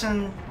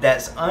person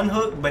that's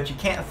unhooked, but you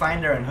can't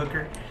find her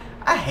unhooker?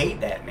 I hate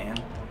that,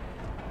 man.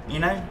 You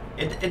know,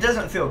 it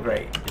doesn't feel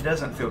great. It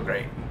doesn't feel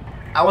great.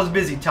 I was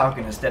busy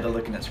talking instead of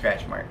looking at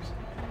scratch marks.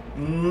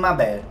 My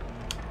bad.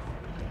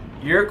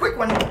 You're a quick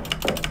one.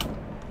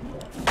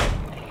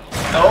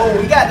 Oh,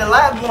 we got the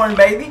Lightborn,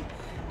 baby.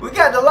 We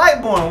got the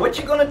Lightborn. What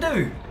you gonna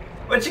do?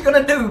 What you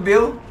gonna do,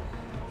 Bill?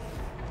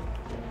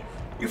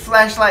 Your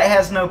flashlight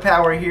has no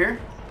power here.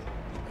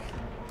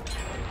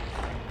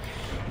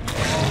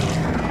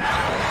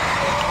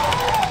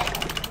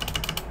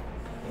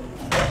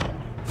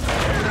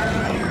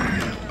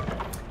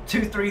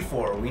 Two, three,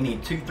 four. We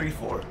need 2, 3,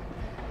 4.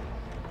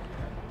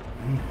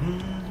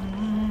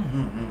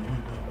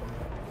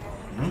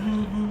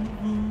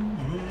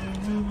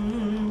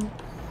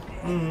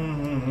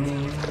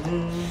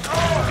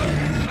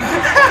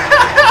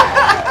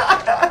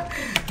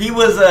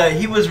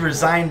 He was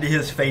resigned to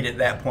his fate at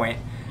that point.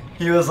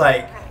 He was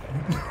like,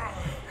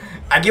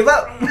 I give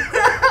up.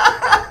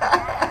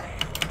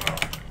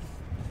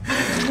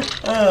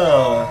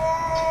 Oh.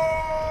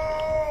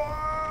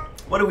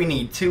 What do we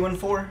need? 2 and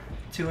 4?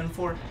 2 and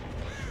 4?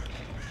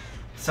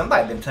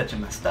 Somebody been touching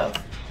my stuff.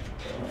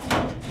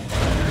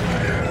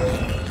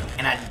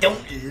 And I don't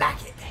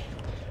like it.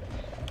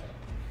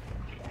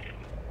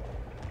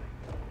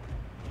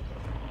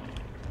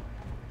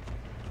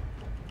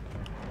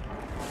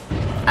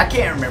 I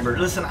can't remember.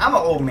 Listen, I'm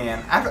an old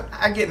man.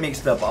 I get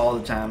mixed up all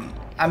the time.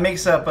 I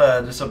mix up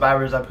the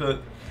survivors I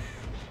put.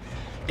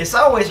 It's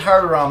always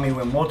harder on me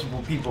when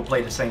multiple people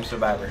play the same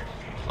survivor.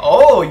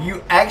 Oh,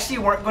 you actually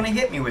weren't going to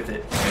hit me with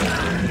it.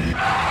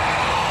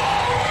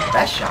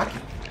 That's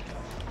shocking.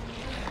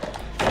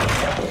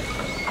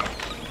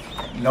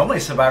 Normally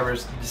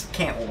survivors just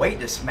can't wait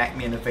to smack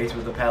me in the face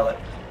with a pallet.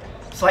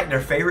 It's like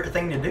their favorite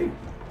thing to do.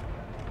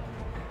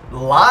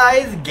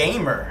 Lithe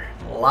Gamer.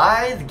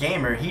 Lithe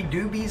Gamer. He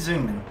do be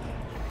zooming.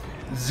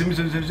 Zoom,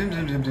 zoom, zoom, zoom,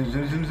 zoom, zoom, zoom,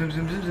 zoom, zoom, zoom,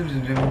 zoom, zoom,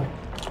 zoom, zoom.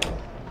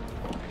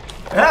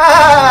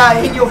 Ah!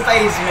 In your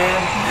face,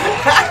 man.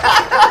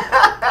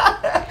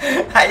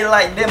 How you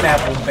like them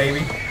apples,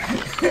 baby?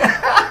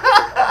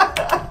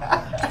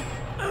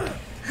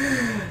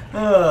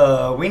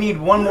 We need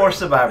one more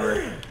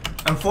survivor.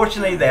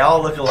 Unfortunately, they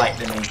all look alike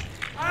to me.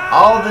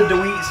 All the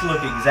Dweets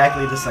look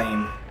exactly the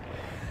same.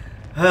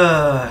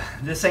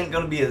 This ain't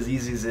gonna be as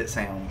easy as it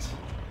sounds.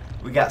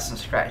 We got some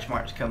scratch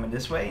marks coming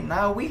this way.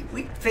 No, we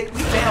found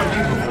you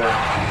before.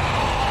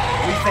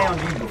 We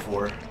found you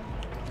before.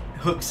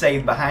 Hook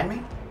saved behind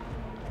me.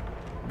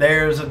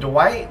 There's a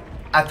Dwight.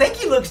 I think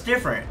he looks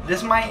different.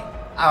 This might...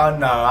 Oh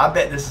no, I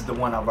bet this is the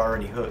one I've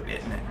already hooked,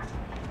 isn't it?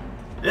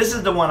 This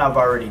is the one I've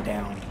already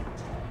downed.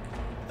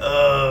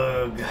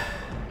 Ugh.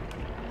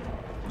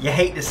 You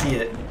hate to see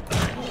it.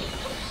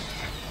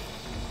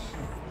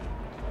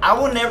 I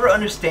will never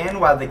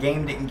understand why the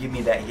game didn't give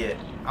me that hit.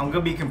 I'm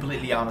going to be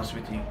completely honest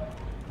with you.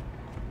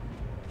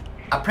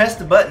 I pressed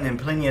the button in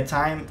plenty of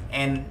time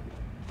and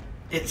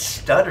it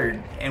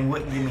stuttered and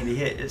wouldn't give me the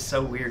hit. It's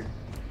so weird.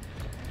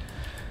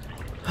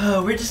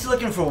 We're just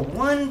looking for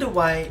one to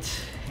white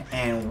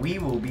and we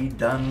will be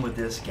done with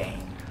this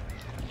game.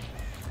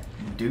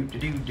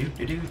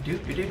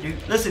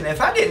 Listen,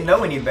 if I didn't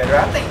know any better,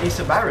 I think these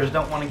survivors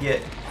don't want to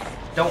get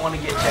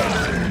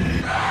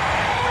chased.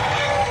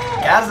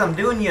 Guys, I'm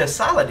doing you a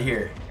solid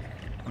here.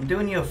 I'm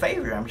doing you a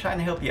favor. I'm trying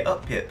to help you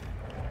up, Pip.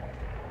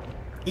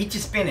 Eat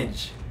your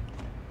spinach.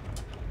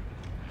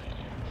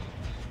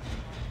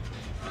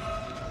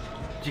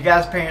 Did you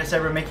guys' parents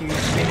ever make you eat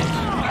spinach?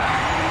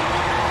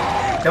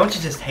 Don't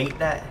you just hate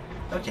that?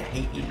 Don't you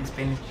hate eating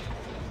spinach?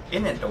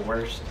 Isn't it the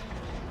worst?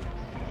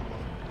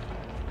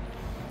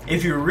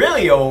 If you're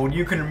really old,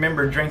 you can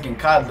remember drinking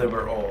cod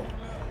liver oil.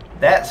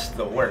 That's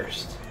the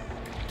worst.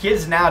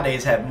 Kids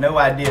nowadays have no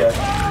idea.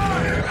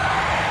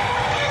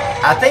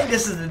 I think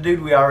this is the dude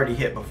we already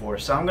hit before,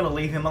 so I'm going to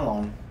leave him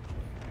alone.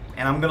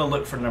 And I'm going to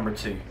look for number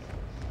 2.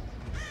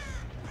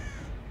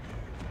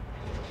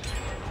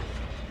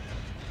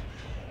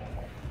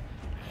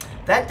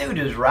 That dude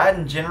is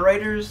riding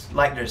generators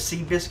like they're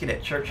Seabiscuit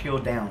at Churchill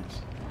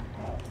Downs.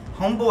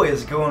 Homeboy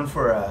is going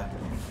for a...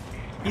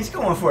 He's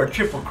going for a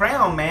triple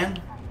crown,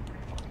 man.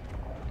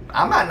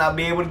 I might not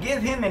be able to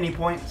give him any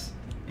points.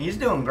 He's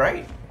doing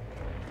great.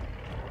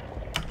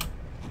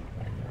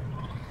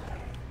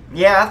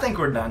 Yeah, I think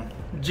we're done.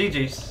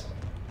 GG's.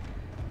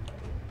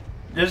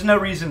 There's no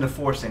reason to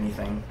force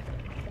anything.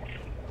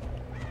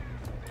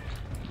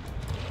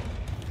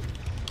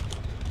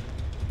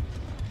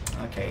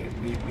 Okay,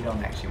 we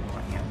don't actually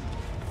want him.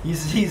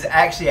 He's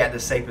actually at the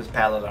safest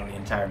pallet on the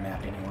entire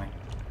map anyway.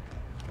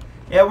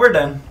 Yeah, we're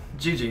done.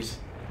 GG's.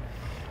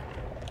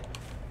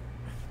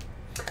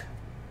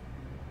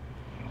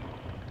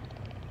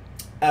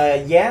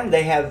 Yeah,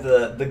 they have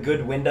the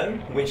good window,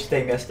 which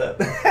they messed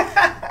up.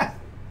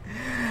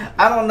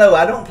 I don't know.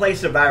 I don't play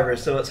Survivor,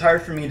 so it's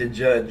hard for me to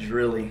judge,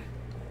 really.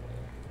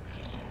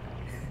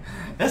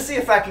 Let's see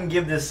if I can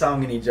give this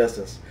song any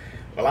justice.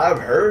 Well, I've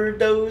heard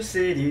those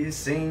city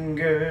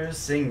singers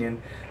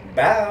singing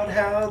about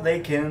how they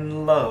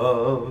can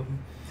love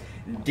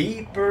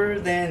deeper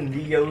than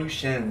the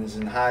oceans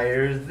and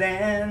higher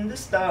than the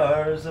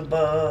stars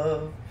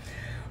above.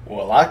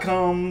 Well, I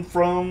come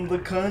from the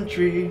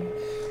country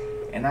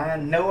and I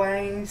know I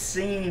ain't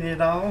seen it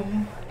all.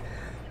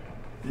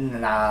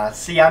 Nah,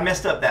 see, I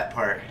messed up that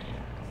part.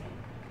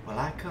 Well,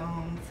 I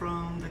come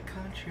from the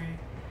country.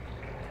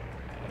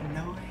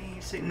 No, I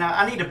ain't seen... Nah,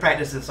 I need to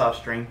practice this off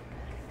stream.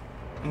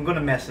 I'm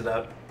gonna mess it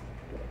up.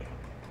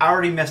 I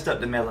already messed up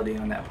the melody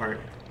on that part.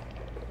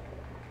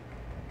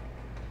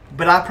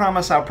 But I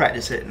promise I'll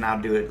practice it and I'll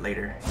do it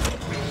later.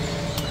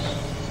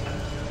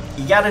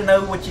 You gotta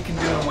know what you can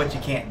do and what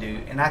you can't do.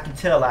 And I can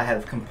tell I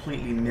have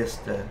completely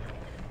missed the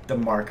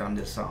mark on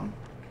this song.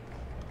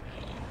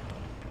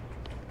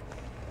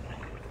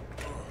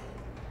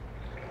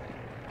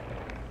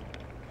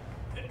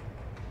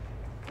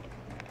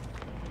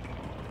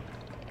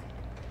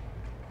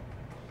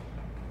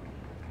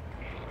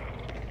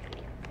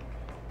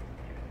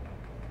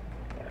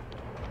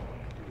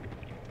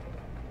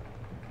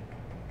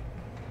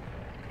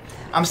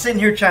 I'm sitting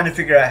here trying to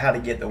figure out how to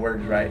get the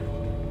words right.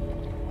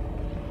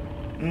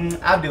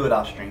 I'll do it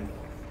off stream.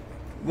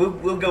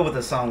 We'll go with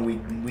a song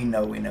we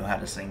know how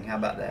to sing. How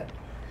about that?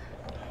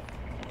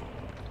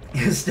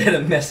 Instead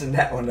of messing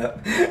that one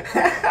up.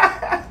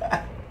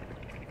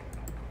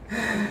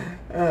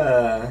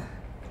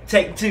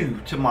 Take 2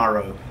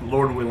 tomorrow,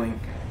 Lord willing.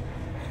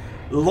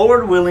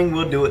 Lord willing,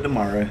 we'll do it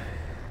tomorrow.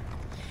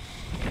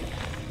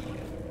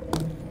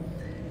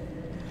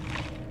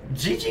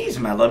 GG's,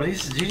 my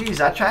lovelies.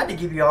 GG's. I tried to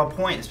give you all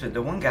points, but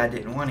the one guy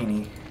didn't want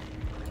any.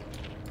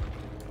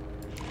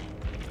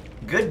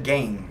 Good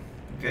game.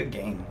 Good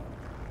game.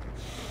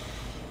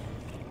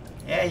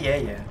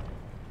 Yeah.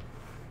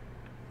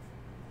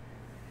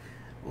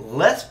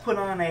 Let's put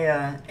on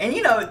a... and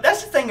you know,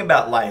 that's the thing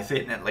about life,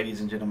 isn't it, ladies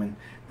and gentlemen?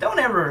 Don't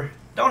ever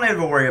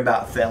worry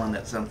about failing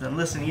at something.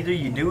 Listen, either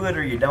you do it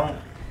or you don't.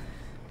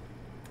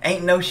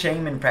 Ain't no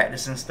shame in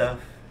practicing stuff.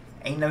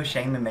 Ain't no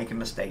shame in making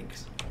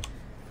mistakes.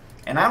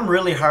 And I'm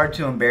really hard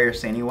to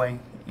embarrass anyway,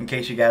 in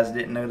case you guys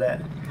didn't know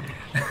that.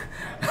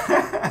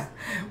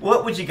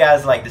 What would you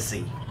guys like to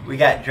see? We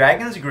got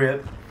Dragon's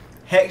Grip,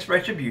 Hex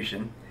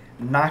Retribution,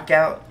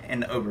 Knockout,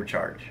 and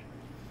Overcharge.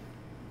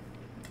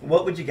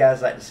 What would you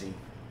guys like to see?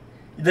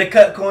 The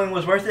cut coin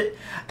was worth it?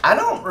 I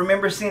don't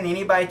remember seeing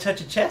anybody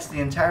touch a chest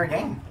the entire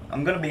game.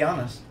 I'm going to be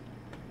honest.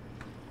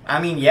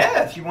 I mean,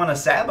 yeah, if you want a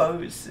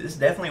Sabo, it's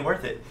definitely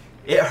worth it.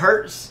 It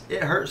hurts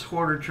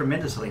Hoarder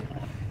tremendously.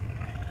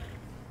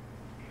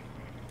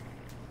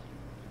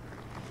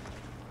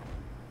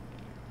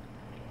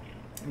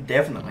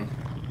 Definitely.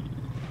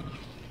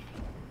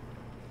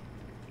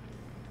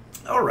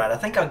 Alright, I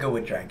think I'll go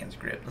with Dragon's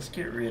Grip. Let's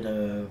get rid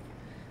of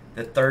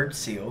the 3rd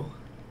seal.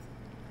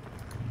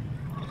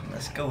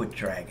 Let's go with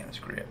Dragon's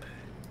Grip.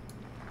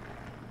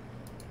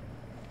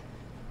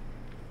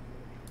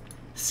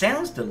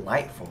 Sounds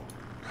delightful.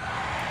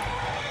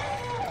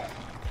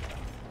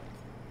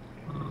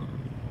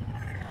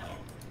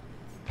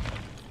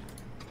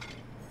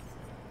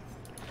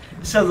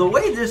 So the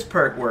way this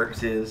perk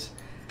works is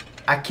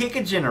I kick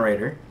a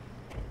generator,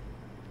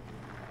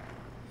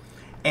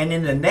 and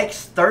in the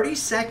next 30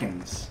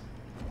 seconds,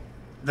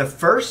 the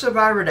first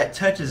survivor that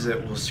touches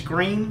it will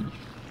scream,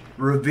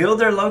 reveal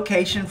their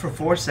location for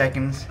 4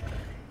 seconds,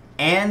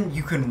 and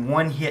you can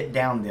one-hit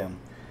down them.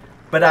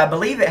 But I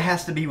believe it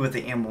has to be with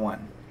the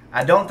M1.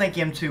 I don't think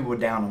M2 will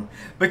down them,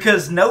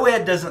 because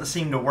NOED doesn't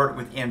seem to work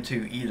with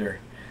M2 either.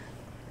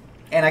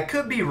 And I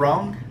could be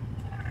wrong,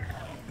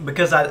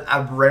 because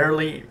I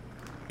rarely,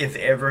 if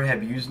ever,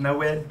 have used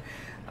NOED.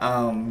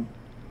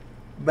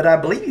 But I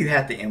believe you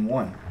have the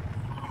M1.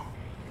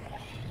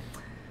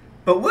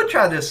 But we'll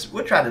try this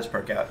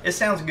perk out. It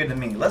sounds good to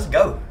me. Let's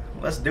go.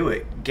 Let's do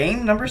it.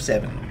 Game number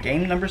 7.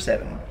 Game number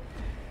 7.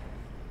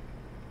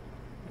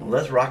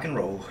 Let's rock and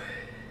roll.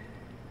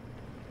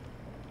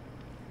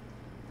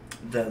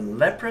 The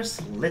Leprous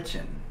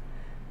Lichen.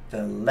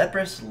 The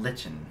Leprous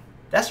Lichen.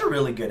 That's a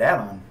really good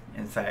add-on,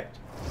 in fact.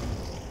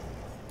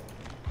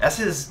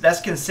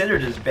 That's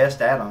considered his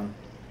best add-on.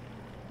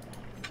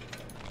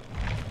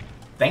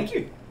 Thank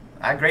you.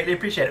 I greatly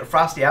appreciate it.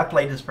 Frosty, I've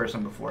played this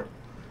person before.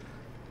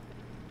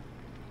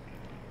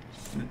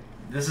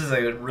 This is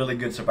a really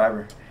good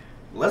survivor.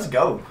 Let's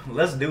go.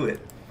 Let's do it.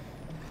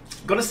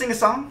 Gonna sing a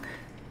song?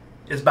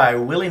 It's by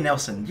Willie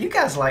Nelson. Do you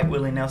guys like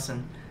Willie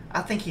Nelson?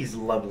 I think he's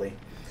lovely.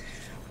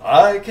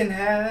 I can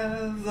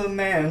have the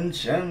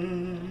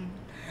mansion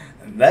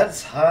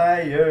that's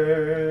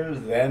higher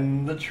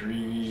than the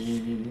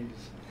trees.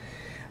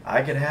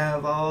 I could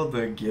have all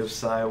the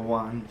gifts I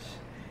want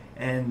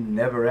and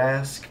never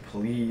ask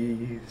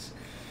please.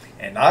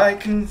 And I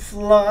can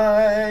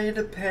fly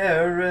to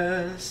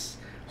Paris.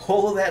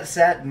 Oh, that's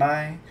at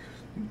my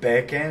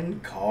beck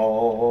and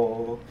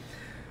call.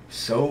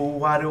 So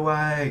why do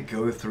I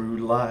go through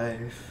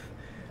life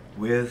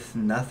with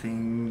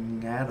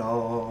nothing at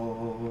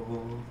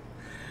all?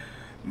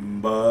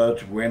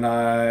 But when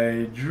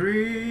I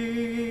dream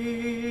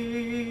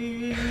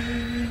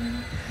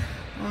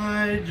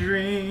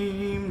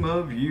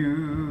of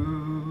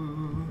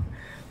you.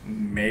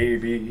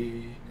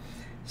 Maybe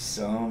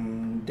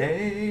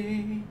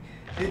someday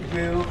it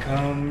will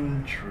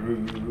come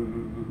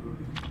true.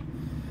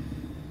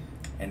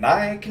 And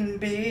I can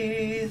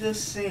be the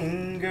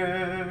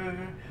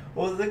singer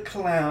or the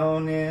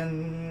clown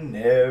in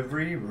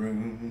every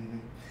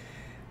room.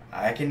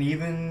 I can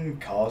even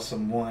call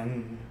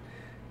someone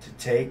to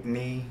take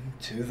me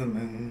to the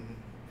moon.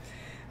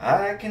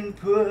 I can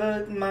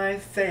put my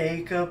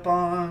fake up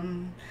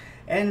on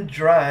and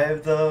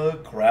drive the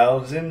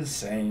crowds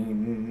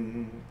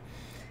insane.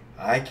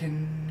 I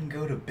can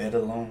go to bed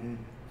alone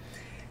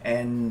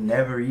and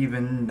never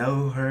even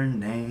know her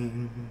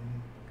name.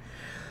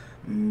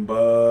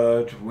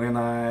 But when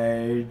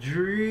I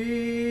dream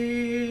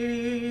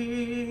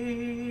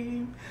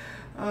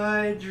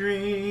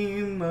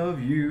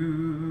of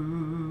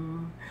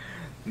you.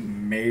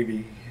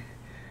 Maybe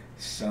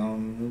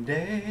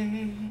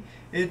someday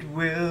it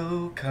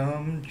will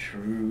come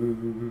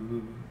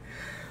true.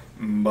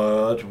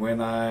 But when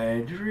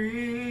I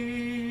dream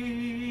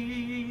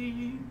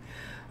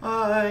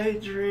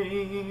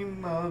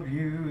of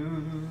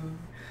you.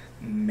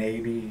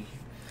 Maybe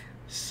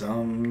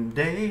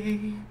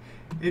someday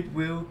it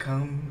will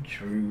come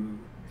true.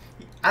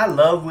 I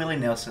love Willie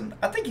Nelson.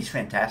 I think he's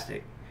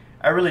fantastic.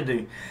 I really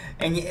do.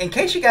 And in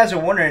case you guys are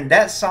wondering,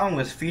 that song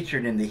was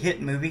featured in the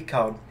hit movie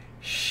called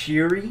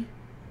Shiri.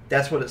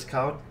 That's what it's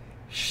called.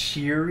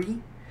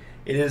 Shiri.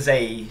 It is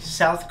a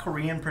South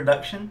Korean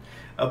production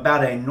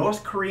about a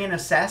North Korean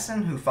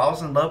assassin who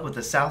falls in love with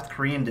a South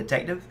Korean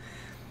detective.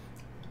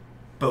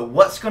 But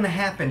what's going to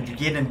happen to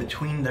get in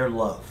between their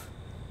love?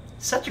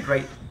 It's such a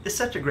great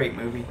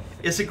movie.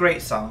 It's a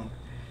great song.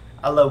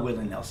 I love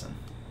Willie Nelson.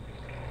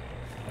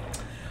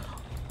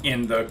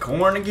 In the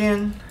corn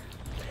again.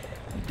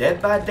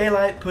 Dead by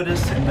Daylight put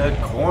us in the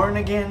corn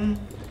again.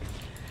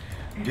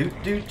 Do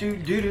do do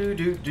do do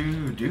do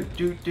do do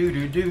do do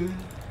do do.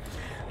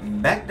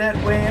 Back that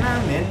way and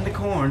I'm in the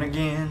corn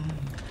again.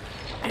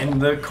 In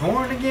the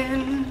corn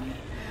again.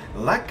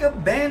 Like a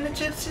band of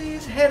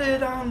gypsies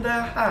headed on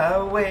the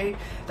highway.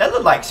 That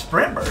looked like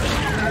Sprintbird.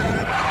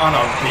 On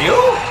a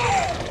bill?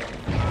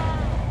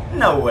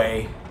 No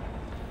way.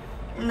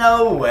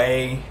 No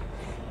way.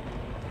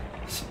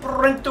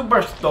 Sprint to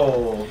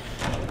Bristol.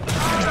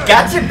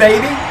 Gotcha,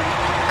 baby.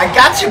 I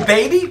got you,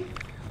 baby.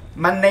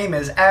 My name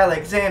is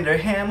Alexander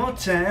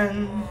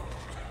Hamilton.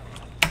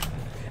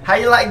 How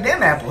you like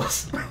them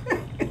apples?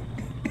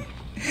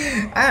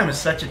 I am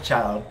such a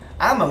child.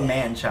 I'm a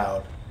man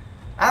child.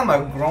 I'm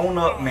a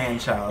grown-up man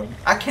child.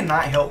 I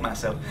cannot help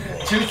myself.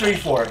 2, 3,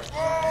 4.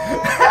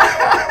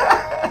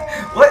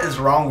 What is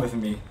wrong with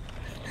me?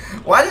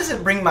 Why does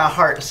it bring my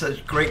heart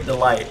such great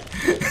delight?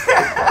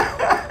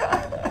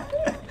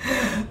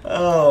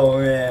 Oh,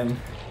 man.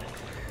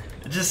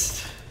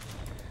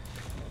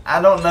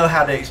 I don't know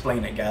how to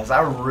explain it, guys.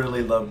 I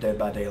really love Dead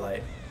by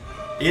Daylight.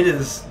 It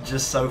is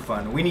just so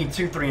fun. We need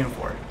 2, 3, and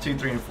 4. 2,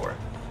 3, and 4.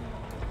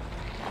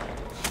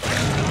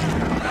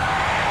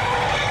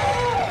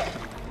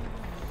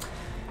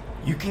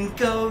 You can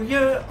go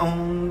your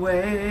own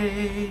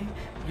way.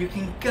 You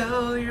can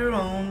go your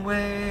own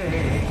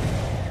way.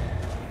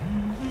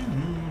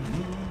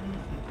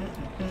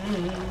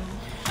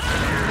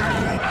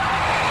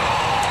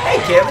 Hey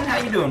Kevin, how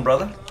you doing,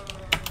 brother?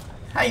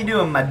 How you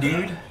doing, my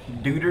dude?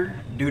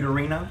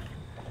 Duderino.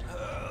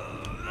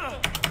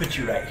 Put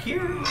you right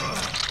here.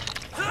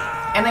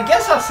 And I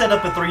guess I'll set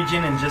up a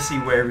 3-gen and just see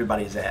where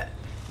everybody's at.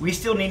 We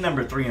still need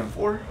number 3 and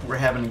 4. We're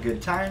having a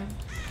good time.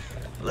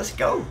 Let's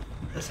go.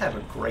 Let's have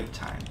a great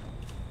time.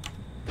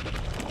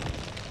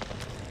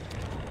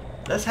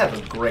 Let's have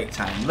a great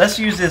time. Let's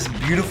use this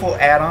beautiful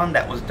add-on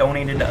that was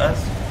donated to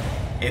us.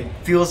 It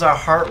fills our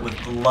heart with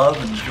love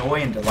and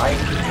joy and delight.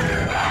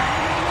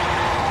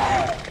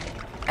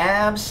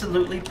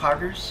 Absolutely,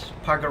 poggers,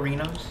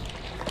 poggerinos.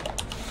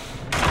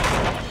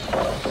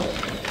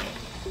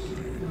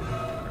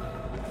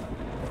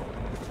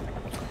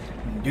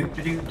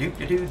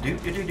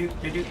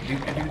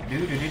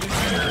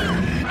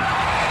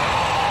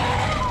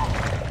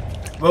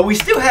 Well, we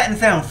still hadn't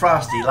found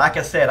Frosty. Like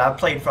I said, I've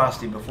played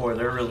Frosty before.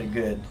 They're really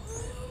good.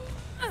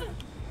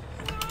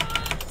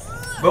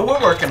 But we're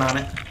working on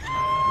it.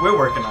 We're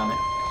working on it.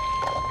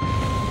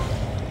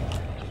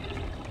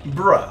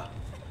 Bruh.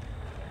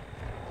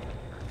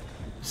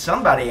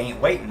 Somebody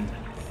ain't waiting.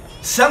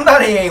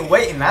 Somebody ain't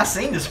waiting. I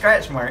seen the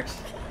scratch marks.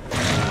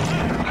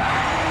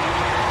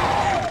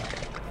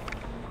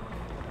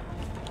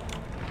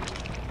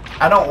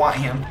 I don't want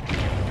him.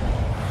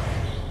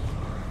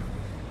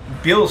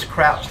 Bill's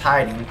crouched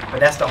hiding, but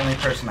that's the only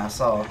person I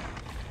saw.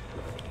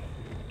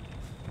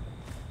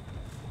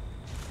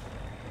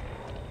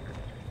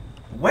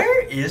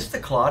 Where is the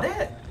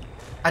Claudette?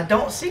 I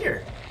don't see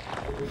her.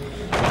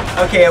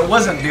 Okay, it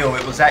wasn't Bill.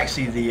 It was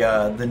actually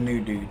the new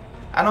dude.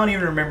 I don't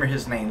even remember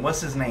his name. What's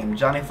his name?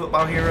 Johnny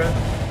Football Hero?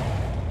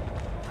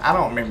 I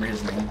don't remember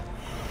his name.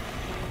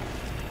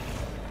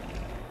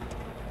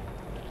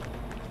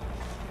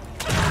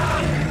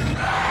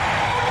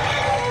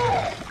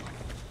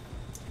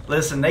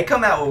 Listen, they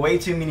come out with way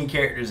too many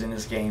characters in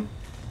this game.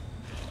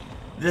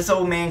 This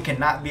old man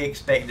cannot be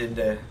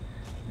expected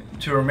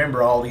to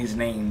remember all these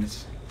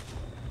names.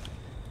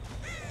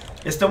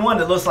 It's the one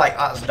that looks like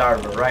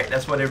Oxdarva, right?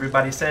 That's what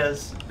everybody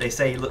says. They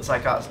say he looks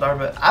like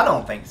Oxdarva. I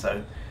don't think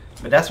so.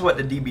 But that's what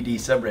the DBD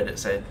subreddit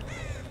said.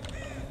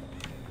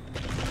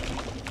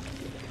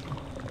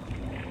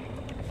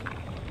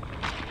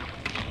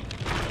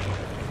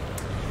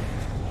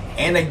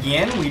 And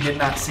again, we did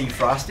not see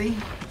Frosty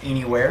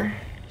anywhere.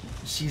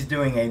 She's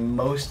doing a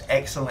most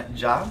excellent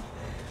job.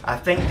 I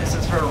think this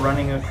is her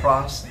running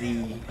across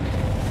the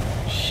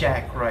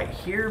shack right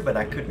here, but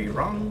I could be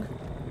wrong.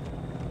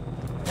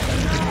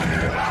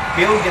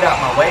 Bill, get out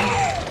my way.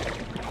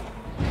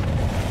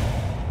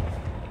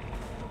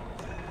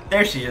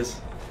 There she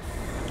is.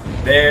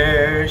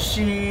 There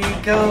she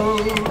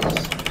goes.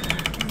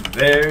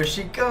 There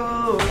she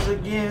goes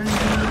again.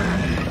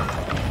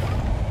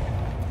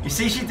 You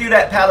see, she threw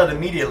that pallet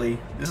immediately.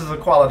 This is a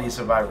quality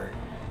survivor.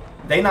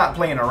 They not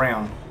playing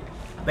around.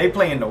 They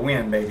playing to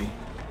win, baby.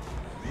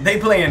 They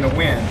playing to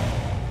win.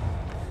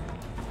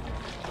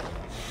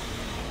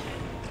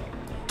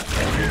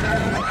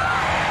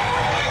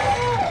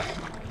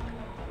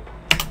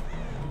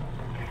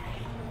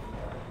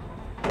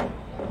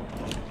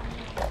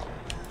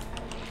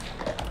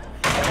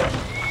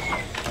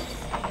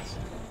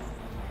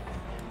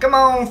 Come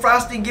on,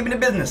 Frosty, give me the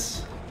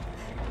business.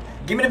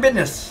 Give me the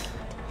business.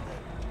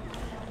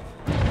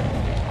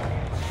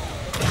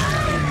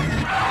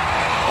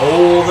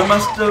 Oh, there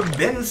must have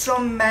been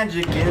some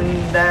magic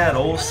in that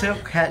old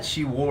silk hat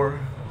she wore.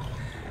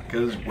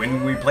 'Cause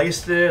when we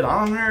placed it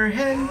on her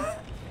head,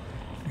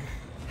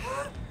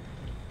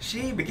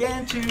 she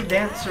began to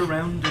dance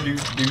around. Do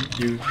do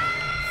do.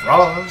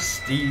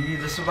 Frosty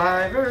the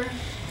survivor.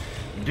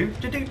 Do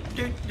do do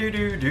do do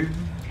do do.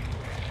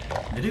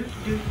 Do do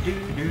do do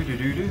do do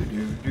do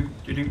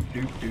do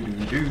do do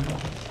do do.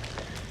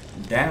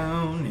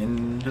 Down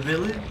in the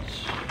village.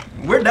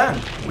 We're done.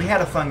 We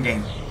had a fun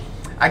game.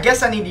 I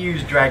guess I need to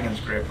use Dragon's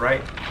Grip,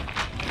 right?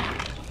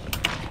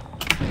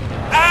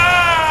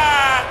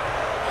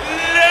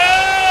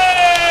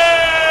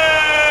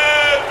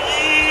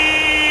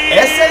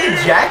 S.A.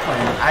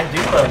 Jacqueline, I do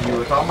love you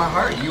with all my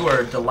heart. You are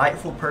a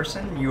delightful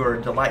person. You are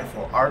a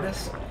delightful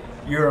artist.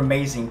 You're an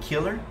amazing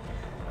killer.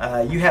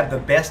 You have the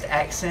best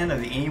accent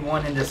of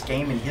anyone in this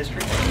game in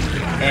history.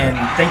 And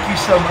thank you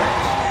so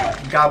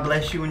much. God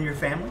bless you and your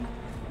family.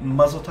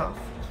 Muzzle tov.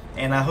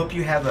 And I hope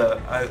you have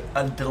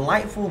a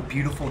delightful,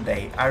 beautiful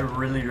day. I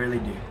really, really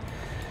do.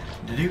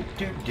 Do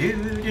do do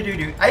do do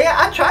do.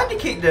 I tried to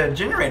kick the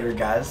generator,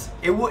 guys.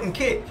 It wouldn't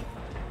kick.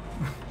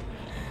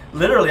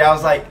 Literally, I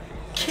was like,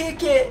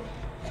 kick it.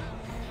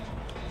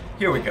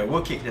 Here we go.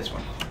 We'll kick this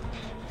one.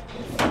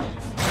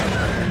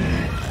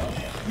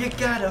 You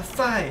gotta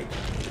fight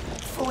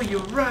for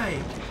your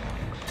right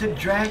to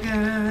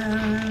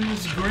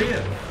Dragon's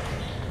Grip.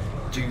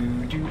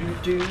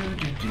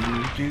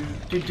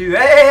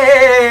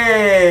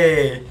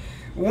 Hey!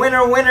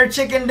 Winner, winner,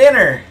 chicken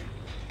dinner.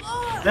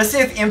 Let's see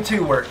if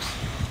M2 works.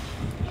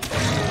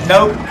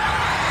 Nope.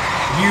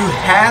 You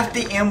have to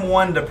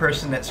M1 the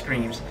person that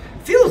screams.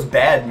 Feels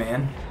bad,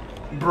 man.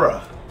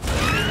 Bruh.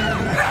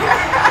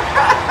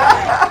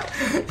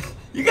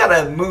 You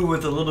gotta move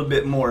with a little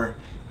bit more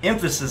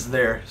emphasis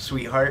there,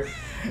 sweetheart.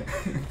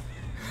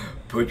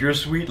 Put your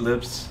sweet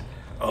lips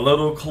a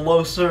little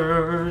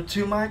closer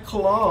to my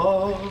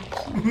claws.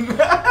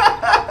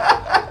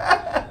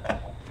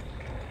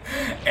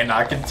 And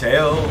I can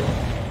tell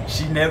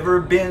she never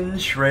been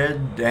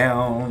shred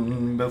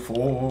down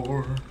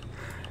before.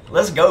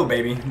 Let's go,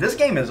 baby. This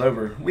game is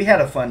over. We had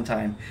a fun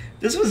time.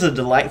 This was a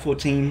delightful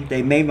team.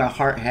 They made my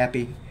heart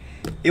happy.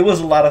 It was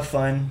a lot of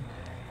fun,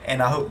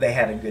 and I hope they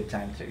had a good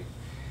time too.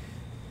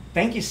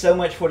 Thank you so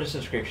much for the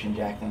subscription,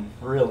 Jacqueline.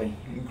 Really,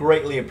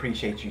 greatly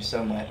appreciate you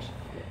so much.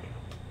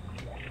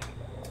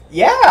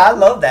 Yeah, I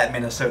love that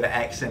Minnesota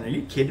accent. Are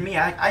you kidding me?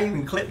 I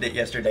even clipped it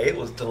yesterday. It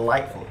was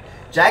delightful.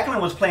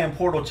 Jacqueline was playing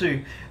Portal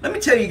 2. Let me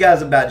tell you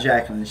guys about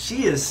Jacqueline.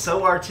 She is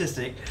so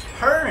artistic.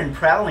 Her and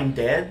Prowling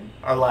Dead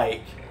are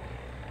like...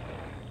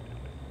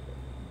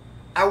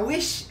 I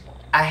wish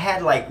I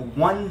had like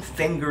one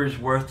finger's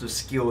worth of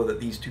skill that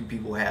these two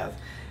people have.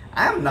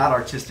 I'm not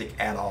artistic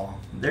at all.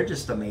 They're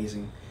just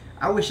amazing.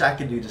 I wish I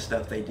could do the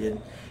stuff they did.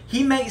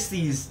 He makes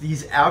these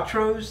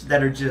outros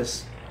that are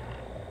just...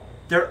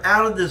 They're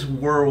out of this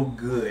world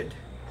good.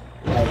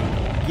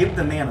 Like, give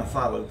the man a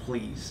follow,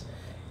 please.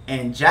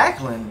 And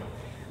Jacqueline,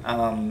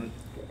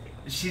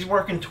 she's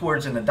working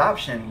towards an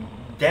adoption.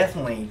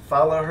 Definitely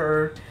follow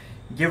her.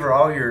 Give her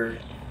all your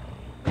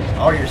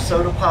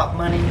soda pop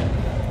money.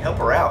 Help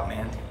her out,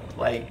 man.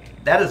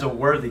 Like, that is a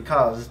worthy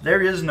cause.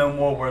 There is no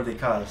more worthy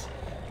cause.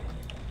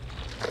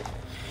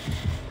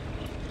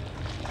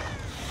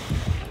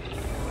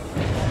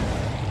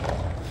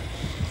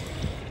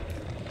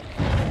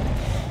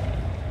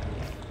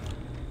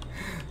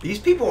 These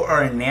people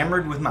are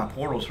enamored with my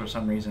portals for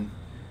some reason.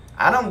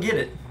 I don't get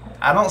it.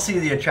 I don't see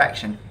the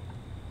attraction.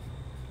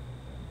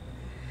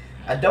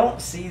 I don't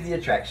see the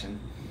attraction.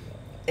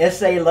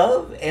 SA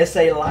love,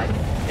 SA life,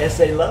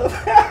 SA love.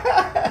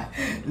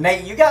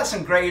 Nate, you got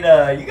some great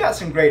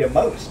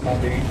emotes, my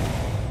dude.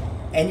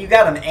 And you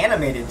got them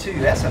animated too.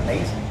 That's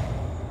amazing.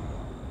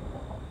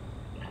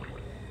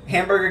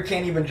 Hamburger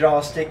can't even draw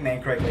a stick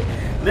man correctly.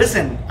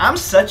 Listen, I'm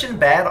such a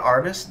bad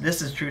artist.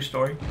 This is a true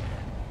story.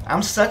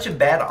 I'm such a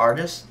bad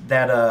artist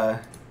that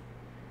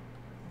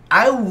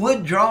I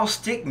would draw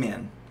stick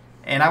men,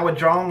 and I would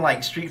draw them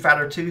like Street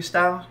Fighter 2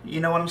 style. You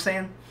know what I'm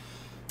saying?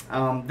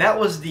 That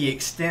was the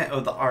extent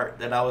of the art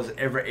that I was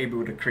ever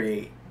able to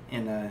create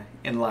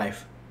in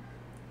life.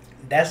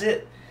 That's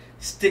it.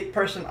 Stick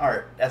person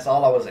art. That's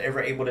all I was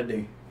ever able to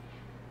do.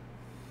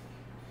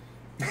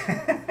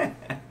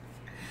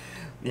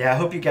 Yeah, I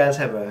hope you guys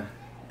have a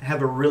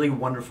really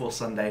wonderful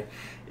Sunday.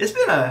 It's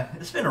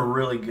been a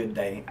really good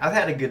day. I've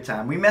had a good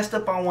time. We messed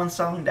up on one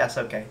song. That's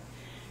okay.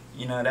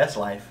 You know, that's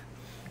life.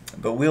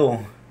 But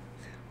we'll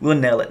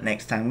nail it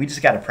next time. We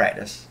just got to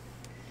practice.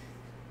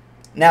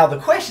 Now the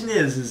question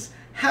is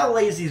how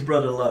lazy is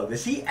Brother Love?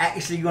 Is he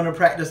actually going to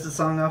practice the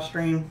song off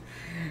stream?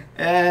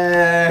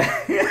 I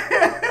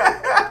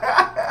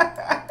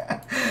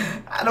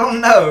don't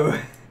know.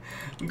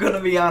 I'm going to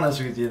be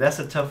honest with you. That's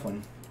a tough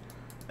one.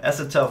 That's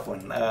a tough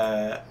one.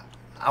 I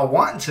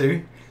want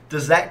to.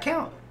 Does that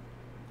count?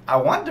 I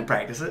want to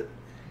practice it.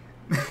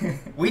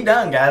 We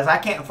done, guys. I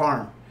can't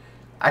farm.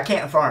 I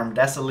can't farm.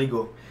 That's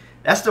illegal.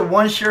 That's the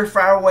one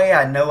surefire way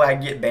I know I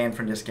get banned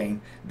from this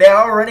game. They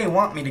already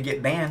want me to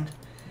get banned.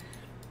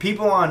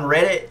 People on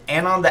Reddit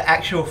and on the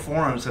actual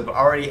forums have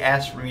already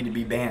asked for me to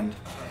be banned.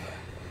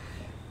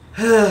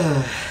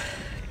 Nah,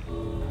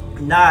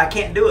 I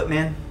can't do it,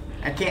 man.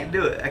 I can't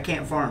do it. I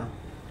can't farm.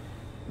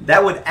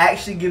 That would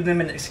actually give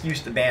them an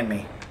excuse to ban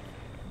me.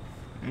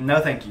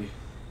 No, thank you.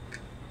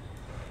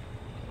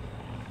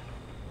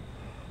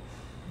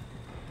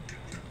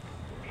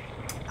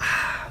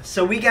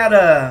 So we got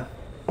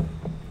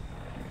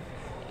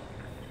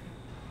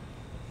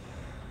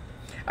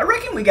I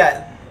reckon we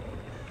got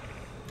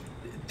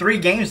 3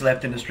 games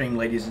left in the stream,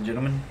 ladies and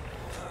gentlemen.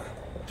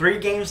 3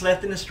 games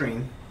left in the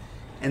stream,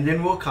 and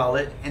then we'll call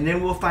it, and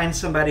then we'll find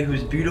somebody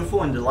who's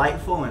beautiful and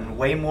delightful and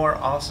way more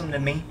awesome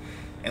than me,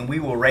 and we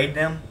will raid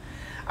them.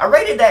 I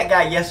raided that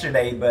guy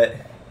yesterday, but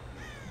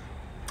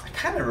I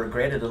kind of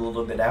regretted it a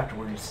little bit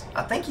afterwards.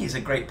 I think he's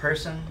a great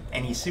person,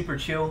 and he's super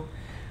chill.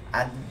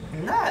 I'm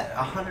not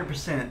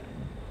 100%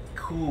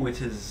 cool with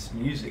his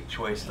music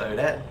choice, though.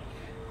 That,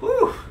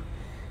 whew,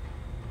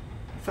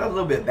 I felt a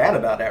little bit bad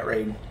about that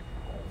raid.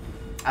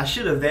 I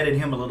should have vetted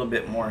him a little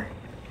bit more.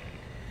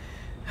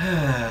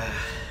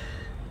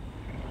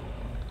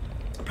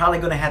 Probably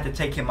going to have to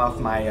take him off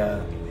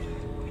my...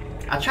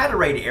 I try to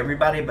raid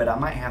everybody, but I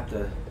might have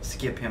to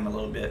skip him a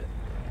little bit.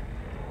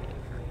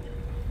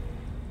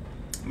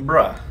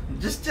 Bruh,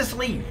 just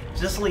leave.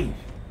 Just leave.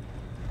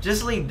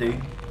 Just leave,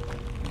 dude.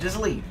 Just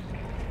leave.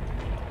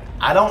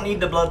 I don't need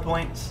the blood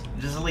points.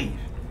 Just leave.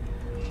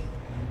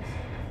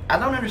 I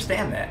don't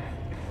understand that.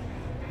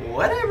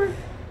 Whatever.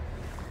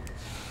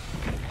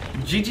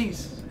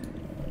 GG's.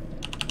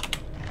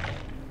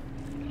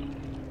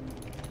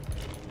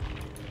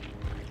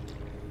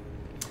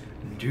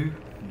 Do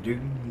do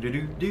do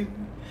do do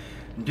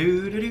do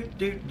do do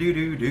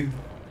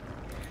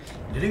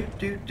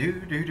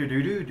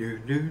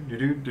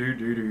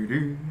do do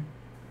do.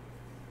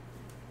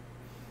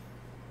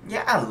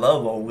 Yeah, I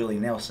love old Willie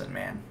Nelson,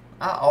 man.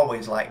 I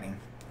always liked him.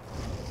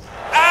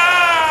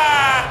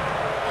 I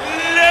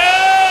love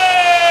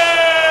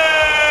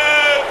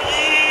you.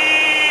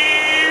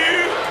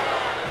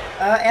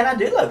 And I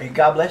do love you.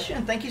 God bless you,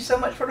 and thank you so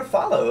much for the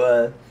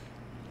follow.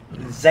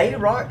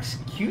 Zayrox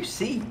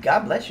QC,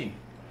 God bless you.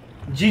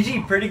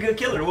 GG, pretty good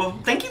killer. Well,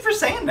 thank you for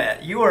saying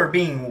that. You are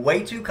being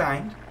way too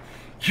kind.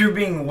 You're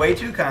being way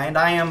too kind.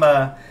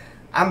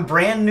 I'm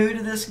brand new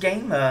to this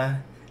game.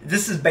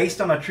 This is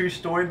based on a true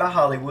story by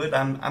Hollywood.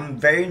 I'm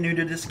very new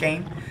to this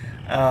game.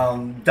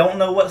 Don't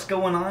know what's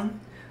going on,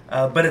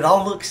 but it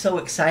all looks so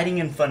exciting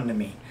and fun to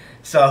me.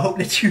 So I hope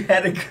that you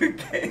had a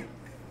good game.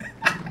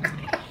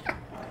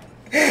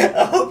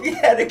 I hope you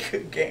had a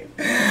good game.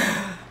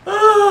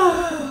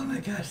 Oh my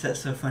gosh,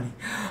 that's so funny.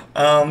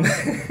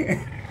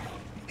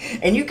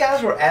 And you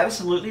guys were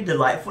absolutely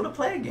delightful to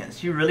play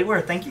against. You really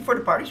were. Thank you for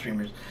the party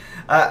streamers.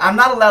 I'm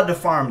not allowed to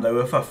farm,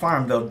 though. If I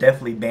farm, they'll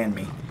definitely ban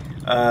me.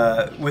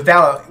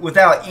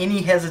 Without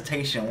any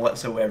hesitation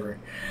whatsoever.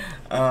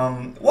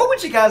 What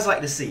would you guys like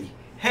to see?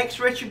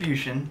 Hex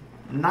Retribution,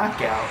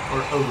 Knockout,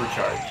 or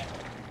Overcharge?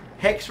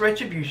 Hex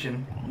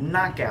Retribution,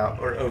 Knockout,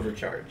 or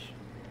Overcharge?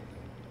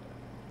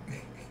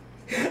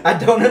 I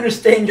don't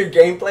understand your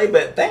gameplay,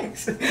 but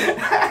thanks.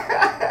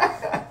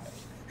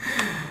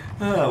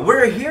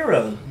 We're a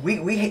hero.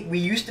 We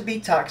used to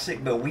be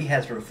toxic, but we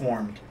has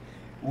reformed.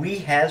 We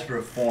has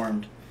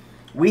reformed.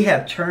 We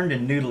have turned a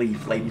new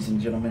leaf, ladies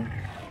and gentlemen.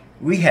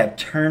 We have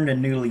turned a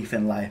new leaf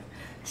in life.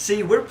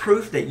 See, we're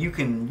proof that you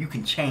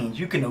can change.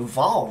 You can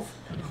evolve.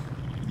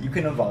 You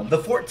can evolve. The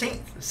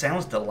 14th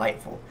sounds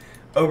delightful.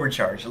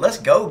 Overcharge. Let's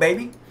go,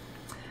 baby.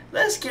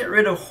 Let's get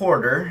rid of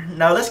Hoarder.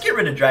 No, let's get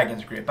rid of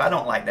Dragon's Grip. I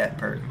don't like that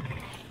perk.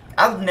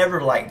 I've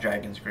never liked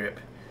Dragon's Grip.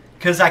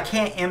 Because I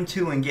can't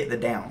M2 and get the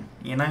down,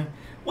 you know?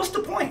 What's the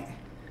point?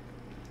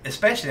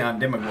 Especially on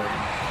Demogorgon.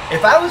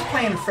 If I was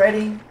playing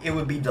Freddy, it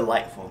would be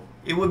delightful.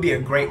 It would be a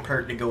great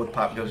perk to go with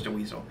Pop Goes the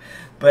Weasel.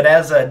 But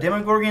as a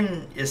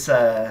Demogorgon, it's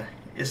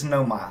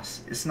no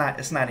mas. It's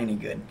not any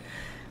good.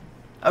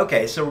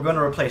 Okay, so we're going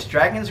to replace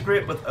Dragon's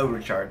Grip with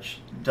Overcharge.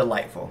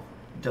 Delightful.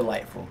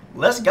 Delightful.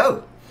 Let's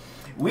go.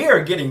 We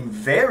are getting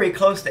very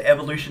close to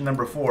evolution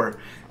number 4,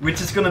 which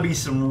is going to be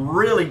some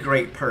really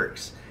great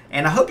perks.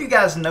 And I hope you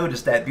guys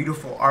noticed that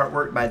beautiful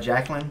artwork by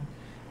Jacqueline,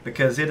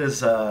 because it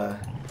is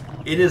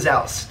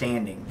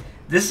outstanding.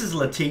 This is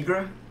La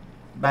Tigre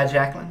by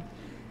Jacqueline,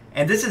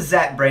 and this is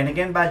Zach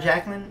Brannigan by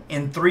Jacqueline.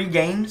 In 3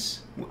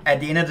 games, at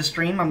the end of the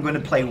stream, I'm going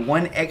to play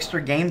 1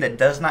 extra game that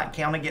does not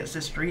count against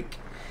this streak.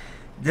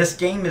 This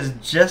game is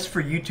just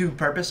for YouTube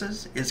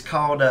purposes. It's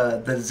called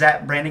the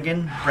Zach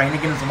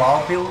Brannigan's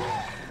Law build.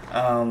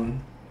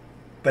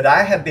 But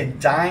I have been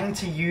dying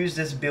to use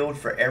this build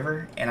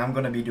forever, and I'm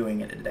going to be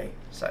doing it today.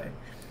 So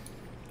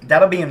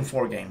that'll be in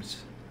 4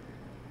 games.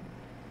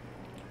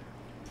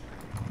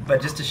 But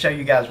just to show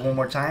you guys one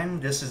more time,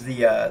 this is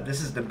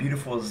the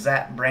beautiful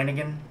Zach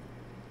Brannigan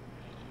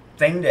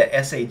thing that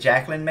S.A.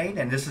 Jacqueline made,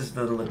 and this is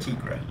the La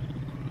Tigre.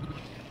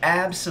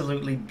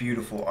 Absolutely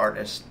beautiful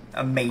artist.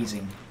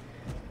 Amazing.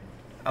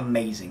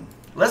 Amazing.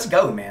 Let's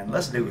go, man.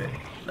 Let's do it.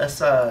 Let's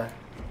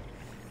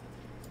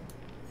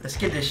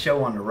get this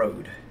show on the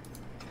road.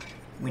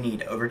 We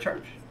need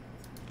Overcharge.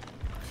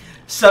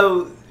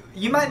 So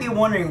you might be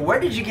wondering,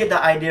 where did you get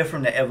the idea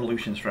from the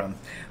evolutions from?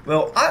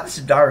 Well, Ots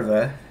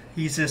Darva,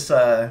 he's this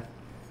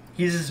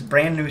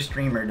brand new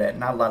streamer that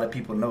not a lot of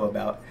people know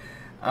about.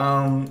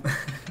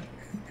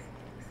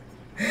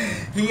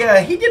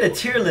 He did a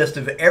tier list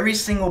of every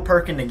single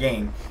perk in the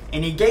game,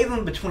 and he gave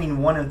them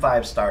between 1 and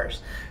 5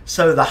 stars.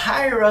 So the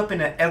higher up in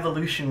the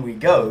evolution we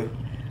go,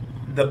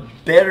 the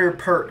better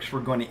perks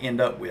we're going to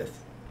end up with.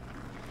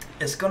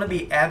 It's going to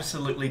be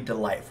absolutely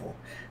delightful.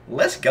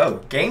 Let's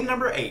go. Game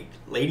number 8,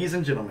 ladies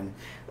and gentlemen.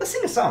 Let's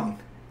sing a song.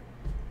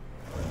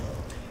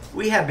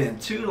 We have been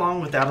too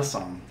long without a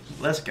song.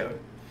 Let's go.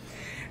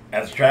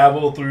 As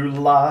travel through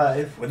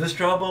life with its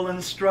trouble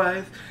and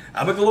strife,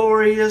 I've a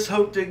glorious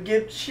hope to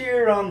give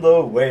cheer on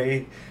the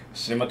way.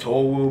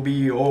 Scimitar will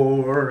be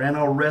o'er, and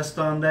I'll rest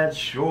on that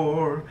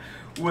shore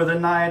where the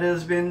night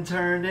has been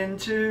turned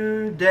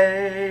into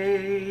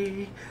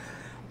day.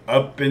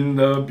 Up in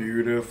the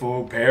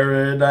beautiful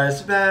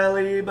Paradise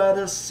Valley by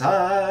the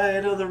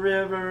side of the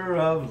river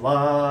of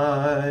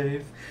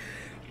life.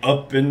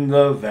 Up in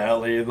the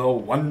valley, the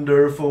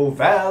wonderful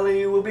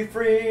valley, will be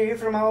free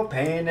from all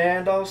pain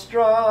and all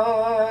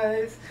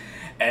strife.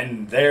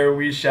 And there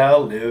we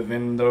shall live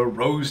in the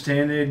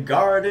rose-tinted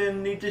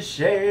garden, neath the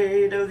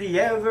shade of the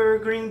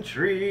evergreen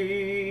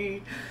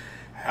tree.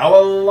 How I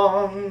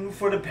long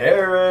for the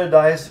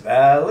Paradise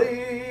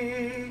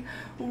Valley,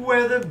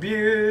 where the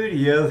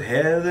beauty of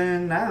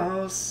heaven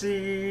I'll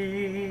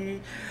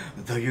see.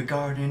 Though your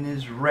garden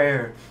is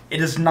rare,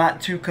 it is not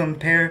to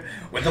compare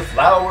with the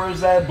flowers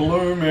that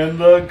bloom in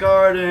the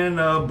garden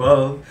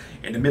above.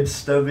 In the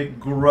midst of it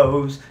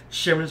grows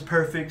Sharon's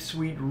perfect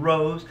sweet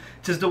rose.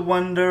 'Tis the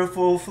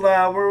wonderful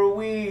flower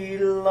we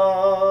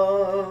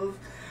love.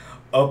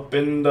 Up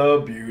in the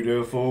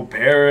beautiful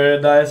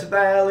Paradise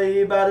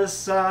Valley by the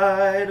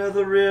side of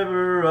the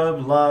river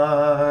of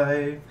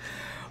life.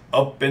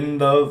 Up in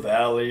the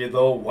valley,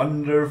 the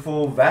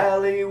wonderful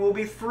valley, will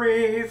be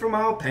free from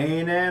all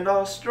pain and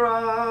all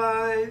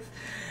strife.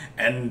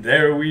 And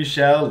there we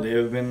shall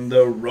live in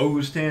the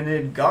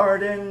rose-tinted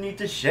garden, 'neath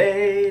the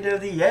shade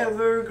of the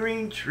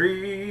evergreen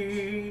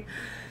tree.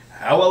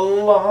 How I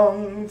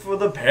long for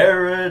the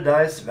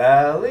Paradise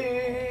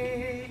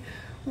Valley,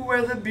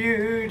 where the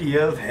beauty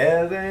of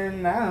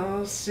heaven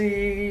I'll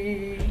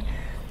see.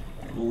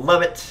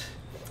 Love it.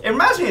 It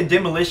reminds me of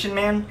Demolition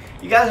Man.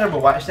 You guys ever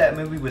watched that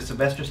movie with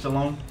Sylvester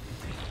Stallone?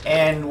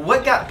 And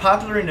what got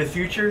popular in the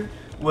future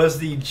was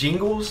the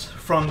jingles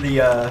from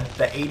the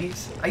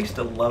 80s. I used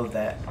to love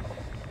that.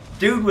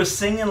 Dude was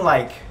singing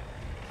like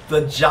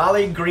the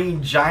Jolly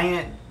Green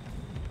Giant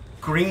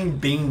Green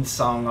Bean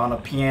song on a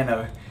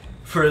piano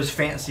for his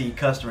fancy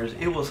customers.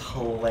 It was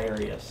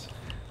hilarious.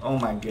 Oh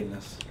my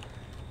goodness.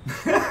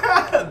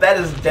 That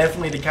is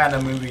definitely the kind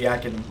of movie I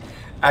can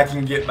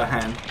get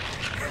behind.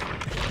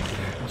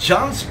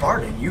 John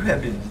Spartan, you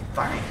have been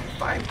fined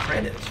 5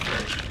 credits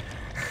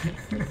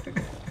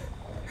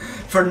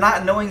for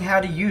not knowing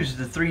how to use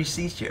the 3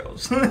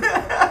 seashells.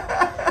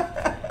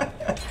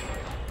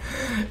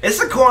 It's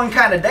a corn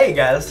kind of day,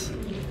 guys.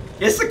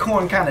 It's a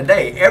corn kind of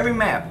day. Every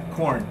map,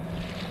 corn.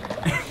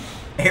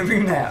 Every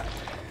map.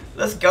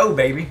 Let's go,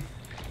 baby.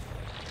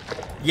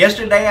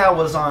 Yesterday I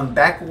was on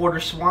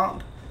Backwater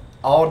Swamp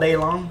all day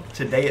long.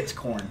 Today it's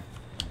corn.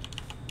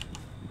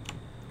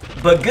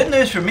 But good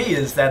news for me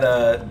is that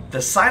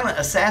the Silent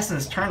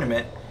Assassins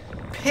tournament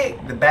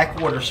picked the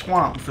Backwater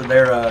Swamp for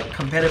their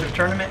competitive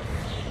tournament.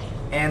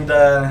 And,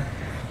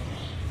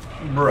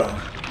 bruh,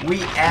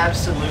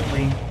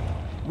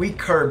 we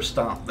curb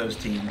stomped those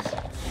teams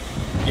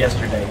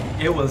yesterday.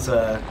 It was,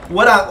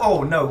 what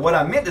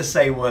I meant to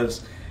say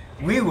was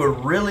we were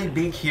really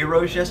big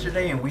heroes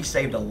yesterday and we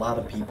saved a lot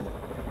of people.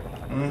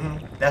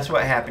 That's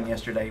what happened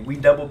yesterday. We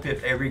double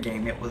pipped every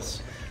game. It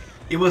was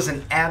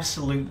an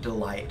absolute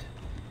delight.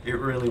 It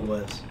really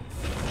was.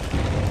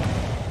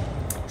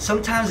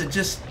 Sometimes it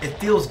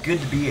feels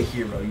good to be a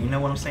hero. You know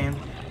what I'm saying?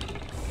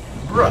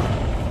 Bruh,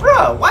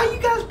 why are you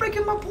guys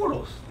breaking my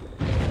portals?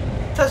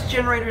 Touch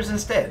generators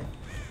instead.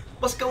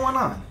 What's going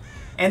on?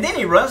 And then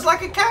he runs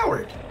like a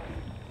coward.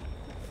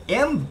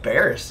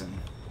 Embarrassing.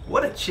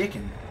 What a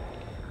chicken.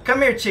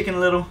 Come here, chicken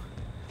little.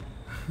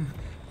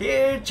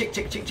 Here,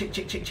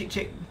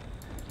 chick.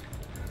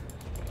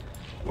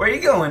 Where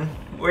you going?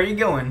 Where you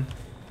going?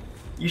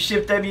 You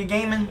Shift W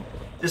Gaming?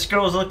 This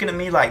girl's looking at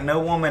me like no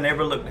woman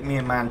ever looked at me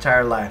in my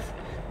entire life.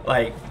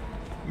 Like,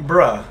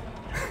 bruh.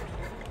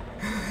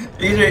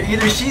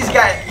 Either she's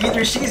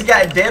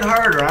got dead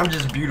heart or I'm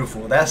just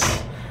beautiful. That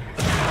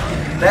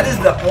is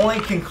the only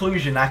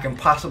conclusion I can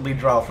possibly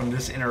draw from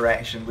this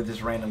interaction with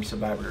this random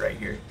survivor right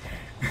here.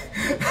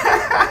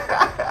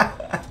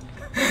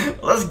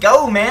 Let's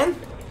go, man.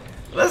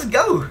 Let's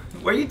go.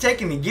 Where are you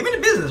taking me? Give me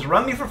the business.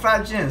 Run me for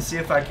 5 gens. See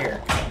if I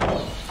care.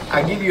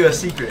 I give you a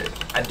secret.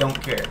 I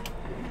don't care.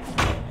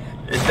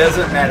 It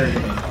doesn't matter to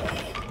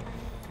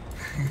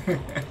me.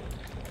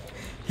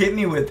 Hit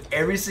me with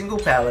every single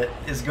pallet.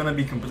 It's gonna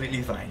be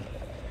completely fine.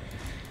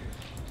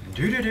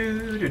 Do do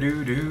do do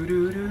do do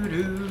do do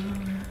do.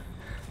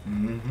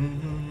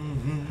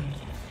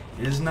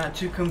 Is not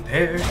to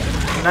compare.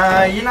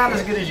 Nah, you're not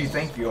as good as you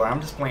think you are.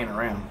 I'm just playing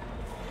around.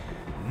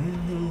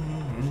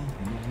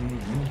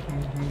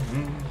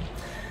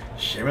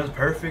 Sharon's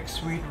perfect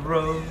sweet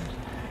rose,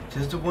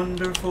 'tis the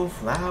wonderful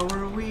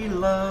flower we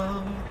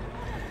love.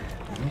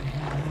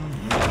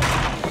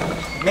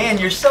 Man,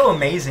 you're so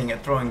amazing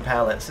at throwing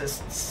pallets.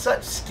 It's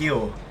such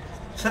skill,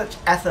 such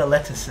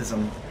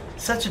athleticism,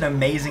 such an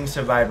amazing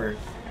survivor.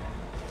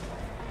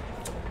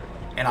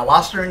 And I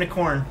lost her in the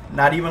corn,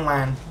 not even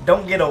lying.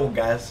 Don't get old,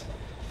 guys.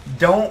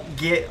 Don't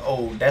get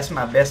old. That's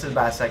my best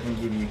advice I can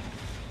give you.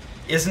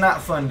 It's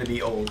not fun to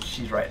be old.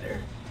 She's right there.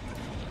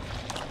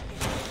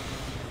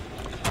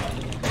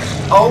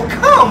 Oh,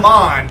 come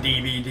on,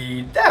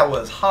 DBD. That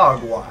was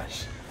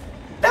hogwash.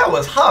 That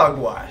was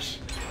hogwash.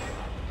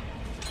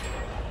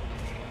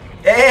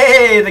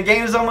 Hey, the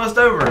game's almost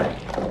over.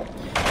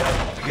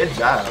 Good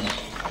job.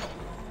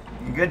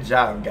 Good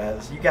job,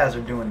 guys. You guys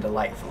are doing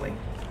delightfully.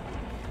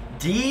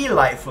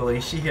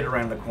 Delightfully. She hit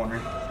around the corner.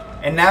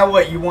 And now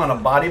what, you want a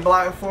body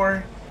block for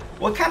her?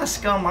 What kind of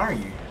scum are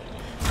you?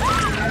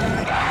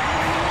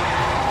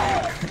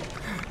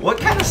 What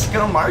kind of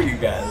scum are you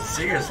guys?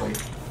 Seriously.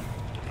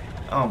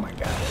 Oh my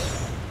god.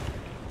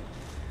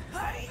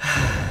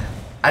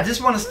 I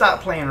just want to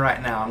stop playing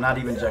right now. I'm not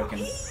even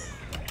joking.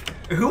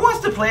 Who wants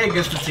to play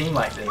against a team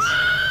like this?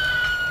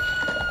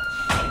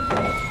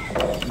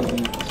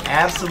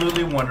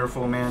 Absolutely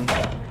wonderful, man.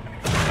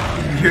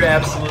 You're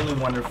absolutely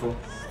wonderful.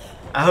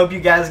 I hope you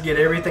guys get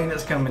everything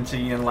that's coming to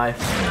you in life.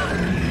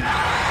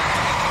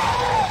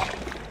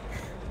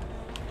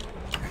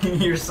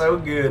 You're so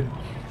good.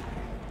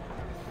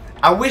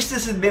 I wish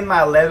this had been my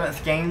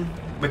 11th game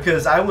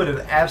because I would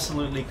have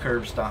absolutely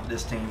curb stomped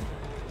this team.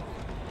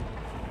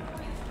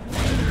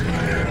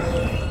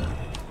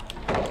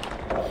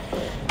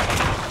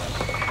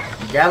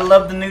 You gotta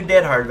love the new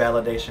Dead Hard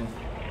validation.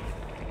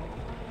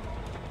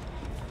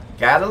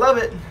 Gotta love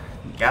it.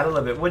 Gotta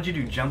love it. What'd you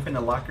do? Jump in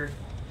the locker?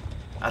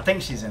 I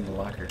think she's in the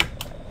locker.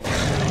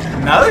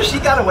 No, she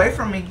got away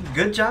from me.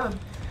 Good job.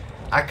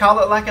 I call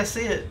it like I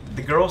see it.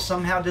 The girl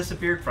somehow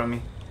disappeared from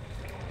me.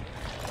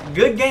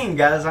 Good game,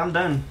 guys. I'm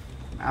done.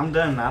 I'm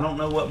done. I don't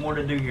know what more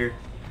to do here.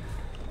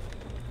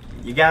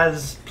 You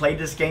guys played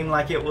this game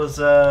like it was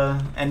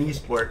an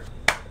esport.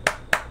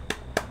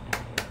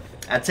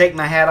 I take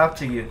my hat off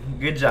to you.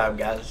 Good job,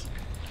 guys.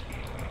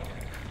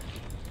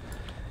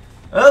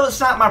 Well, it's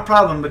not my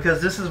problem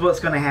because this is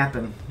what's going to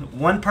happen.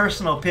 One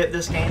person will pip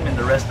this game and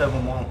the rest of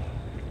them won't.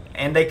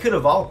 And they could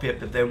have all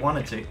pipped if they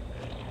wanted to.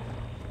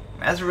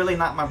 That's really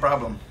not my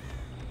problem.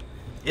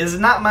 It's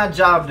not my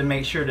job to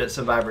make sure that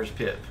survivors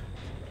pip.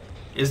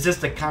 It's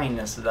just a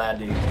kindness that I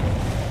do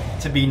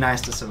to be nice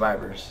to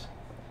survivors.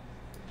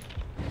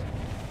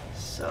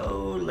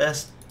 So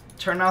let's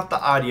turn off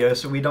the audio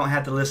so we don't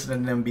have to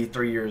listen to them be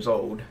 3 years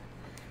old.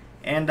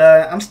 And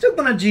I'm still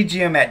going to GG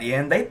them at the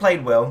end. They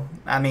played well.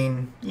 I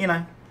mean, you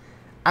know,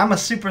 I'm a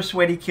super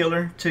sweaty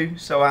killer too,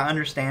 so I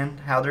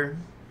understand how they're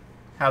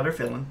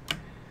feeling.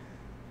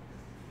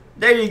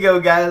 There you go,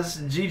 guys.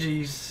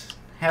 GG's.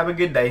 Have a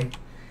good day.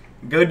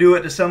 Go do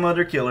it to some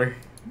other killer.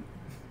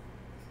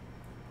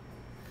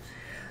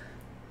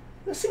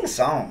 Let's sing a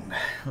song.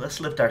 Let's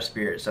lift our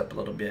spirits up a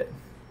little bit.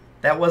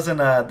 That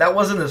wasn't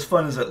as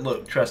fun as it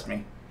looked, trust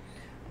me.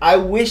 I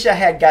wish I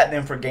had gotten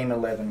them for game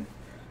 11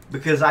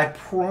 because I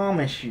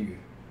promise you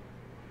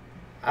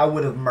I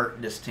would have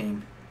murked this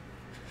team.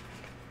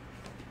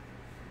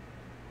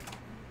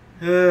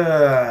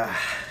 Why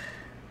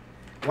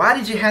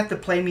did you have to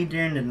play me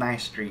during the night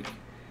streak?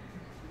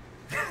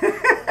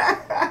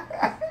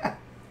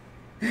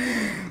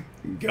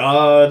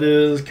 God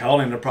is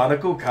calling the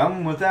prodigal,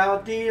 come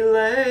without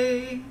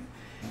delay.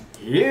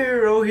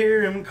 Hear, oh,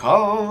 hear him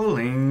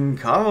calling,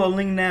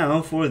 calling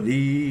now for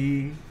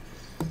thee.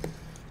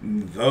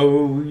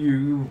 Though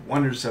you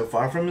wander so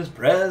far from his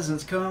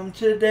presence, come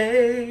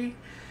today.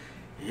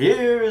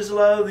 Hear his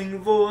loving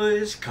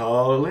voice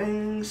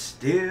calling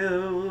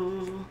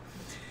still,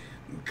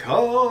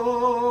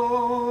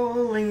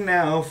 calling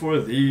now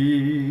for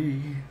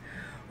thee.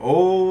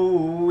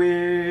 O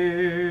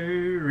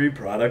weary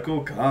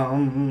prodigal,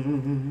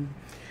 come,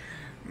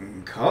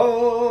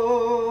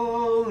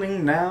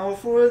 calling now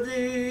for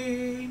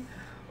thee.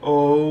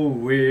 O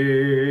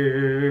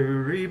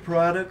weary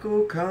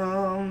prodigal,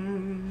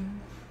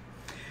 come.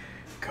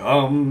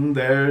 Come,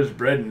 there's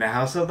bread in the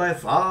house of thy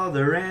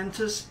father and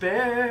to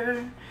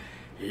spare.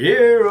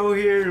 Hear, oh,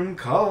 hear him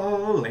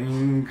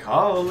calling,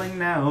 calling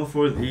now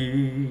for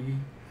thee.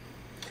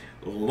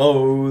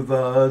 Lo,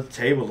 the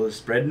table is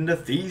spread and the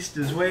feast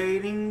is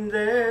waiting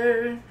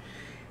there.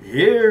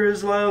 Hear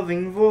his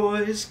loving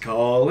voice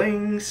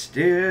calling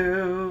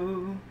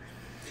still,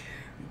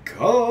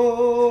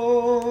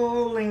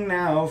 calling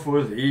now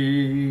for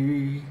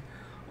thee.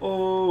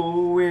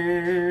 O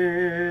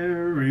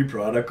weary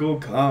prodigal,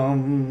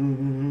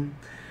 come,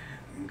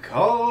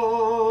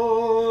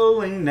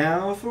 calling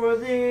now for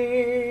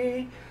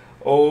thee.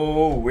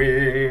 O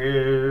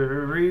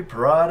weary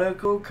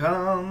prodigal,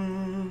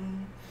 come.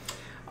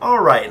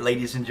 Alright,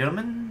 ladies and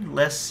gentlemen,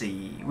 let's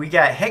see. We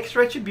got Hex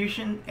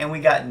Retribution and we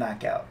got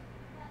Knockout.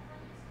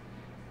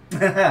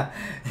 A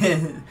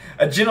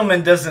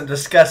gentleman doesn't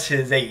discuss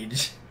his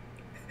age.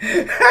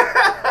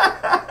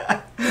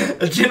 A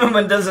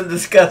gentleman doesn't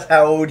discuss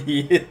how old he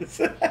is.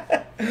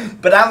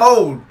 But I'm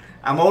old.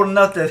 I'm old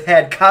enough to have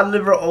had cod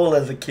liver oil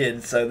as a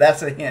kid, so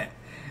that's a hint.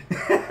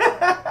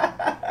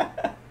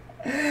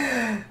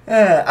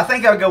 I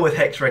think I'll go with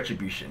Hex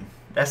Retribution.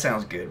 That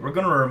sounds good. We're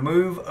going to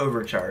remove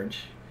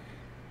Overcharge,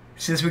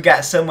 since we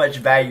got so much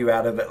value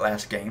out of it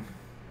last game.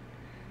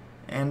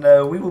 And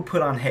we will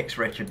put on Hex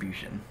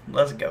Retribution.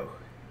 Let's go.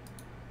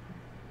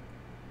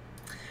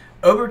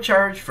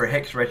 Overcharge for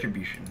Hex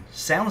Retribution.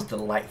 Sounds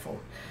delightful.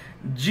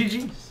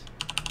 GG's.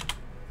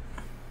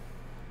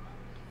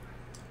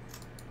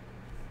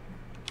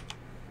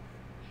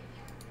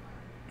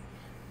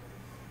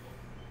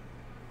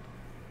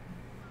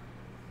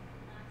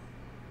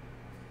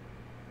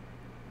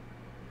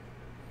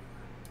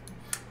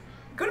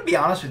 I'm going to be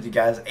honest with you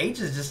guys, age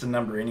is just a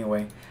number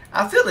anyway.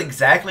 I feel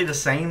exactly the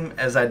same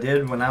as I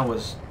did when I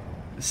was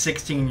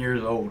 16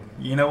 years old.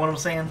 You know what I'm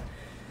saying?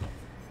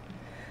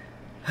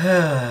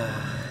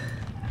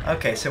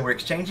 Okay, so we're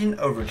exchanging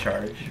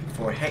Overcharge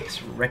for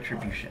Hex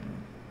Retribution.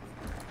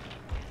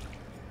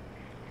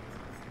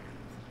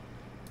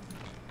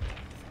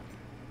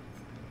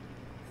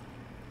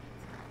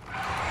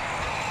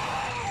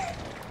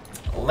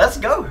 Let's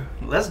go.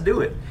 Let's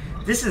do it.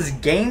 This is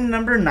game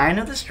number 9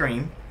 of the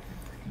stream.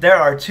 there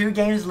are 2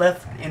 games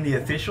left in the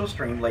official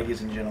stream,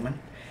 ladies and gentlemen.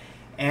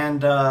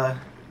 And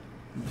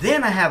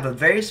then I have a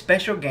very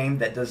special game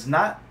that does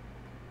not,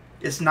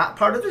 it's not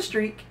part of the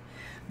streak,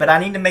 but I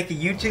need to make a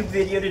YouTube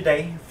video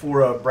today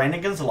for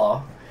Brannigan's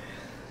Law.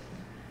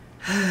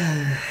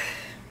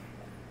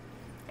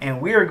 And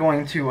we are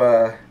going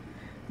to,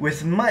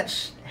 with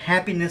much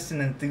happiness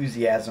and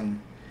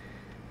enthusiasm,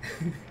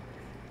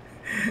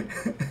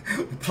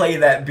 play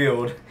that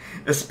build,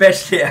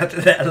 especially after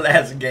that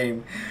last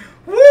game.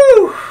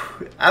 Woo!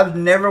 I've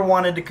never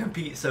wanted to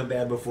compete so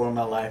bad before in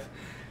my life,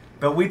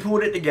 but we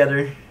pulled it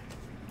together.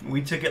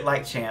 We took it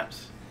like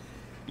champs.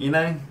 You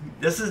know,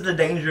 this is the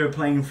danger of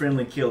playing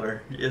Friendly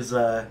Killer, is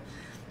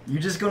you're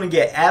just going to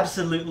get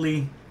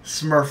absolutely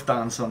smurfed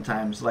on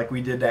sometimes, like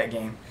we did that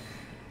game.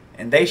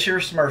 And they sure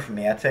smurfed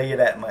me, I tell you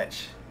that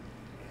much.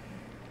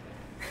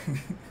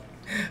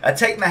 I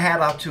take my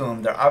hat off to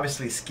them. They're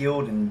obviously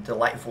skilled and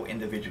delightful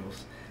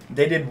individuals.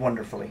 They did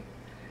wonderfully.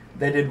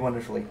 They did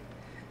wonderfully.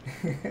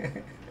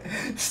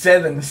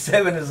 7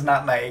 is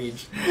not my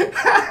age.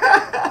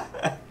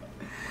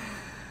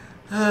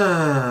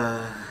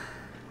 I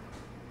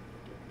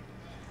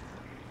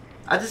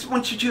just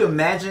want you to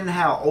imagine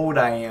how old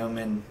I am,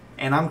 and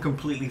I'm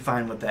completely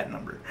fine with that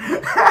number.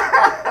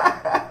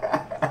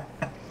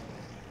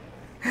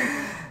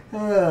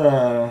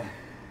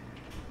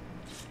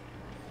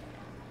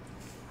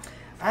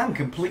 I'm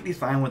completely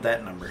fine with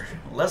that number.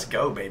 Let's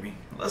go, baby.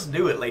 Let's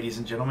do it, ladies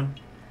and gentlemen.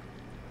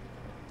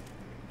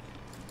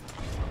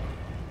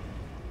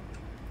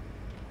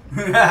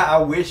 I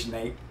wish,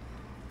 Nate.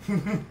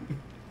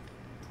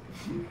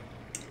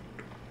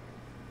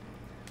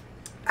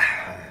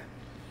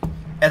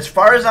 As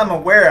far as I'm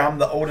aware, I'm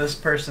the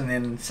oldest person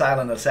in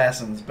Silent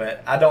Assassins,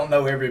 but I don't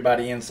know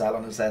everybody in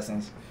Silent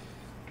Assassins.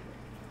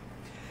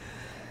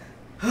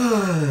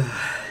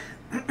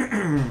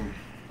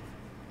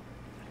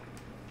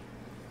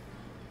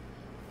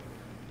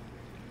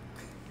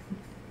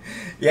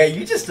 Yeah,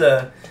 you just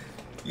a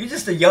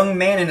young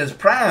man in his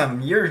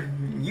prime.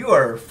 You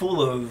are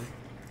full of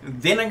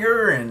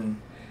vinegar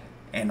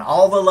and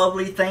all the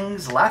lovely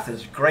things. Life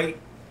is great.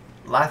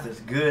 Life is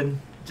good.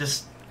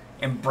 Just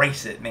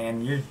embrace it,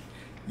 man.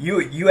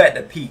 You at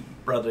the peak,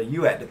 brother.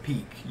 You at the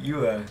peak.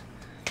 You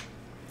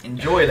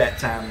enjoy that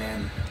time,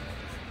 man.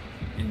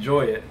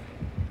 Enjoy it.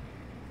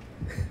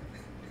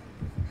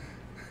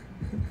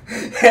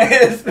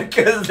 It's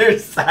because they're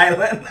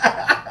silent.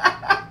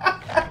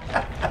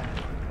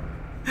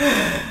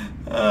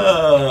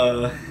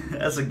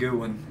 That's a good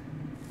one.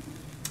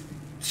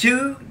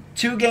 Two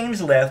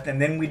games left,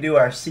 and then we do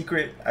our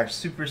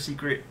super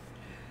secret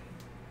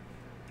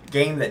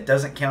game that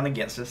doesn't count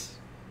against us.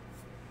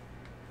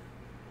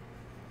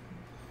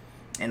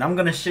 And I'm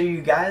gonna show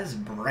you guys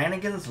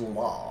Brannigan's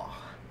Law,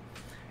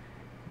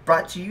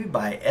 brought to you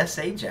by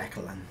S.A.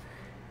 Jacqueline,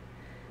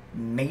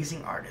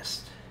 amazing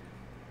artist.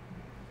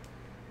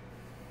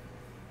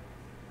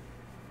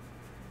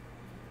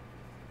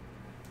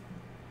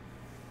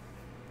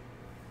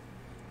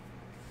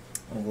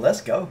 Well,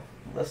 let's go.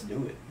 Let's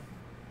do it.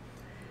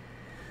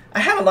 I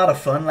had a lot of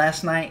fun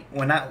last night.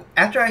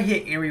 After I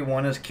hit Eerie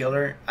 1 as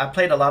killer, I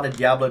played a lot of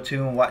Diablo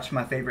 2 and watched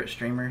my favorite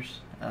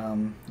streamers,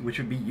 which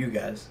would be you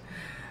guys.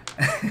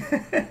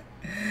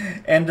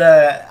 And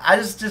I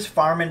was just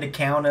farming to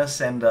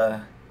Countess, and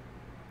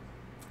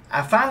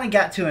I finally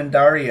got to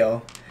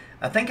Endario.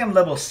 I think I'm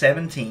level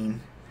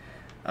 17.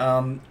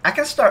 I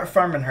can start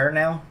farming her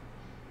now.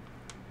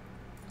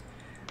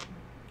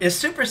 It's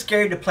super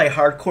scary to play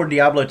hardcore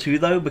Diablo 2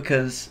 though,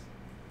 because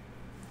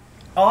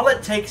all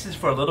it takes is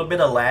for a little bit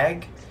of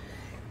lag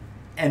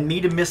and me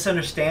to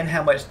misunderstand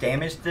how much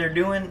damage they're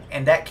doing,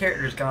 and that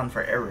character's gone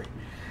forever.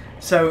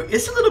 So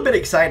it's a little bit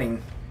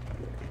exciting.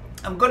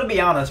 I'm going to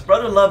be honest,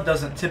 Brother Love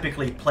doesn't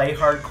typically play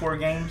hardcore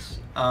games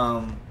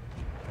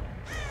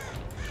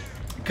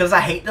because I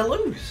hate to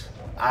lose.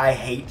 I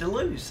hate to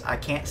lose. I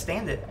can't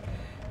stand it.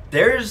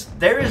 There is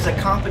a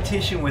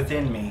competition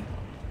within me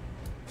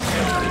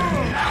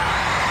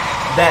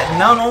that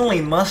not only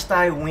must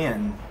I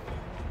win,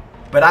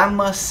 but I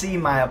must see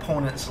my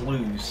opponents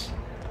lose.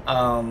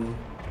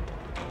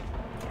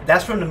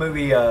 That's from the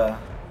movie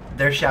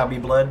There Shall Be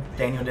Blood,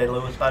 Daniel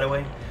Day-Lewis, by the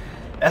way.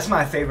 That's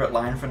my favorite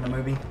line from the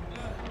movie.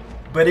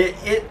 But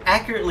it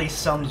accurately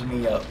sums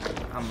me up.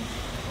 I'm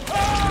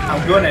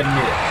going to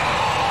admit it.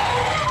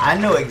 I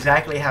know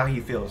exactly how he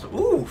feels.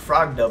 Ooh,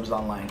 Frog Dub's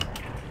online.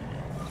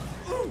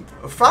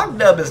 Frog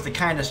Dub is the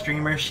kind of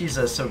streamer, she's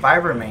a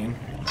Survivor main.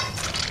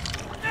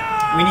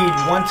 We need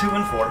 1, 2,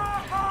 and 4.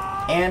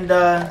 And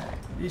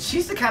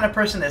she's the kind of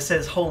person that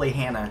says Holy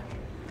Hannah.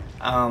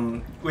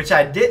 Which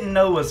I didn't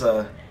know was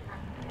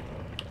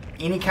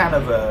any kind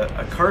of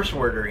a curse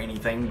word or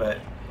anything, but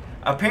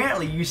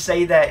apparently you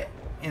say that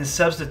in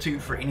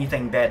substitute for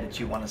anything bad that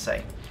you want to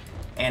say.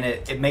 And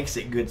it makes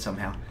it good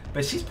somehow.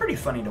 But she's pretty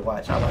funny to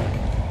watch.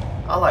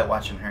 I like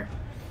watching her.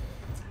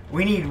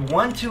 We need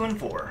 1, 2, and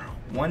 4.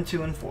 1,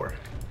 2, and 4.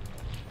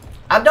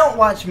 I don't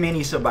watch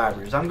many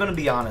Survivors. I'm going to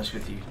be honest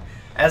with you.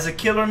 As a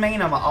killer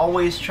main, I'm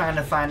always trying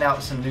to find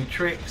out some new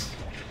tricks.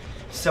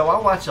 So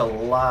I watch a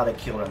lot of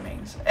killer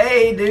mains.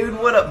 Hey, dude,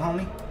 what up,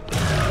 homie?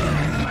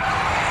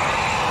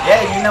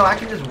 Yeah, you know, I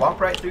can just walk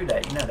right through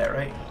that. You know that,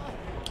 right?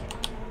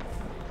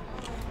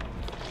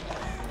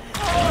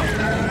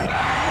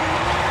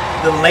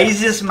 The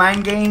laziest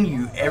mind game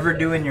you ever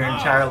do in your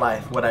entire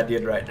life, what I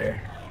did right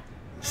there.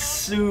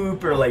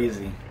 Super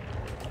lazy.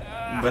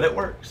 But it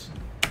works.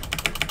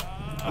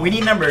 We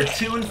need number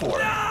 2 and 4.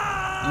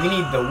 We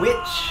need the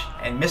witch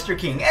and Mr.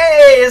 King.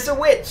 Hey, it's a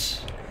witch!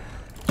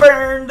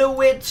 Burn the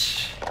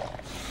witch!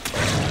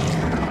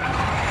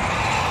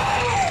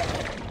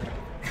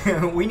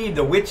 We need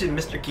the witch and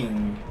Mr.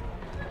 King.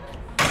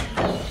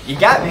 You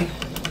got me.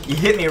 You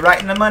hit me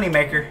right in the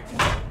moneymaker.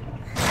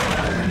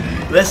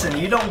 Listen,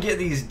 you don't get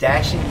these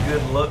dashing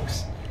good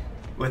looks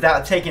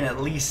without taking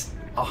at least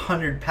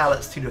 100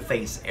 pallets to the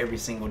face every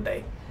single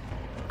day.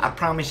 I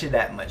promise you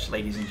that much,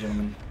 ladies and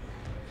gentlemen.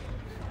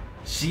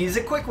 She's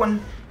a quick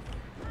one.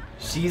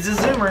 She's a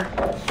zoomer.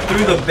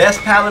 Threw the best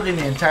pallet in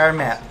the entire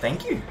map.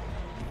 Thank you.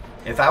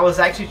 If I was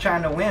actually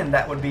trying to win,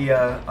 that would be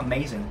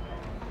amazing.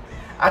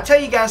 I'll tell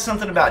you guys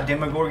something about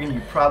Demogorgon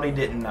you probably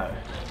didn't know.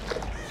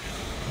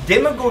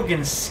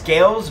 Demogorgon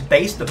scales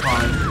based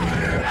upon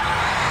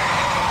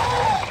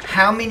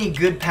how many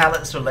good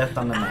pallets are left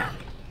on the map.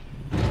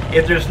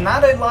 If there's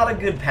not a lot of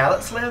good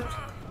pallets left,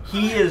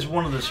 he is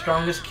one of the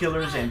strongest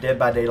killers in Dead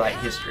by Daylight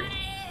history.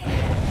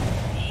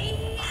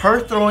 Her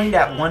throwing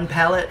that one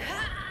pallet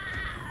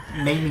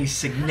made me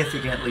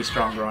significantly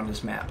stronger on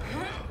this map.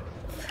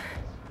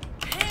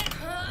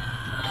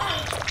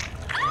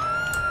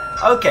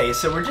 Okay,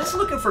 so we're just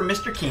looking for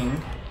Mr.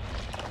 King.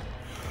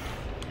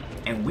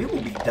 And we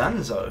will be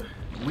donezo.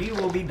 We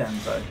will be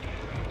donezo.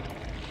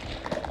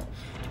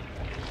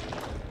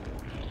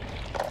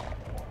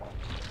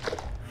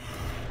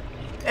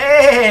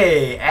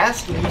 Hey!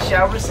 Ask and ye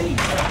shall receive.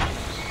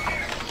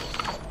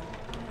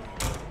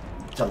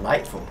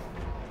 Delightful.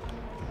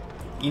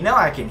 You know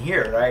I can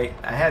hear, right?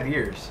 I have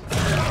ears.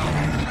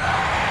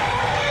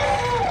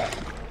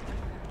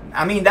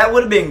 I mean, that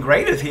would have been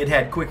great if he had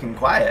had quick and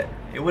quiet.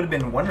 It would have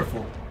been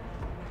wonderful.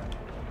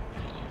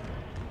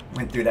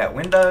 Went through that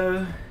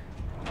window.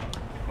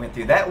 Went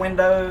through that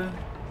window.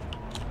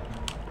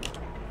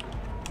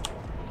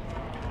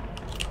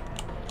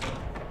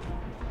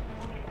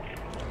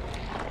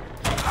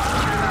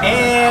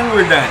 And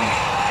we're done.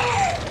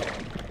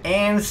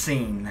 And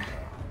scene.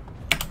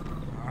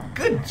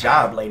 Good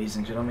job, ladies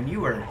and gentlemen.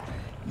 You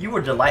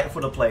were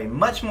delightful to play.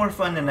 Much more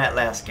fun than that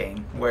last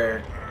game,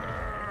 where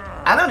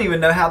I don't even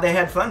know how they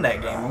had fun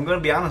that game. I'm going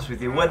to be honest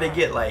with you. What did they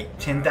get, like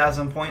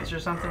 10,000 points or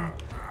something?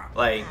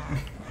 Like,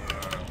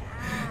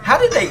 how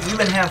did they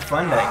even have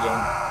fun that game?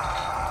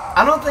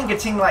 I don't think a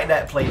team like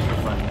that plays for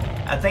fun.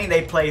 I think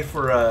they play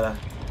for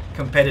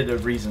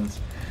competitive reasons.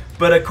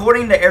 But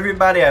according to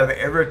everybody I've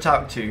ever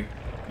talked to,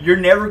 you're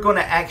never going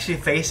to actually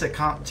face a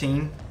comp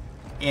team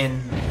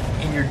in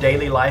your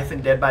daily life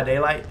in Dead by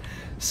Daylight.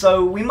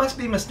 So we must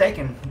be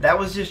mistaken. That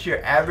was just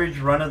your average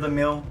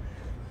run-of-the-mill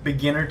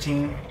beginner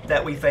team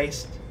that we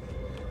faced.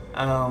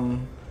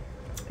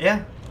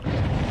 Yeah.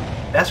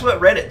 That's what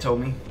Reddit told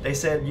me. They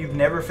said you've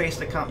never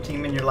faced a comp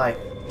team in your life.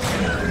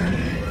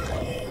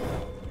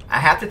 I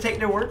have to take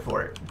their word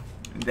for it.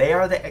 They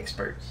are the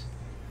experts.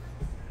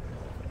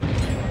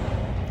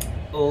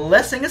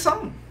 Let's sing a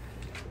song.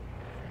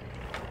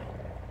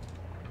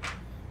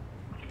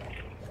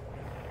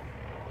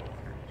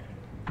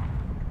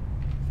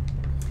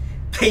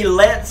 They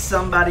let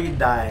somebody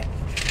die.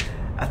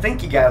 I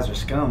think you guys are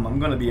scum. I'm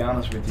going to be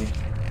honest with you.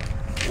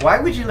 Why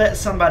would you let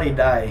somebody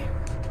die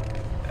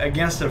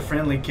against a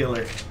friendly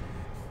killer?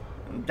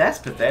 That's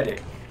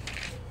pathetic.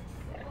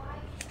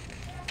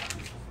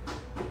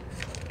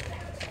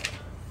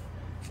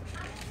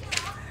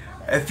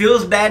 It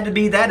feels bad to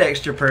be that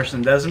extra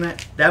person, doesn't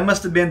it? That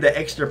must have been the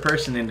extra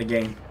person in the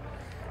game.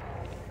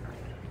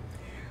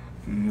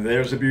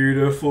 There's a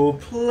beautiful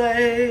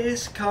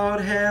place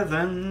called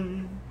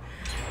heaven.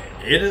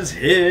 It is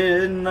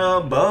hidden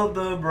above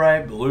the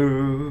bright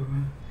blue,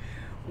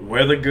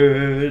 where the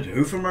good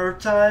who from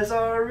earth ties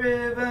are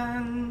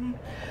riven,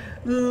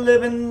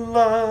 live in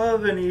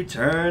love and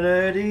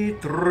eternity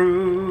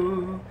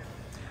through.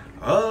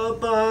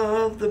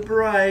 Above the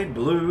bright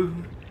blue,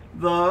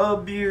 the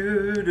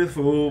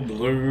beautiful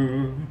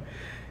blue,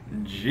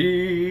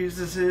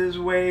 Jesus is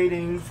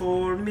waiting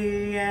for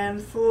me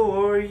and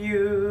for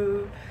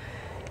you.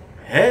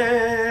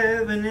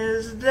 Heaven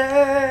is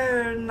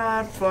there,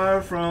 not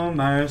far from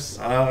our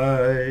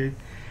side.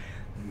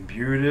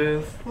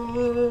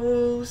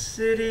 Beautiful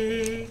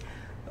city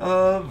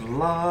of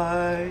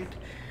light.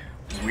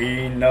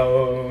 We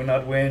know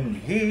not when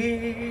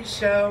he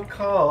shall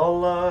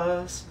call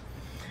us,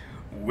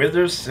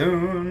 whither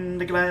soon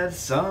the glad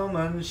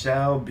summons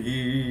shall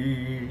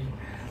be.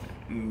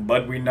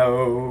 But we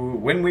know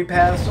when we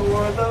pass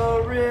o'er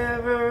the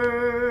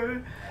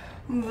river,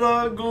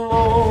 the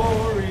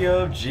glory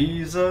of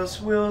Jesus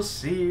we'll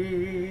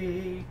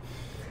see.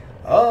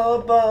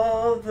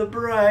 Above the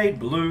bright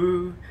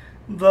blue,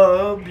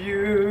 the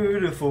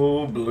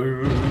beautiful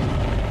blue,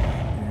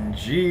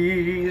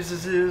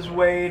 Jesus is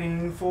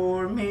waiting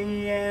for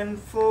me and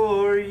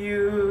for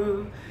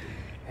you.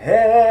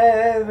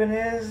 Heaven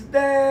is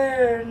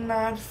there,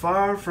 not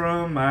far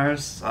from our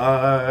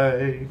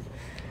side.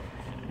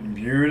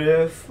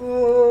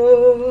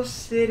 Beautiful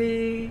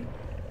city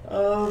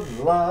of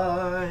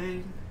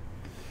light.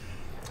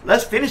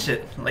 Let's finish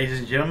it, ladies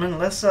and gentlemen.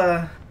 Let's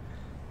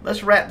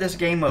wrap this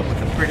game up with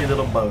a pretty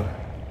little bow.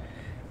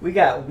 We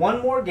got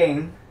one more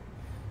game,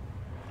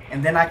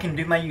 and then I can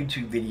do my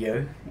YouTube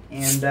video.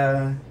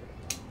 And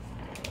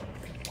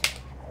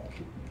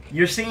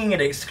you're seeing it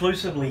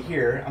exclusively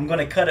here. I'm going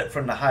to cut it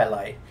from the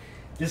highlight.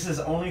 This is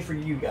only for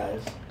you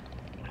guys.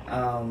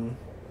 And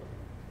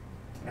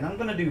I'm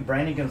going to do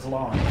Brannigan's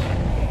Law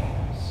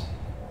games.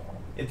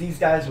 If these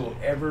guys will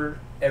ever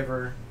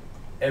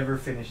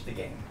finish the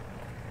game.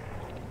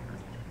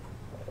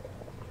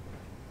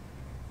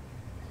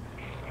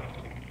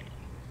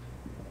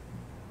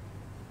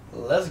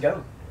 Let's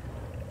go.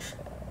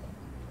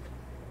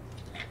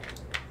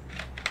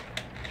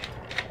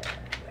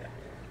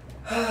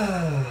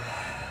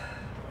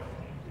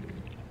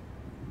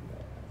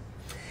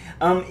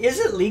 Is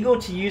it legal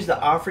to use the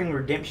offering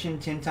redemption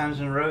 10 times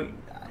in a row?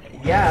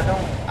 Yeah,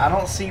 I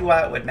don't see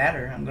why it would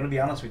matter. I'm going to be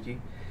honest with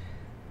you.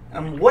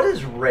 What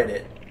is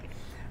Reddit?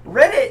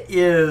 Reddit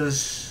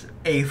is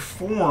a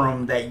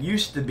forum that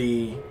used to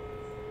be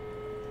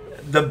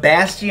the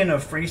bastion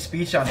of free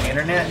speech on the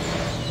internet.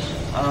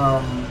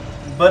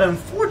 But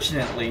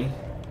unfortunately,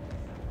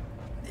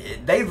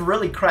 they've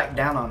really cracked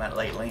down on that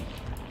lately.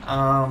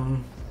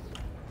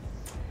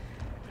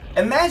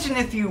 Imagine,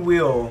 if you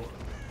will,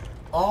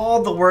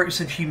 all the works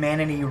of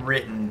humanity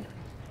written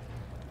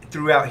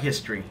throughout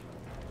history.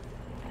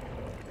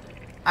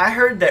 I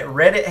heard that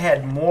Reddit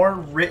had more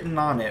written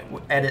on it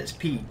at its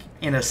peak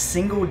in a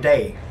single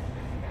day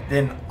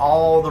than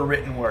all the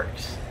written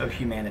works of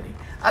humanity.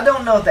 I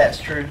don't know if that's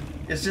true.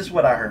 It's just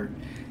what I heard.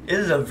 It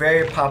is a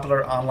very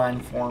popular online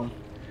forum.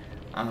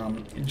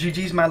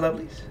 GG's, my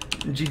lovelies.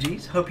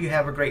 GG's. Hope you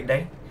have a great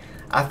day.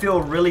 I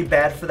feel really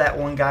bad for that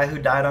one guy who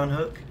died on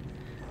Hook.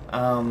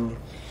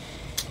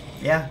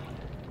 Yeah.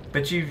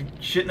 But you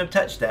shouldn't have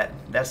touched that.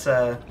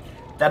 That'll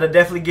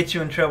definitely get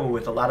you in trouble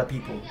with a lot of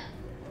people.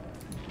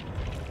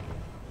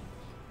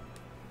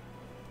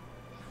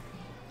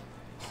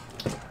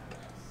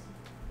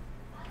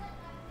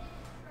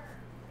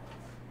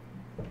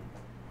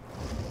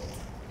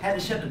 Had to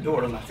shut the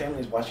door when my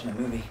family's watching a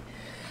movie.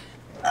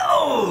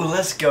 Oh,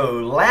 let's go.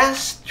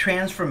 Last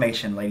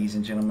transformation, ladies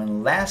and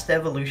gentlemen. Last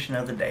evolution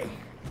of the day.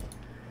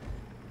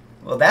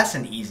 Well, that's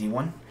an easy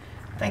one.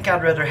 I think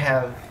I'd rather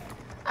have...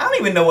 I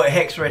don't even know what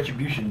Hex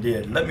Retribution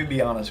did. Let me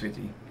be honest with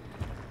you.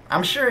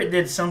 I'm sure it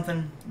did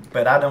something,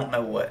 but I don't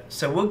know what.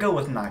 So we'll go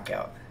with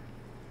Knockout.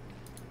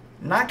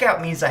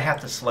 Knockout means I have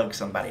to slug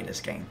somebody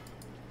this game.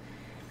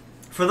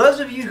 For those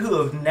of you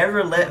who have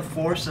never let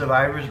 4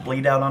 survivors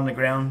bleed out on the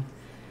ground,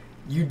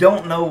 you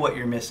don't know what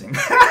you're missing.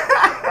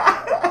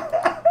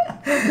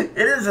 It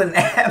is an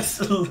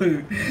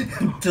absolute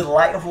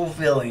delightful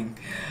feeling.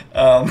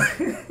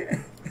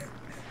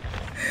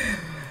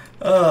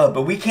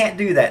 But we can't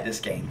do that this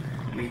game.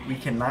 We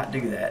cannot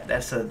do that.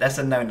 That's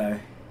a no-no.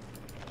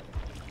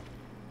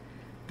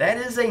 That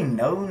is a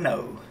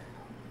no-no.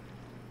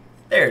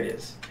 There it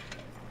is.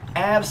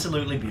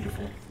 Absolutely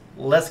beautiful.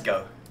 Let's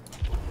go.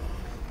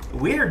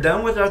 We are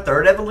done with our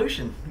 3rd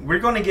evolution. We're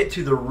going to get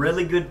to the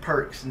really good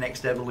perks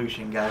next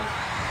evolution, guys.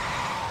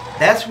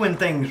 That's when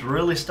things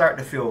really start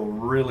to feel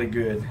really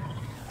good.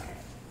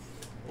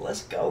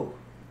 Let's go.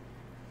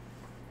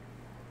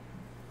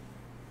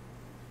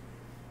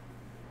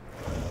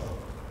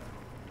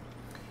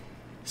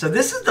 So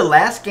this is the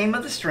last game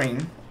of the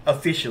stream,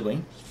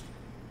 officially.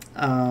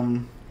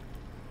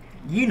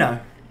 You know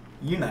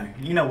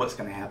what's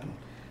going to happen.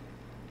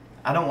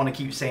 I don't want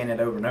to keep saying it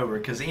over and over,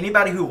 because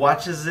anybody who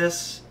watches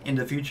this in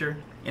the future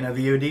in a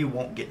VOD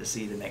won't get to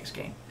see the next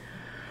game.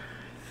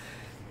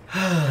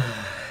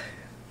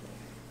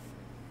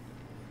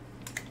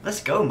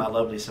 Let's go, my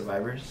lovely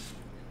survivors.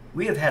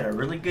 We have had a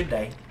really good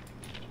day.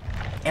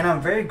 And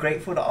I'm very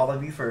grateful to all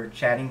of you for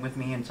chatting with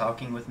me and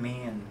talking with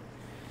me. And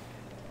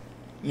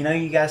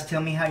you guys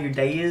tell me how your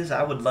day is.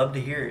 I would love to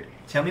hear it.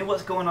 Tell me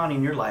what's going on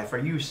in your life. Are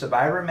you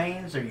survivor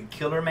mains? Are you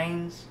killer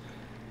mains?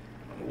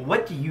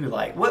 What do you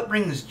like? What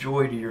brings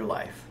joy to your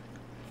life?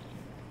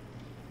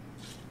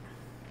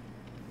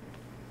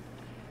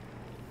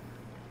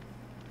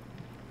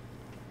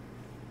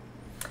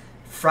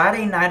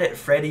 Friday Night at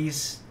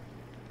Freddy's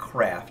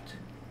Craft.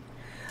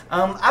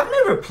 I've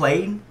never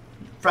played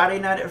Friday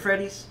Night at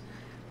Freddy's,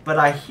 but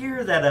I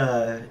hear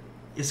that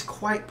it's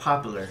quite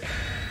popular.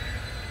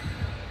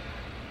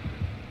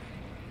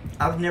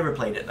 I've never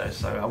played it though,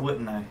 so I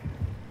wouldn't know.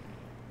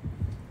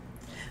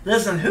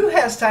 Listen, who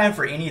has time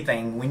for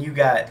anything when you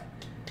got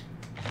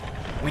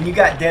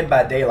Dead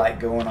by Daylight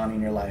going on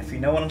in your life? You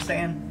know what I'm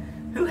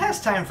saying? Who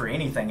has time for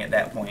anything at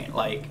that point?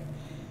 Like,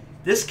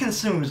 this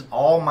consumes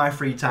all my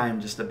free time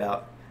just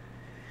about.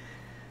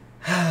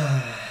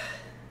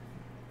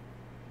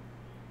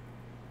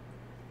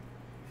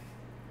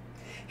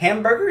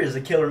 Hamburger is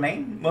a killer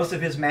main. Most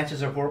of his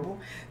matches are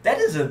horrible. That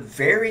is a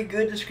very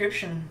good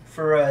description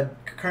for a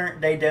current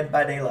day Dead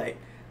by Daylight.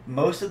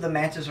 Most of the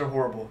matches are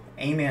horrible.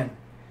 Amen.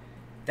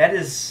 That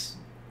is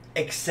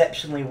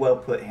exceptionally well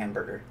put,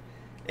 Hamburger.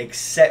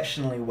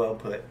 Exceptionally well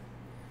put.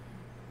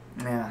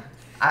 Yeah,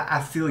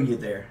 I feel you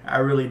there. I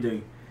really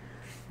do.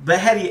 But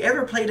have you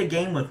ever played a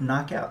game with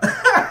Knockout?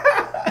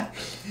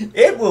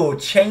 It will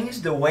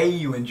change the way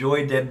you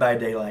enjoy Dead by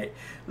Daylight.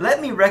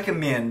 Let me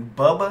recommend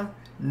Bubba,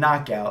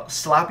 Knockout,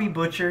 Sloppy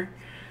Butcher,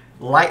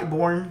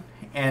 Lightborn,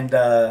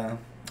 and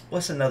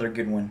what's another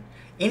good one?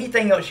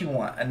 Anything else you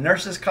want. A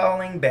Nurse's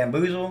Calling,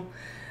 Bamboozle,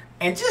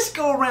 and just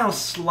go around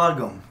slug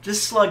them.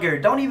 Just slug her.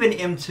 Don't even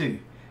M2.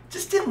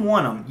 Just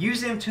M1 them.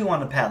 Use M2 on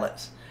the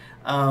pallets.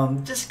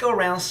 Just go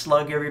around,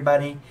 slug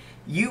everybody.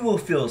 You will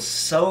feel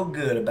so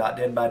good about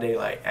Dead by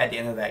Daylight at the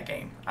end of that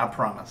game. I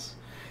promise.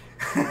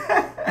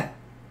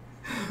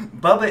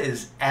 Bubba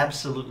is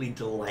absolutely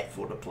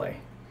delightful to play.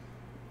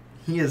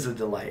 He is a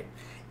delight.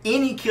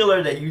 Any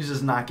killer that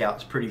uses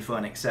Knockout's pretty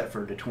fun except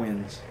for the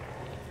twins.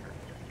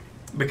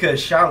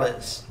 Because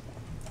Charlotte's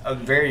a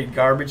very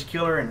garbage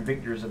killer and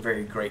Victor's a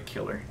very great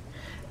killer.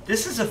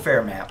 This is a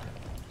fair map.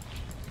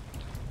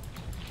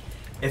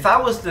 If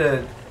I was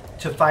to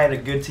fight a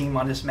good team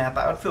on this map,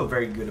 I would feel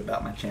very good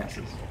about my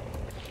chances.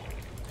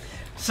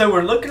 So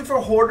we're looking for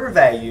hoarder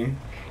value,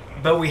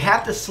 but we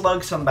have to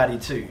slug somebody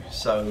too.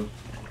 So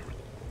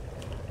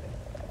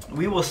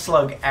we will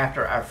slug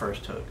after our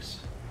first hooks.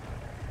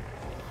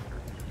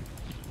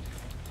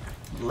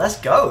 Let's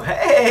go.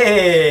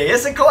 Hey,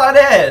 it's a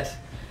Claudette.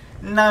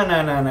 No.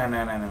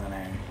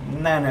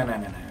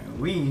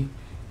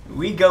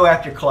 We go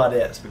after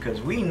Claudettes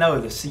because we know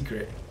the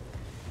secret.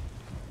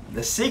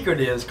 The secret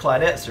is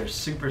Claudettes are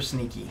super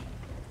sneaky.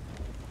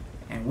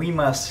 And we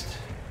must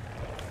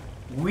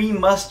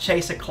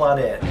chase a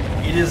Claudette.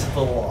 It is the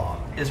law.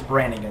 It's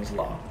Brannigan's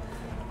law.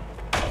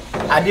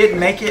 I didn't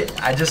make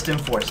it, I just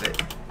enforce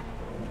it.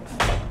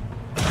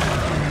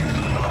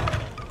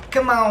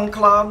 Come on,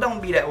 Claude,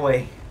 don't be that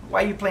way.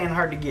 Why are you playing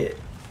hard to get?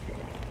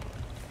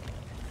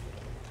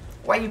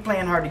 Why are you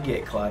playing hard to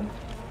get, Claude?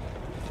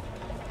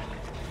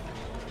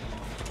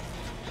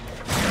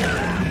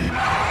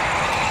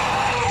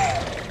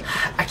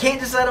 I can't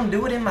just let him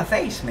do it in my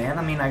face, man.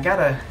 I mean, I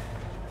gotta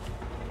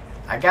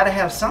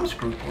have some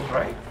scruples,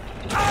 right?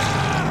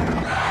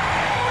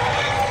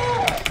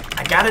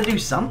 I gotta do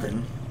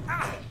something.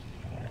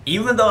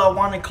 Even though I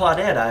wanted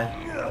Claudette,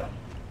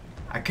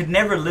 I could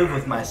never live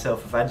with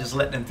myself if I just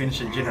let them finish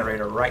a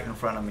generator right in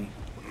front of me.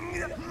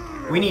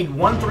 We need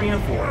 1, 3,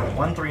 and 4.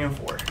 1, 3, and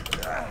 4.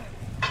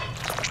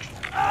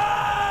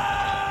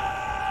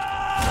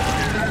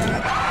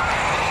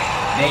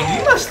 Man,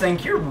 you must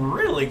think you're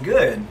really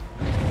good.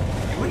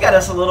 We got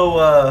us a little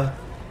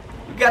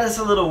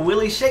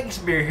Willie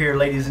Shakespeare here,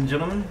 ladies and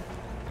gentlemen.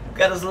 We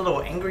got us a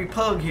little angry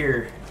pug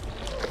here.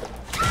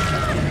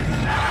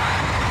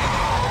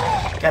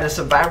 Got a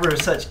survivor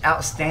of such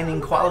outstanding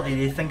quality,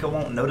 they think I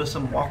won't notice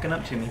them walking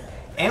up to me.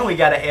 And we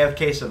got an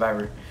AFK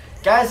survivor.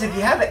 Guys, if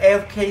you have an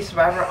AFK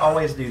survivor,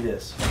 always do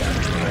this.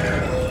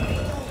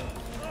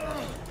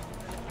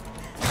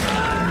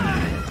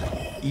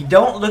 You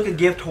don't look a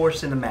gift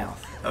horse in the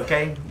mouth,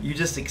 okay? You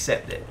just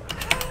accept it.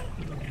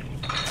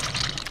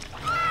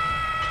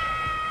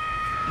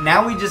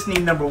 Now we just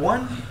need number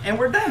 1, and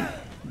we're done.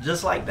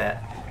 Just like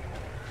that.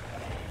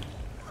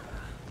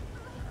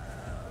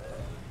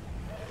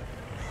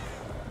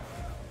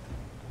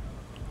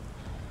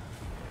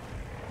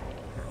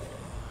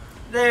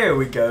 There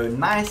we go,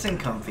 nice and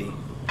comfy.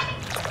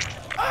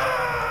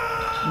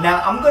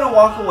 Now I'm gonna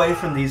walk away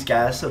from these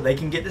guys so they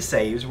can get the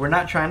saves. We're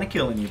not trying to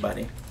kill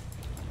anybody.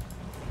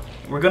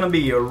 We're gonna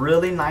be a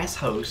really nice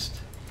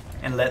host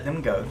and let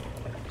them go.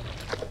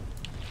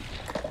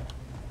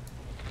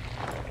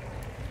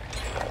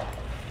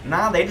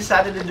 Nah, they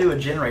decided to do a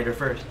generator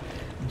first.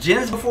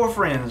 Gens before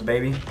friends,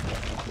 baby.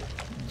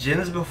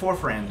 Gens before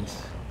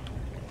friends.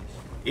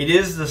 It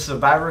is the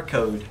survivor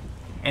code.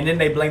 And then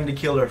they blame the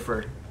killer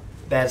for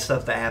bad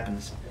stuff that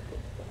happens.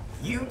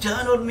 You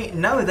tunneled me.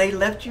 No, they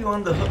left you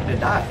on the hook to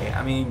die.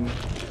 I mean,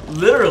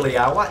 literally,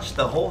 I watched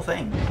the whole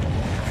thing.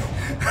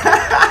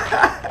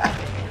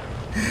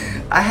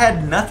 I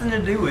had nothing to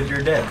do with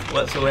your death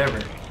whatsoever.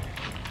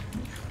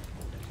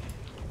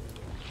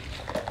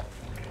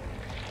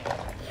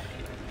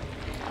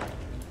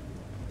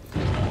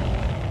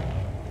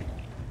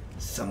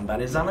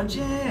 Somebody's on a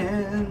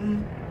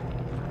gen.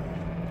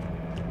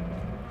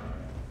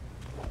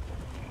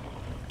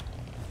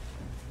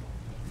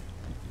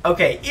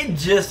 Okay, it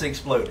just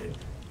exploded.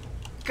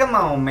 Come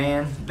on,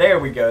 man. There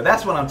we go.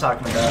 That's what I'm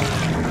talking about.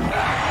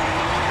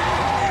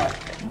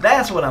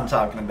 That's what I'm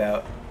talking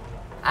about.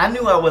 I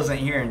knew I wasn't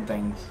hearing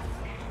things.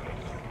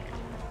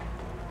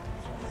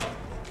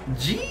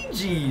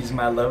 GG's,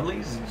 my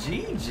lovelies.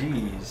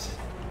 GG's.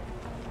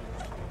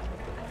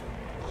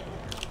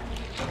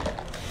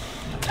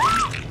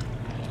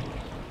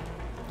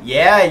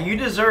 Yeah, you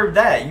deserve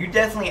that. You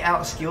definitely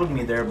outskilled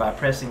me there by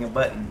pressing a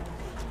button.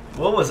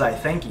 What was I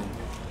thinking?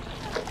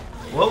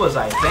 What was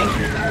I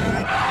thinking?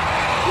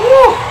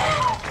 Whew.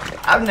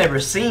 I've never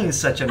seen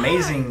such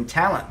amazing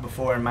talent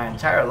before in my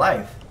entire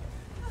life.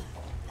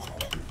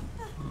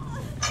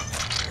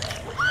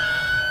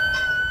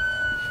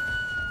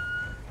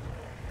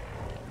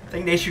 I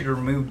think they should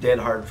remove Dead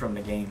Hard from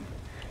the game.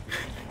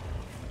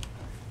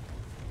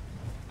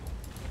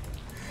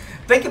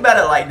 Think about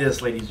it like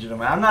this, ladies and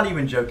gentlemen. I'm not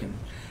even joking.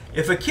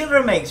 If a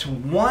killer makes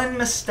one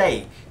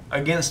mistake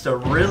against a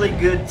really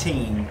good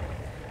team,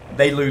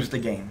 they lose the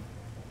game.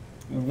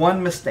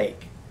 One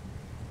mistake.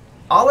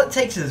 All it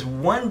takes is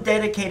one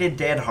dedicated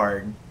Dead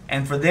Hard,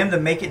 and for them to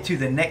make it to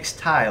the next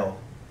tile,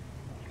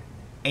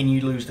 and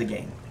you lose the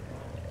game.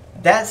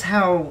 That's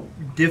how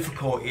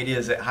difficult it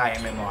is at high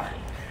MMR.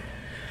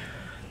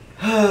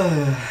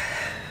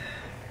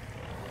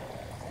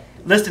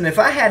 Listen, if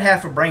I had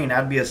half a brain,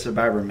 I'd be a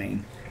Survivor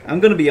main. I'm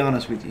going to be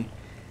honest with you.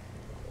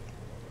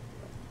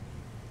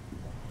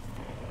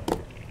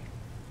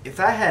 If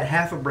I had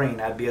half a brain,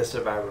 I'd be a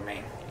Survivor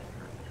main.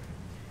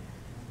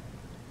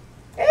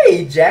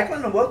 Hey,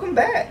 Jacqueline, and welcome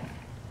back.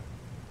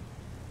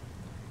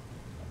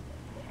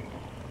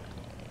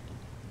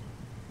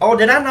 Oh,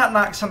 did I not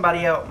knock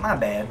somebody out? My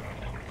bad.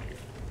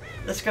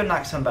 Let's go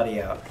knock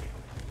somebody out.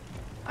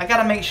 I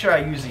gotta make sure I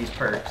use these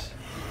perks.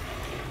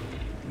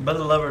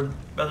 Brother Love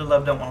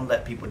don't want to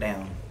let people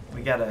down.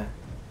 We gotta...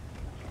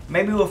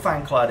 Maybe we'll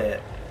find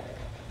Claudette.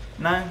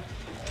 No?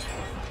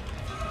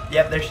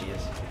 Yep, there she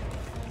is.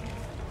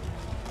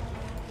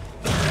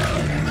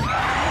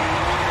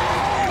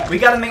 We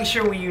gotta make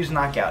sure we use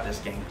knockout this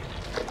game.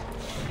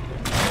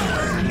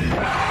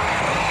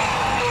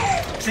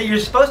 See, you're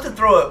supposed to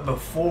throw it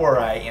before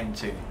I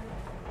M2.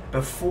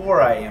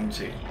 Before I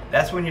M2.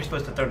 That's when you're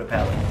supposed to throw the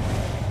pallet.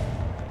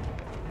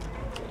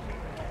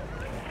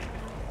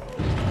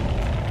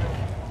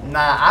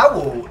 Nah,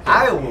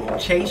 I will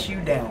chase you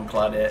down,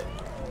 Claudette.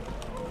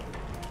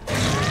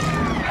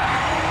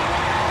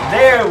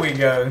 There we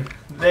go.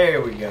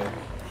 There we go.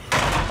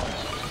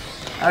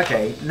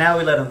 Okay, now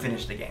we let them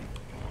finish the game.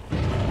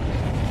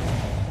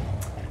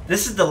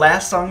 This is the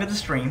last song of the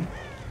stream,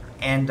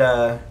 and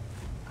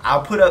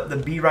I'll put up the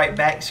Be Right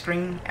Back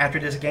screen after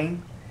this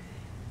game,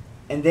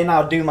 and then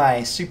I'll do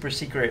my super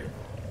secret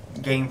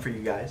game for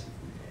you guys.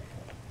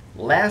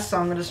 Last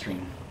song of the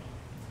stream.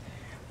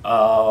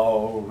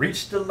 I'll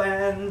reach the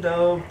land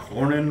of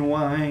corn and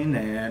wine,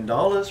 and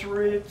all its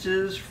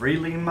riches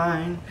freely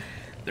mine.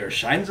 There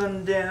shines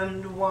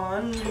undimmed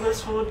one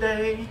blissful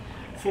day,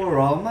 for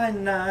all my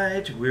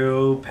night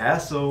will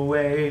pass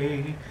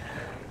away.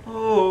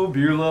 Oh,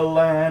 Beulah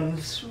land,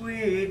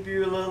 sweet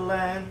Beulah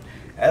land,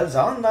 as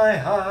on thy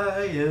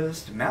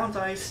highest mount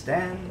I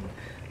stand,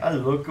 I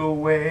look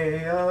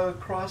away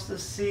across the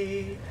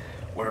sea,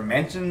 where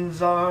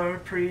mansions are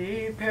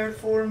prepared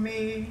for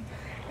me,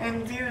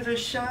 and view the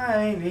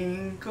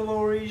shining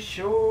glory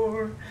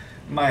shore,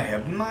 my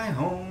heaven, my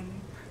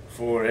home,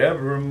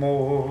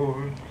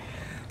 forevermore.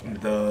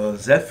 The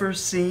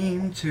zephyrs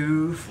seem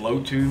to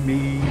flow to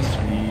me,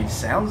 sweet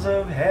sounds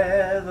of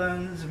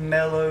heaven's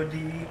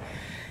melody,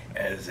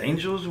 as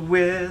angels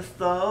with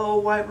the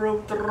white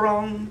robe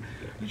throng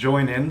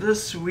join in the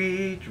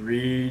sweet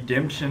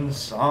redemption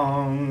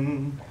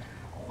song.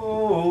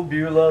 Oh,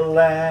 Beulah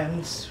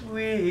land,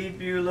 sweet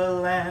Beulah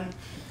land,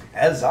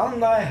 as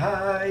on thy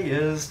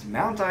highest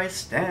mount I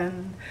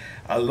stand,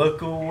 I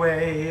look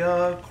away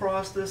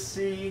across the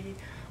sea,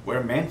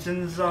 where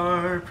mansions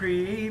are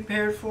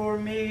prepared for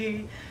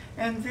me,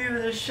 and view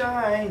the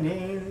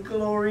shining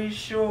glory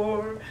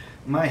shore,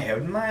 my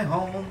heaven, my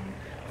home,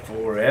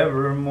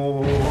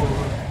 forevermore.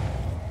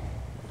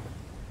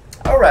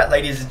 Alright,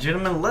 ladies and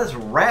gentlemen, let's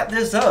wrap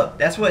this up.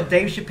 That's what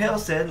Dave Chappelle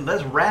said.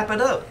 Let's wrap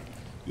it up.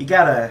 You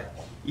gotta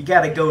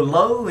go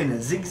low in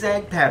a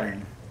zigzag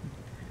pattern.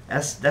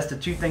 That's the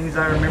two things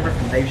I remember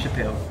from Dave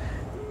Chappelle.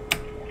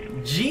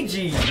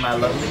 GG's, my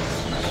lovely.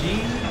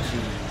 GG's.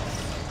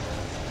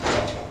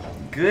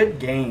 Good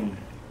game.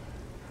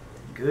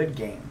 Good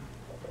game.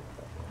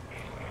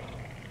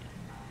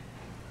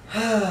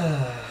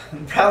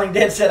 Prowling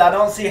Dead said, I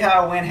don't see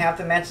how I win half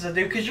the matches I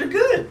do, because you're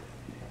good.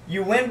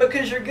 You win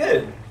because you're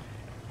good.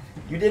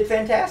 You did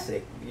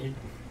fantastic.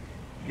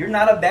 You're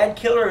not a bad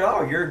killer at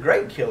all. You're a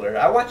great killer.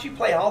 I watch you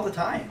play all the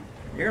time.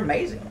 You're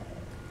amazing.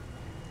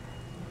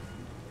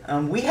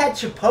 We had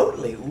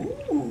Chipotle.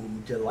 Ooh,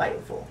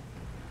 delightful.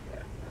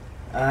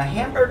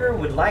 Hamburger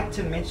would like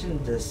to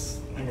mention this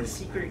in a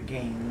secret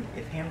game.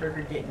 If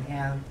Hamburger didn't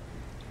have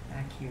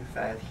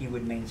IQ5, he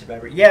would main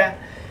Survivor. Yeah,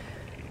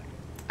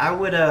 I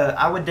would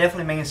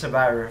definitely main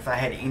Survivor if I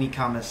had any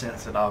common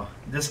sense at all.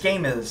 This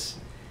game it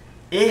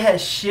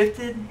has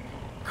shifted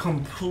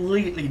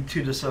completely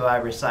to the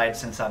Survivor side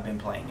since I've been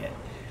playing it.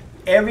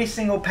 Every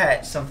single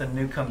patch, something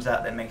new comes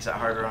out that makes it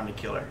harder on the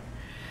killer.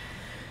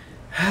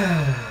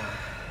 I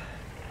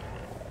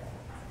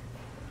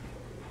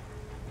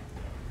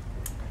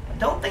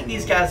don't think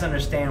these guys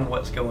understand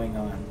what's going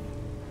on,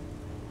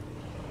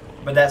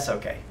 but that's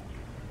okay.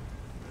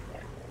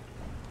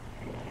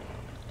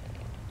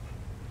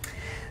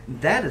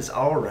 That is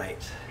all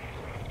right.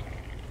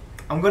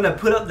 I'm going to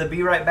put up the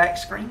Be Right Back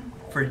screen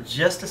for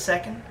just a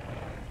second,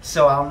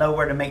 so I'll know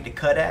where to make the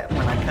cut at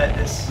when I cut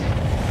this.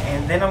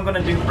 And then I'm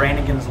gonna do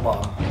Brannigan's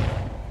Law.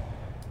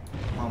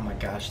 Oh my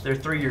gosh, they're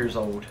 3 years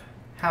old.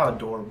 How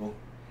adorable.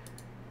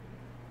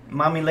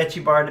 Mommy let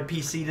you borrow the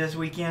PC this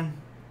weekend?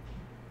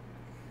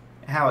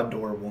 How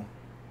adorable.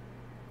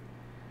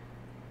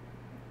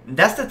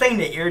 That's the thing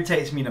that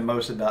irritates me the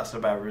most about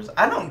Survivors.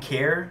 I don't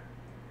care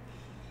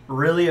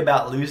really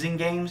about losing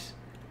games,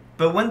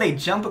 but when they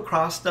jump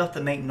across stuff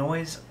to make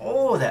noise,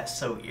 oh, that's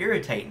so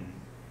irritating.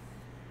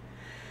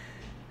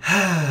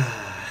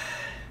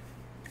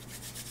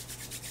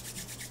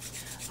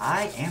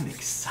 I am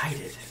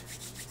excited.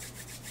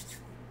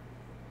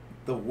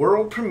 The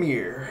world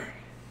premiere.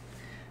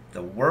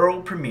 The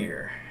world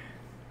premiere.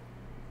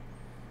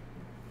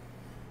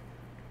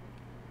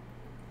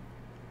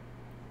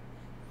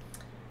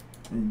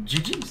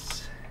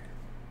 GG's.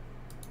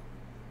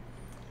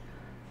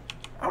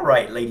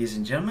 Alright, ladies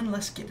and gentlemen,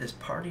 let's get this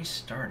party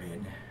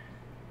started.